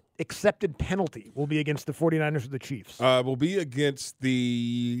 First accepted penalty will be against the 49ers or the Chiefs. Will be against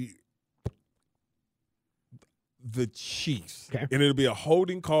the Chiefs. Okay. And it'll be a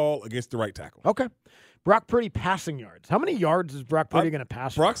holding call against the right tackle. Okay. Brock Purdy passing yards. How many yards is Brock Purdy going to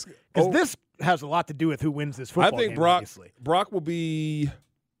pass? Because this has a lot to do with who wins this football game. I think obviously. Brock will be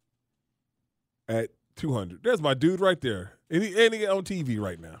at 200. There's my dude right there. And he on TV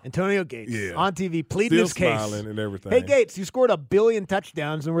right now. Antonio Gates. Yeah. On TV, pleading his case. Smiling and everything. Hey, Gates, you scored 1 billion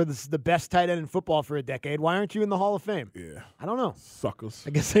touchdowns and were the best tight end in football for a decade. Why aren't you in the Hall of Fame? Yeah. I don't know. Suckers.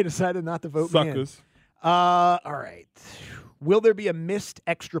 I guess they decided not to vote me in. Suckers. All right. Will there be a missed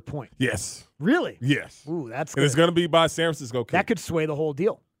extra point? Yes. Really? Yes. Ooh, that's and it's going to be by San Francisco kicker. That could sway the whole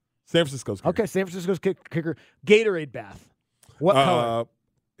deal. San Francisco's kicker. Okay, San Francisco's kicker. Gatorade bath. What color?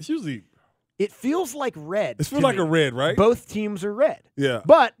 It's usually. It feels like red. It feels like a red, right? Both teams are red. Yeah.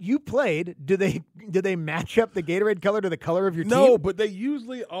 But you played. Do they match up the Gatorade color to the color of your team? No, but they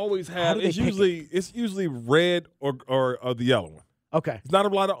usually always have. It's usually red or the yellow one. Okay. It's not a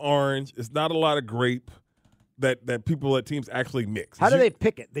lot of orange. It's not a lot of grape that people at teams actually mix. How do they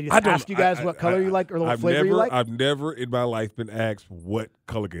pick it? They just ask you guys what color you like or what flavor you like? I've never in my life been asked what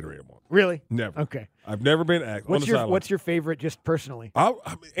color Gatorade I want. Really? Never. Okay. I've never been asked. What's your favorite just personally?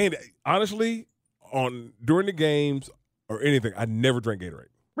 And honestly, during the games or anything, I never drank Gatorade.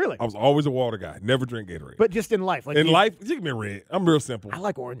 Really? I was always a water guy. Never drink Gatorade. But just in life. In life, you can be red. I'm real simple. I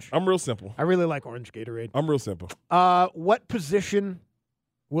like orange. I'm real simple. I really like orange Gatorade. I'm real simple. What position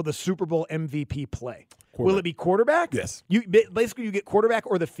will the Super Bowl MVP play? Will it be quarterback? Yes. You get quarterback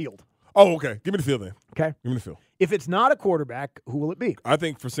or the field. Oh, okay. Give me the field then. Okay. Give me the field. If it's not a quarterback, who will it be? I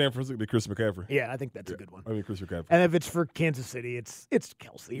think for San Francisco, it'll be Chris McCaffrey. Yeah, I think that's a good one. I mean, Chris McCaffrey. And if it's for Kansas City, it's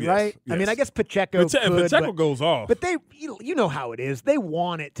Kelsey, Yes, right? yes. I mean, I guess Pacheco Pacheco goes off. But you know how it is. They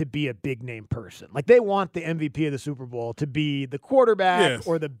want it to be a big name person. Like they want the MVP of the Super Bowl to be the quarterback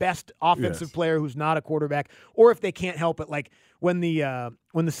or the best offensive player who's not a quarterback. Or if they can't help it, like when the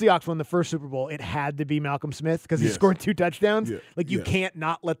Seahawks won the first Super Bowl, it had to be Malcolm Smith because he scored 2 touchdowns. Yeah. Like you can't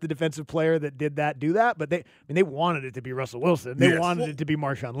not let the defensive player that did that do that. But they wanted it to be Russell Wilson. They wanted it to be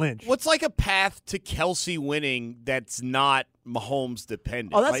Marshawn Lynch. What's like a path to Kelsey winning that's not Mahomes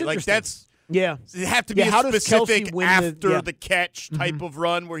dependent? Oh, that's interesting. It have to be a specific after the catch type of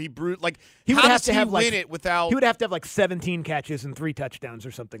run where he he would how have does to he have win it without? He would have to have like 17 catches and 3 touchdowns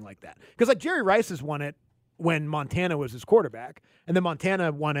or something like that. Because like Jerry Rice has won it when Montana was his quarterback, and then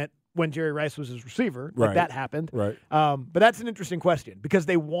Montana won it when Jerry Rice was his receiver. Like that happened. Right. But that's an interesting question because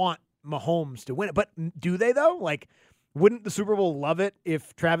they want Mahomes to win it. But do they though? Like, wouldn't the Super Bowl love it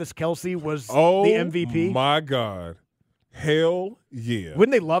if Travis Kelce was the MVP? Oh my God. Hell yeah!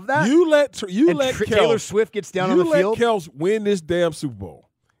 Wouldn't they love that? Taylor Swift gets down on the field. You let Kels win this damn Super Bowl,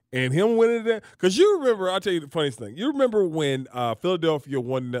 and him winning it because you remember. I'll tell you the funniest thing. You remember when Philadelphia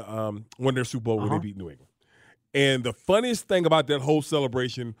won their Super Bowl when they beat New England, and the funniest thing about that whole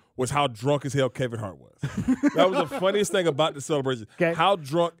celebration was how drunk as hell Kevin Hart was. That was the funniest thing about the celebration. Okay. How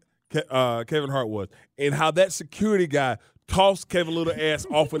drunk Kevin Hart was, and how that security guy tossed Kevin Little ass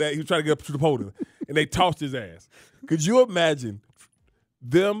off of that. He was trying to get up to the podium, and they tossed his ass. Could you imagine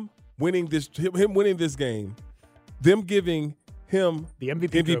him winning this game, them giving him the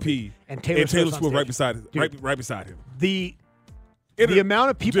MVP and Taylor Swift right beside him? The amount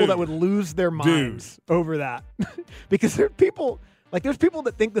of people that would lose their minds over that, because there's people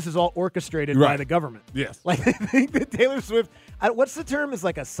that think this is all orchestrated by the government. Yes, like they think that Taylor Swift. What's the term? Is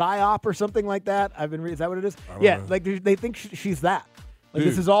like a psyop or something like that? Is that what it is? Yeah, like they think she's that. Like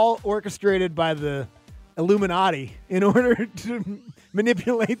this is all orchestrated by the Illuminati in order to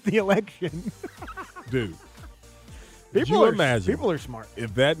manipulate the election. Dude. People are smart.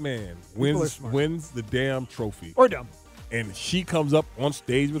 If that man wins the damn trophy. Or dumb. And she comes up on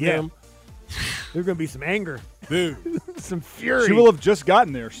stage with him. There's going to be some anger. Dude. Some fury. She will have just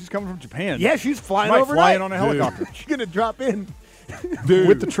gotten there. She's coming from Japan. Yeah, she's flying overnight. Flying on a helicopter. She's going to drop in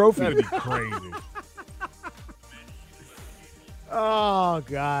with the trophy. That'd be crazy. Oh,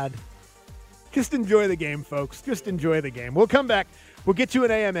 God. Just enjoy the game, folks. Just enjoy the game. We'll come back. We'll get to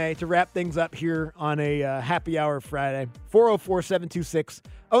an AMA to wrap things up here on a happy hour Friday.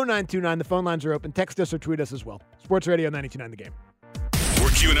 404-726-0929. The phone lines are open. Text us or tweet us as well. Sports Radio 92.9 The Game. We're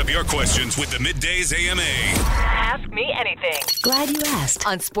queuing up your questions with the Middays AMA. Ask me anything. Glad you asked.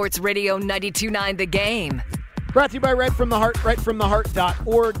 On Sports Radio 92.9 The Game. Brought to you by Right From The Heart,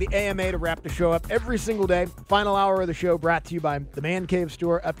 rightfromtheheart.org, the AMA to wrap the show up every single day. Final hour of the show brought to you by the Man Cave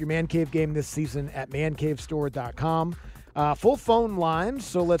Store. Up your Man Cave game this season at mancavestore.com. Full phone lines,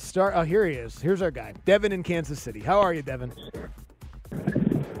 so let's start. Oh, here he is. Here's our guy, Devin in Kansas City. How are you, Devin?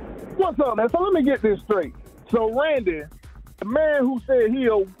 What's up, man? So let me get this straight. So Randy, the man who said he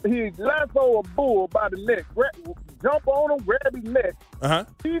lasso a bull by the neck, jump on him, grab his neck.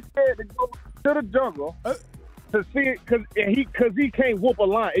 He said to go to the jungle to see it because he can't whoop a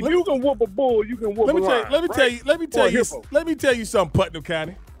lion. If you can whoop a bull, you can whoop a lion. Let me tell you something, Putnam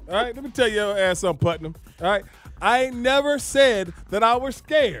County. All right, let me tell your ass something, Putnam. All right, I ain't never said that I was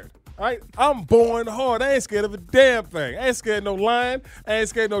scared. All right, I'm born hard. I ain't scared of a damn thing. I ain't scared of no lion. I ain't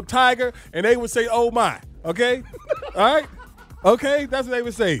scared of no tiger. And they would say, "Oh my," okay? All right, okay, that's what they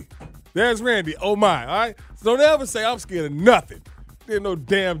would say. There's Randy. Oh my. All right, so don't ever say I'm scared of nothing. There's no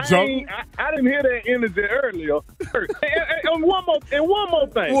damn junk. I didn't hear that energy earlier. and one more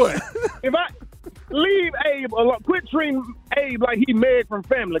thing. What? If I leave Abe alone, quit treating Abe like he Meg from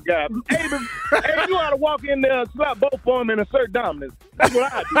Family Guy. Abe, you ought to walk in there and slap both of them and assert dominance. That's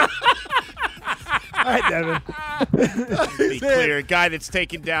what I do. All right, Devin. Be clear, a guy that's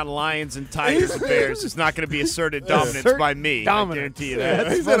taking down lions and tigers and bears is not going to be asserted dominance by me. I guarantee you that.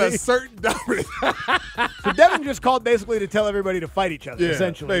 He said assert dominance. So Devin just called basically to tell everybody to fight each other,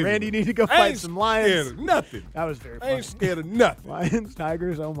 essentially. Basically. Randy, you need to go fight some lions. Scared of nothing. That was very funny. I ain't scared of nothing. Lions,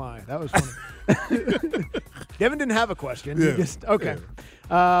 tigers, oh my. That was funny. Devin didn't have a question. Yeah. He just, okay.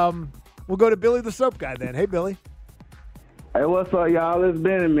 We'll go to Billy the Soap Guy then. Hey, Billy. Hey, what's up, y'all? It's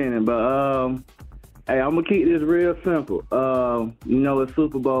been a minute, but hey, I'm gonna keep this real simple. It's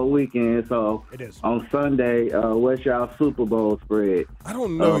Super Bowl weekend, so it is. On Sunday, what's y'all Super Bowl spread? I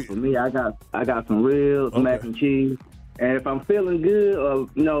don't know. For me, I got some ribs, mac and cheese, and if I'm feeling good or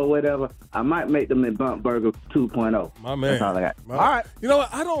whatever, I might make the McBump Burger 2.0. My man. That's all I got. All right. You know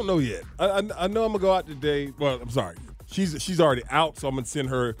what? I don't know yet. I know I'm gonna go out today. Well, I'm sorry. She's already out, so I'm gonna send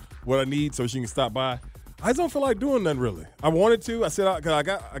her what I need so she can stop by. I just don't feel like doing nothing really. I wanted to. I said because I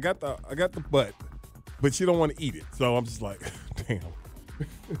got the butt, but she don't want to eat it. So I'm just like, damn,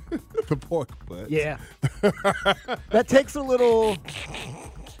 the pork butt. Yeah, that takes a little.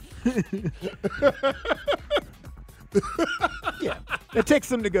 Yeah, it takes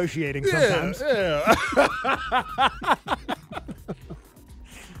some negotiating sometimes. Yeah.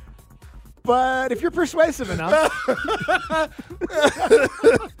 But if you're persuasive enough, you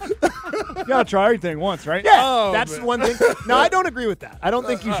gotta try everything once, right? Yeah, that's one thing. No, I don't agree with that. I don't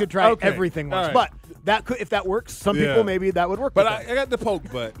think you should try everything once. Right. But that could, if that works, some people maybe that would work. But with I got the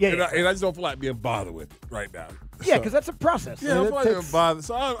poke butt, and I just don't feel like being bothered with it right now. Yeah, because that's a process. Yeah, I'm not even bothered.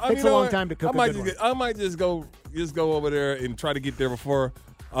 So I takes a long time to cook. I might just go over there and try to get there before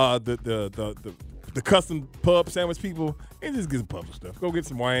the custom pub sandwich people and just get some pub stuff. Go get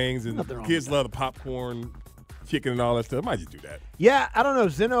some wangs and kids love the popcorn, chicken and all that stuff. I might just do that. Yeah, I don't know.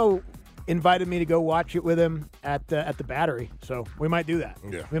 Zeno invited me to go watch it with him at the Battery, so we might do that.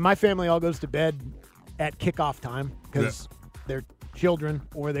 Yeah. I mean, my family all goes to bed at kickoff time because they're children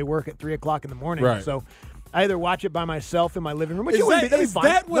or they work at 3:00 in the morning. Right. So I either watch it by myself in my living room, which Is that'd be fine.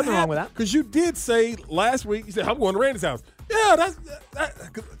 that what Nothing wrong with that. Because you did say last week, you said, I'm going to Randy's house. Yeah,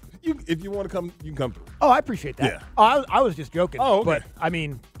 if you want to come, you can come through. Oh, I appreciate that. Yeah. Oh, I was just joking. Oh, okay. But, I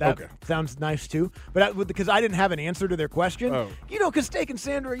mean, that sounds nice, too. But because I didn't have an answer to their question. Oh. Because Steak and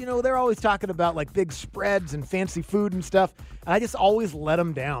Sandra, they're always talking about, like, big spreads and fancy food and stuff. And I just always let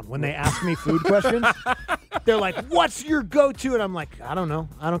them down when they ask me food questions. They're like, what's your go-to? And I'm like, I don't know.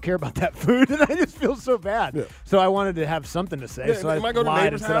 I don't care about that food. And I just feel so bad. Yeah. So I wanted to have something to say. So I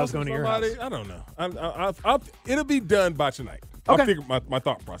lied and said I was going to your house. I don't know. It'll be done by tonight. Okay. I'll figure my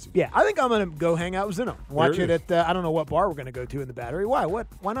thought process. Yeah, I think I'm going to go hang out with Zeno. Watch it at, I don't know what bar we're going to go to in the Battery. Why?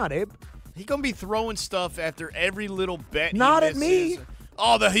 Why not, Abe? He's going to be throwing stuff after every little bet. Not at me.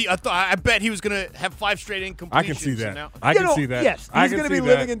 Oh, I bet he was going to have 5 straight incompletions. I can see that. Now, I can see that. Yes, he's going to be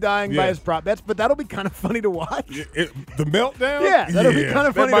living and dying by his prop bets, but that'll be kind of funny to watch. The meltdown? Yeah, that'll be kind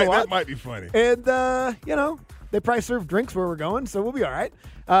of funny to watch. That might be funny. And, they probably serve drinks where we're going, so we'll be all right.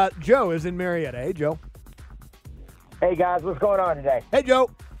 Joe is in Marietta. Hey, Joe. Hey, guys, what's going on today? Hey, Joe.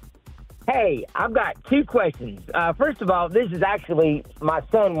 Hey, I've got 2 questions. First of all, this is actually my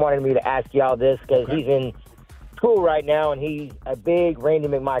son wanted me to ask y'all this because he's in school right now, and he's a big Randy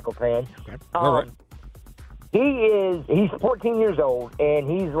McMichael fan. Okay. All right. He's 14 years old, and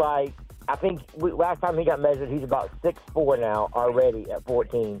he's like, I think last time he got measured, he's about 6'4" now already at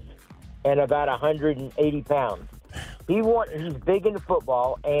 14 and about 180 pounds. He's big into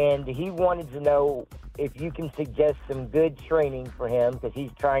football, and he wanted to know if you can suggest some good training for him because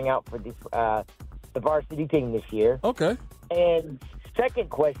he's trying out for the varsity team this year. Okay. And second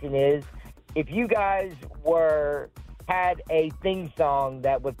question is, if you guys had a theme song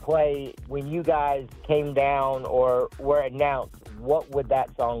that would play when you guys came down or were announced, what would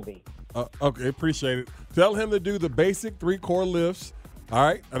that song be? Okay, appreciate it. Tell him to do the basic 3 core lifts. All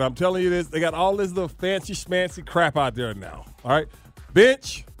right, and I'm telling you this, they got all this little fancy schmancy crap out there now. All right,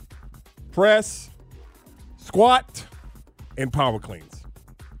 bench, press, squat, and power cleans.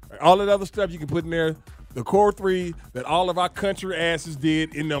 All that other stuff you can put in there, the core 3 that all of our country asses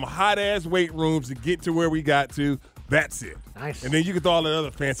did in them hot-ass weight rooms to get to where we got to, that's it. Nice. And then you can throw all that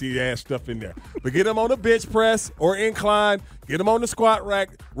other fancy-ass stuff in there. But get them on the bench press or incline, get them on the squat rack,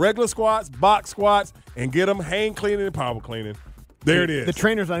 regular squats, box squats, and get them hang cleaning and power cleaning. There it is. The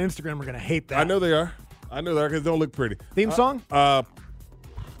trainers on Instagram are going to hate that. I know they are because they don't look pretty. Theme song?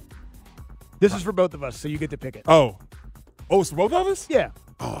 This is for both of us, so you get to pick it. Oh, it's for both of us? Yeah.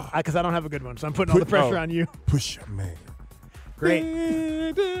 Because I don't have a good one, so I'm putting all the pressure on you. Push your man. Great.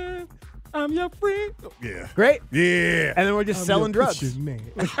 I'm your friend. Yeah. Great. Yeah. And then we're just selling drugs. Push your man.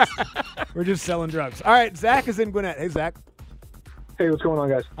 We're just selling drugs. All right, Zach is in Gwinnett. Hey, Zach. Hey, what's going on,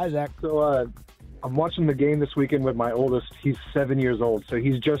 guys? Hi, Zach. So, I'm watching the game this weekend with my oldest. He's 7 years old, so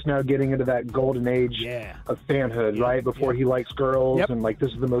he's just now getting into that golden age of fanhood, right? Before he likes girls, and,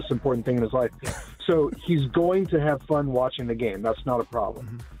 this is the most important thing in his life. So he's going to have fun watching the game. That's not a problem.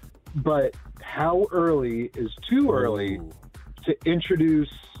 Mm-hmm. But how early is too early to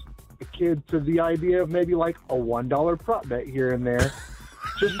introduce a kid to the idea of maybe like a $1 prop bet here and there?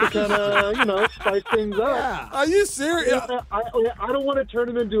 Just to kind of, spice things up. Yeah. Are you serious? I don't want to turn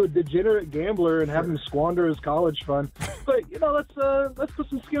him into a degenerate gambler and have him squander his college fund. But let's put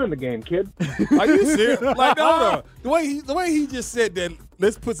some skin in the game, kid. Are you serious? Like, no. The way he just said that,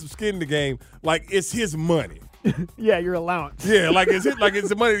 let's put some skin in the game. Like it's his money. Yeah, your allowance. Yeah, like it's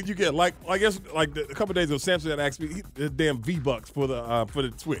the money that you get. Like I guess a couple of days ago, Samson had asked me the damn V-Bucks for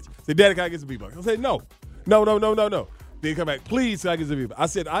the Twitch. Say, Daddy, can I get some V-Bucks? I said, no. Then come back, please. I get some V-Bucks. I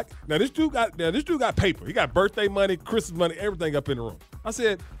said, now this dude got paper. He got birthday money, Christmas money, everything up in the room. I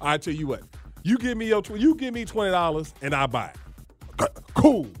said, I tell you what, you give me $20 and I buy it.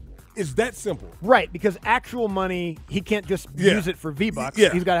 Cool. It's that simple. Right, because actual money, he can't just use it for V-Bucks.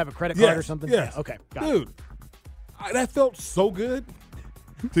 Yeah. He's got to have a credit card or something. Yes. Yeah. Okay, got Dude, that felt so good.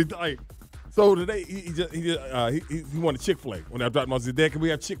 So today he wanted Chick-fil-A. When I dropped him, I said, Dad, can we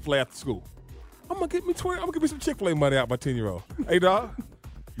have Chick-fil-A after school? I'm gonna give me some Chick-fil-A money out my 10-year-old. Hey, dog,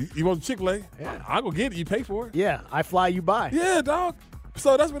 you want Chick-fil-A? Yeah. I'll go get it. You pay for it. Yeah, I fly, you buy. Yeah, dog.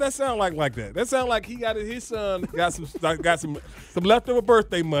 So that's what that sound like that. That sound like his son got some leftover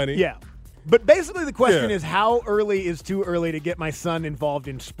birthday money. Yeah. But basically the question is, how early is too early to get my son involved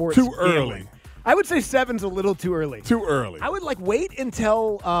in sports? Too gambling? early. I would say 7's a little too early. Too early. I would wait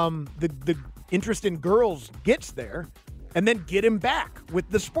until the interest in girls gets there, and then get him back with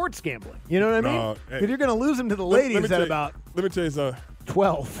the sports gambling. You know what I mean? Because you're going to lose him to the ladies at about. Let me tell you something.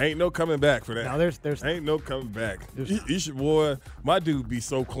 12. Ain't no coming back for that. No, there's ain't no coming back. You should, boy. My dude be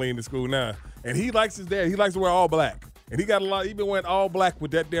so clean to school now, and he likes his dad. He likes to wear all black. And he got a lot. He been wearing all black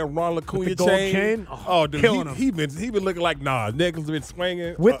with that damn Ronald Acuna chain. Dude, killing him. He been looking like Nas. Necklace been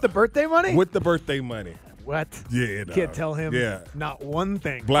swinging with the birthday money. With the birthday money. What? Yeah, Can't tell him Yeah. not one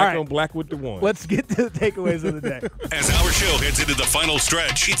thing. Black All right, on black with the one. let's get to the takeaways of the day. As our show heads into the final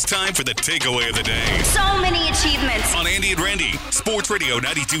stretch, it's time for the takeaway of the day. So many achievements. On Andy and Randy, Sports Radio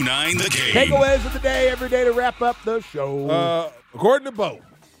 92.9 The Game. Takeaways of the day every day to wrap up the show. According to Bo,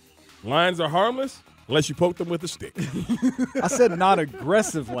 lions are harmless unless you poke them with a stick. I said not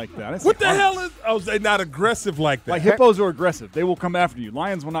aggressive like that. I said What the harmless. hell is? I was saying not aggressive like that. Like hippos are aggressive. They will come after you.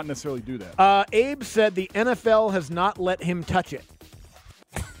 Lions will not necessarily do that. Abe said the NFL has not let him touch it.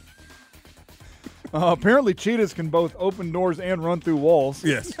 Apparently, cheetahs can both open doors and run through walls.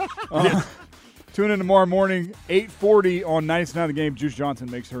 Yes. Tune in tomorrow morning, 8:40 on 99 The Game. Juice Johnson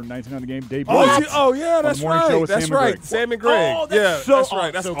makes her 99 The Game debut. Oh, yeah, on the that's morning show right. with That's Sam and right. Greg. Sam and Greg. Oh, yeah, that's so that's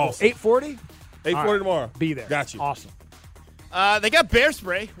right. That's so cool. awesome. 8:40? 8:40 tomorrow. Be there. Got you. Awesome. They got bear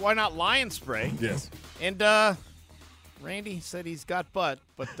spray. Why not lion spray? Yes. And Randy said he's got butt,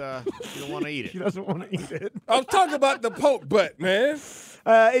 but he don't want to eat it. He doesn't want to eat it. I was talking about the poke butt, man.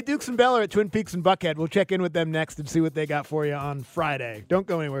 Hey, Dukes and Bell are at Twin Peaks and Buckhead. We'll check in with them next and see what they got for you on Friday. Don't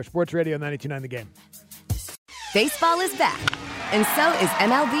go anywhere. Sports Radio 92.9 The Game. Baseball is back, and so is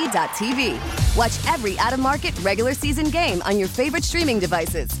MLB.tv. Watch every out-of-market regular season game on your favorite streaming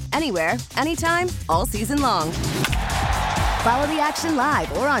devices, anywhere, anytime, all season long. Follow the action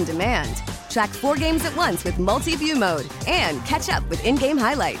live or on demand. Track 4 games at once with multi-view mode and catch up with in-game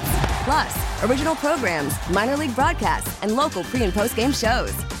highlights. Plus, original programs, minor league broadcasts, and local pre- and post-game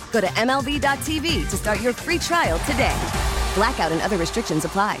shows. Go to MLB.tv to start your free trial today. Blackout and other restrictions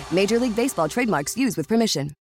apply. Major League Baseball trademarks used with permission.